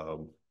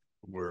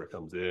 where it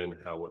comes in,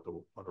 what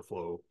the water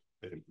flow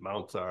and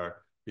mounts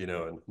are,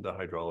 and the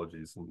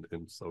hydrologies,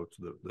 and so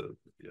to the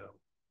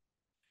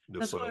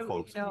That's why, soil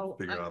folks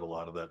figure out a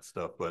lot of that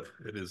stuff, but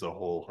it is a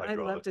whole I'd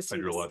love to see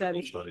the hydrological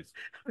study. studies.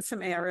 With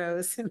some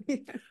arrows.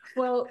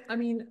 Well, I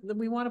mean,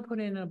 we want to put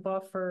in a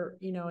buffer,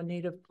 a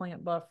native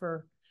plant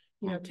buffer,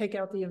 take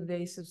out the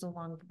invasives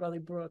along Belly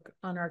Brook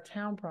on our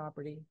town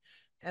property,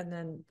 and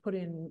then put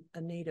in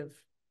a native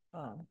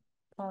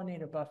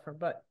pollinator buffer.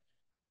 But,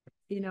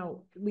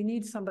 we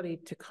need somebody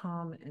to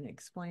come and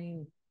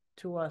explain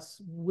to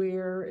us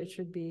where it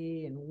should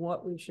be and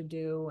what we should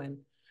do. And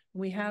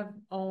we have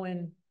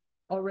Owen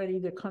already,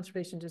 the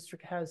Conservation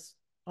District has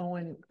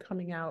Owen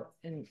coming out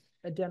and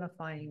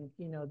identifying,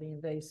 the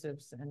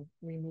invasives and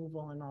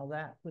removal and all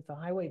that with the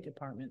highway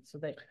department so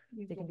that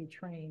they can be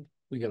trained.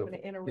 We gotta, I'm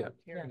gonna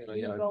interrupt here. Yeah.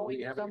 yeah, Go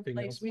we have anything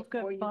someplace else? We've got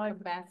before you five- come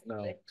back at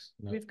No. 6.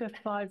 No. We've got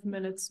 5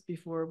 minutes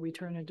before we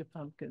turn into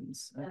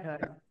pumpkins, okay?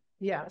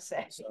 Yeah.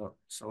 So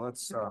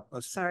let's Sorry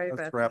let's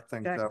about wrap that,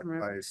 things Dr. up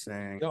Murphy. by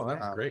saying. No,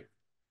 that's great.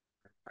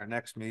 Our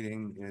next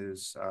meeting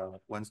is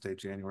Wednesday,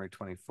 January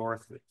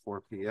 24th at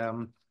 4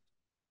 p.m.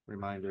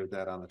 Reminder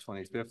that on the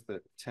 25th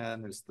at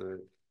 10 is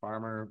the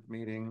farmer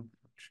meeting,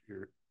 which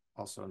you're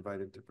also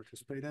invited to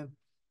participate in.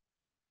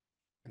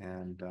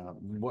 And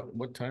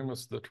What time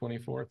was the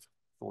 24th?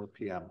 4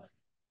 p.m.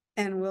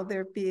 And will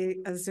there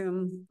be a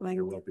Zoom link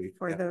There will be.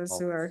 for yeah, those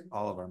who are?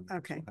 all of them.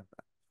 Okay.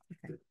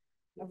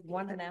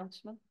 One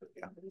announcement.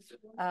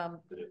 Yeah.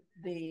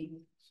 The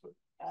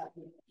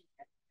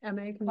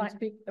MA, can you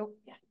speak? Oh,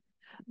 yeah.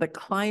 The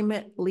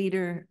Climate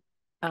Leader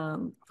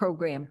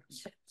program.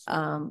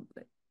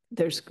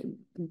 There's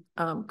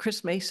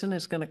Chris Mason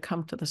is going to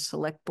come to the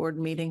select board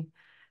meeting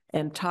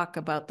and talk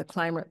about the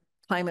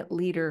climate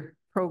leader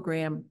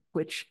program,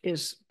 which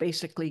is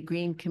basically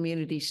Green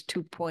Communities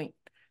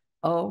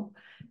 2.0.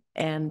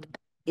 And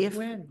if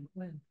When?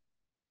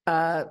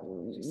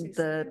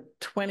 the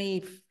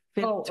 25th,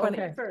 Oh,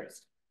 okay.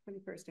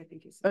 21st, I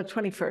think you said.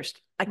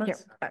 21st, I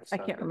Must-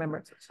 can't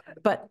remember,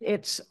 but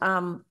it's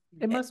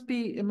It must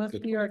be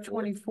The our 24th.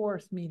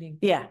 24th meeting.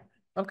 yeah,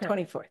 Okay.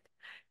 24th.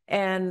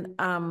 And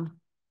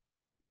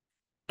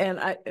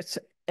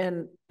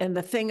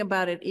the thing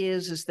about it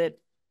is that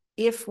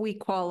if we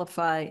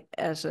qualify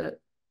as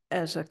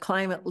a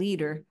climate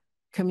leader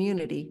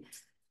community,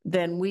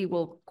 then we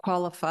will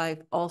qualify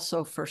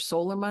also for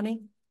solar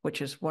money,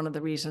 which is one of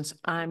the reasons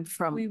I'm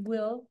from. We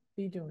will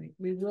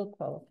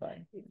qualify.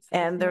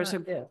 And there's a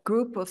Not if.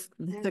 group of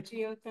And the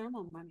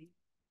geothermal money.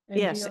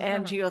 yes,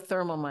 and geothermal.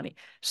 geothermal money.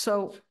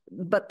 So,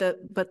 but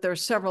there are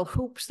several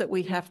hoops that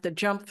we have to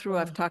jump through.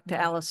 I've talked to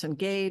Allison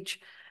Gage.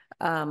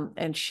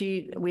 And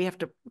we have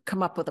to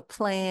come up with a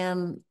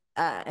plan.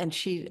 And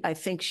I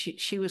think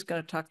she was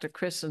going to talk to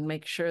Chris and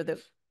make sure that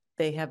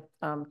they have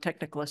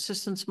technical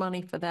assistance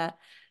money for that.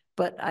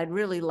 But I'd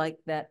really like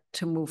that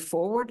to move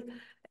forward.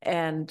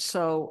 And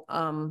so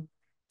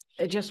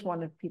I just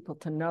wanted people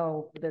to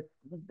know that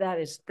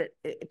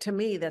to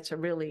me, that's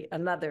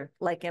another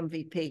like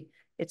MVP.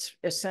 It's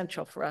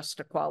essential for us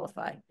to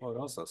qualify. Well, it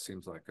also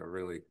seems like a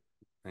really,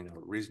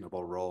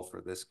 reasonable role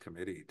for this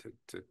committee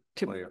to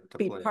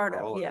be play a part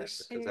of, role in it,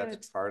 yes. because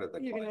that's part of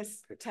the. You're gonna climate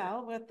picture.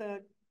 tell what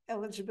the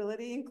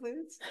eligibility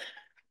includes?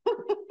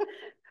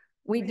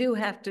 We do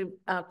have to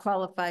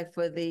qualify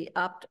for the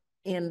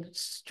opt-in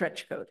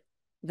stretch code,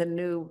 the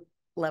new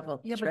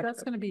level. Yeah, but stretch that's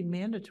code. going to be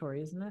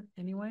mandatory, isn't it?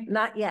 Anyway?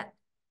 Not yet.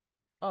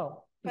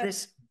 Oh, But-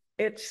 It's,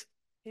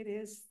 It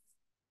is.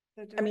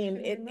 the I mean,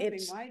 direction we're moving.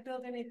 it's- Why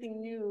build anything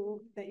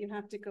new that you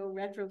have to go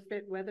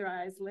retrofit,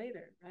 weatherize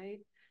later, right?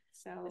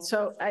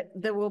 so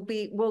we'll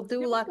do did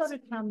we lots. go to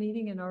town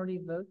meeting and already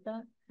vote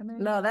that? MA?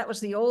 No, that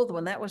was the old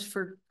one. That was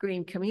for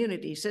green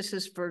communities. This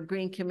is for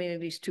green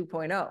communities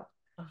 2.0.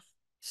 Oh.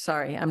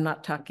 Sorry, I'm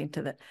not talking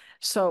to that.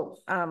 So,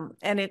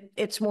 and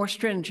it's more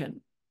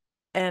stringent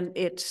and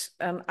it's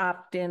an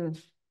opt-in.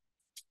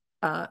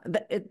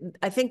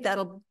 I think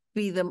that'll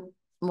be the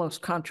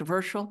most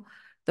controversial.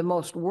 The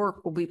most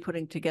work will be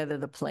putting together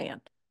the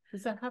plan.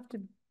 Does that have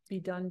to be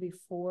done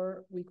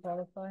before we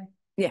qualify?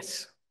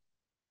 Yes,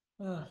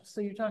 So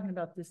you're talking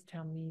about this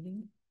town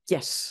meeting?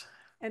 yes.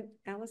 And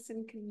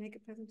Allison can make a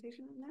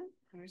presentation on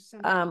that or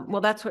something? Well,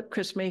 that's what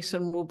Chris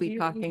Mason will be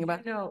talking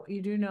about. You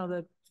do know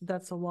that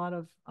that's a lot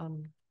of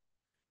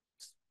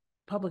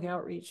public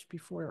outreach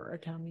before our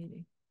town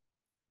meeting.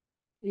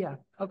 Yeah,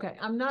 okay.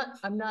 I'm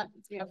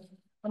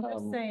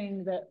just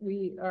saying that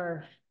we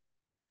are.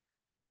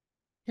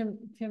 Tim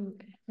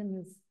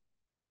is,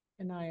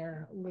 and I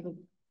are a little,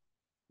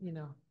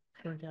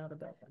 burnt out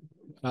about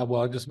that.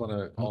 Well, I just want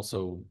to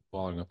also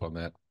following up on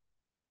that.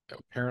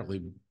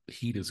 Apparently,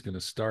 HEAT is going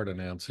to start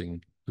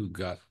announcing who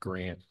got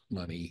grant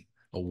money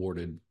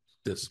awarded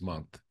this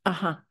month.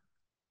 Uh-huh.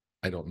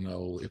 I don't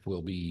know if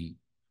we'll be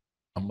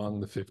among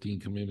the 15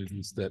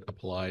 communities that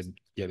applied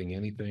getting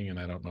anything, and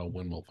I don't know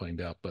when we'll find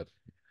out, but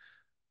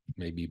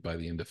maybe by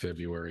the end of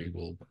February,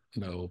 we'll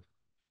know.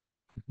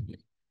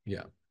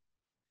 Yeah.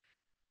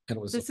 And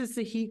it was This is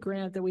the heat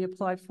grant that we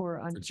applied for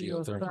on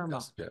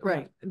geothermal. Yeah.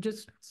 Right.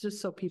 Just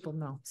so people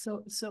know.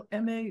 So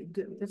MA,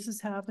 this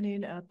is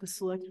happening at the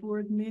select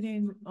board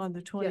meeting on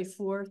the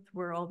 24th,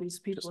 where all these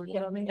people are Just-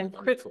 coming? And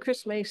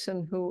Chris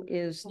Mason, who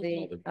is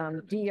the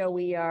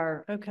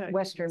DOER Okay.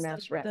 Western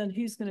Mass rep. Then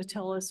he's gonna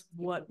tell us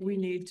what we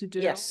need to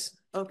do. Yes,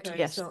 Okay,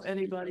 yes. so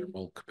anybody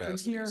Thermal from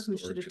capacity here who should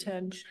storage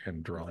attend,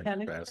 and drawing can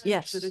capacity.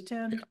 Yes. should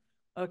attend?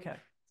 Okay,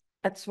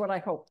 that's what I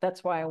hope.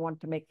 That's why I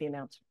want to make the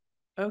announcement.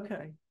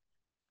 okay.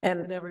 And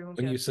And everyone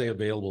When you gets, say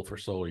available for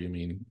solar, you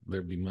mean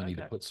there'd be money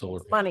to Okay. put solar?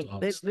 money, on-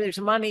 there's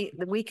money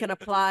that we can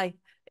apply.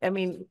 I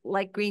mean,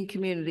 like green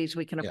communities,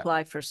 we can Yeah.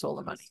 apply for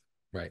solar money.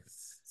 Right.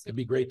 It'd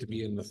be great to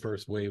be in the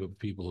first wave of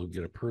people who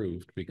get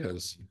approved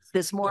because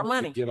There's more we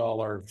money. get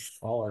all our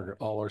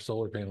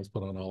solar panels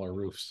put on all our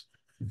roofs.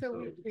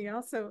 So we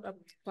also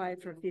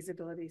applied for a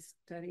feasibility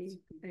study,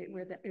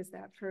 where that, is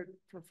that for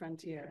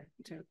Frontier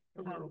to?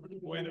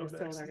 Way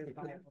solar is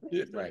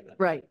viable. Right.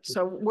 Right.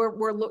 So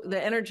the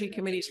energy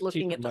committee's Keep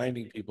looking at,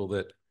 reminding people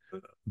that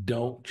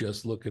don't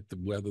just look at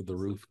whether the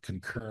roof can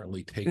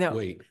currently take No.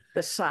 weight.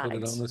 the Put it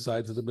on sides. the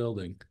sides of the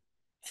building.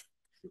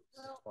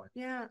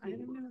 Yeah, I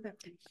don't know that.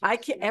 I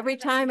can, every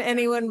time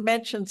anyone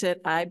mentions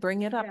it, I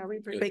bring it up. Yeah, we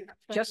bring Big- it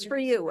up. Just for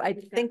you. I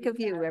think of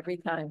you every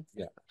time.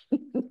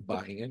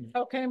 Buying in.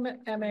 Okay,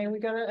 MA, we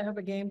gotta have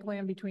a game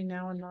plan between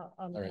now and the,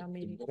 All right. town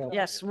meeting.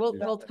 Yes, we'll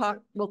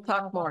talk more.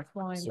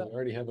 Offline, So but- we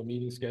already have a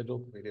meeting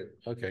scheduled? We did.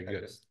 Okay, I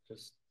good.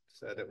 just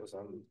said it was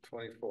on the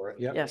 24th.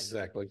 Yeah, Yes.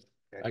 exactly.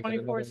 Okay. I got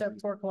 24th another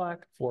at 4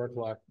 o'clock. 4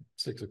 o'clock,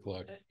 6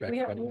 o'clock. back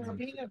We're by-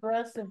 being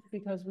aggressive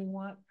because we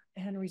want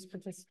Henry's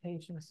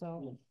participation,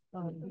 so.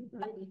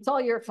 It's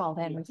all your fault,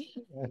 Henry.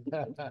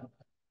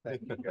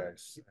 Thank you,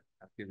 guys.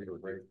 I'll give you a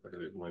break.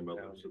 My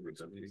mother's super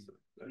tempting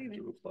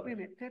to apply. Wait a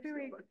minute,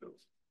 February.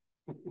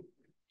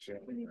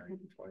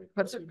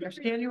 What's the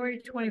question? January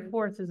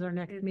 24th is our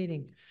next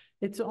meeting.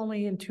 It's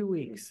only in 2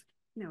 weeks.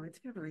 No, it's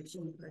February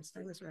 21st.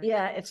 I was right.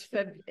 Yeah,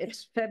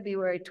 it's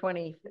February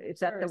 20, is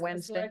that the First,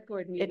 Wednesday? Select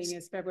board It's- meeting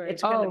is February.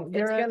 It's Oh, it's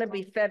you're at- gonna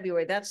be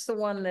February. That's the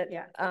one that,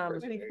 Yeah,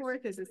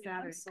 24th is a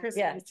Saturday.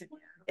 Yeah.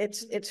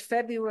 Christmas. it's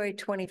February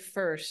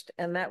 21st.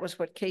 And that was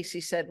what Casey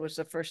said was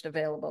the first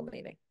available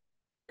meeting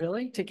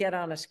Really? to get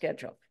on a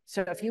schedule.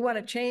 So if you want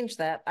to change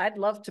that, I'd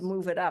love to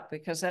move it up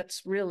because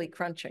that's really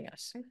crunching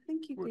us. I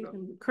think you gave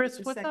him. Chris,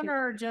 the what's on second-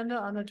 our agenda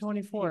on the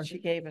 24th? She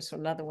gave us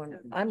another one.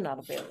 I'm not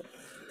available.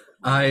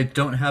 I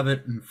don't have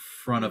it in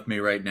front of me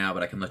right now,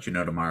 but I can let you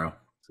know tomorrow.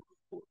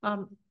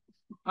 All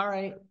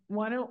right,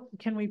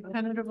 can we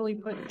tentatively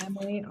put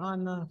MA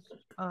on the,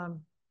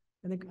 and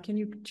then can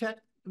you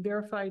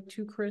verify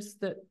to Chris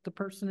that the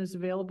person is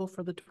available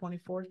for the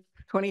 24th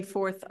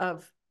 24th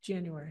of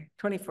January?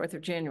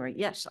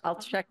 Yes, I'll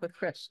check with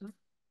Chris.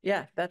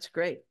 Yeah, that's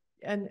great.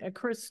 And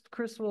Chris is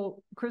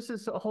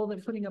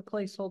putting a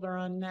placeholder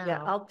on now.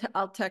 Yeah,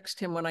 I'll text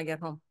him when I get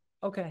home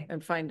Okay,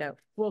 and find out.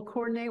 we'll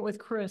coordinate with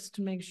Chris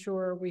to make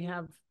sure we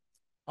have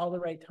all the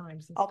right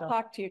times and I'll stuff.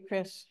 talk to you,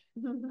 Chris.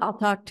 I'll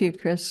talk to you,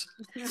 Chris.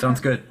 Sounds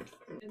good.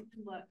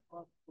 Let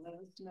us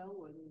know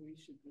whether we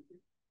should be.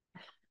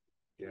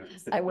 Yeah.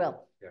 I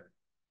will.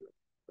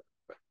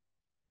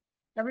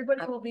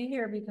 Everybody will be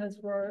here because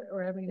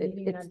we're having a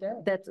meeting that day.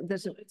 That's,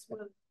 there's, a- It's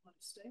what I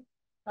stay.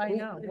 I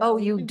know. oh,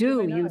 you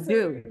do, you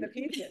do.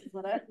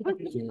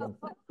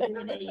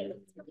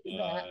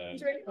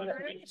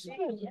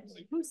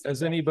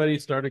 Has anybody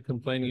started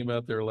complaining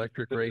about their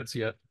electric rates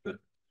yet?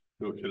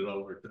 We'll get it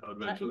all worked out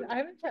eventually. I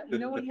haven't,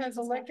 no one has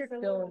electric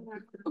bill.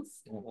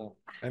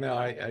 I know,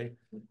 I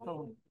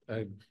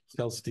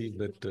tell Steve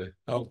that,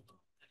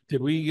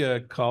 did we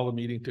call the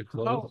meeting to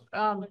close?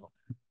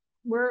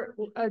 We're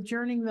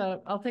adjourning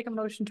I'll take a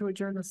motion to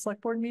adjourn the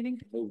select board meeting.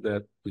 Move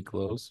that we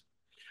close.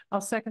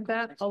 I'll second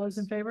that. All those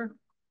in favor?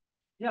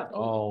 Yeah.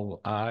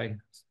 All aye.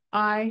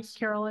 Aye,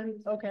 Carolyn.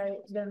 Okay,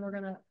 then we're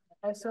gonna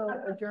also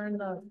adjourn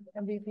the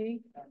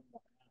MVP.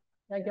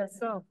 I guess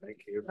so. Thank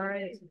you. All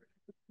right.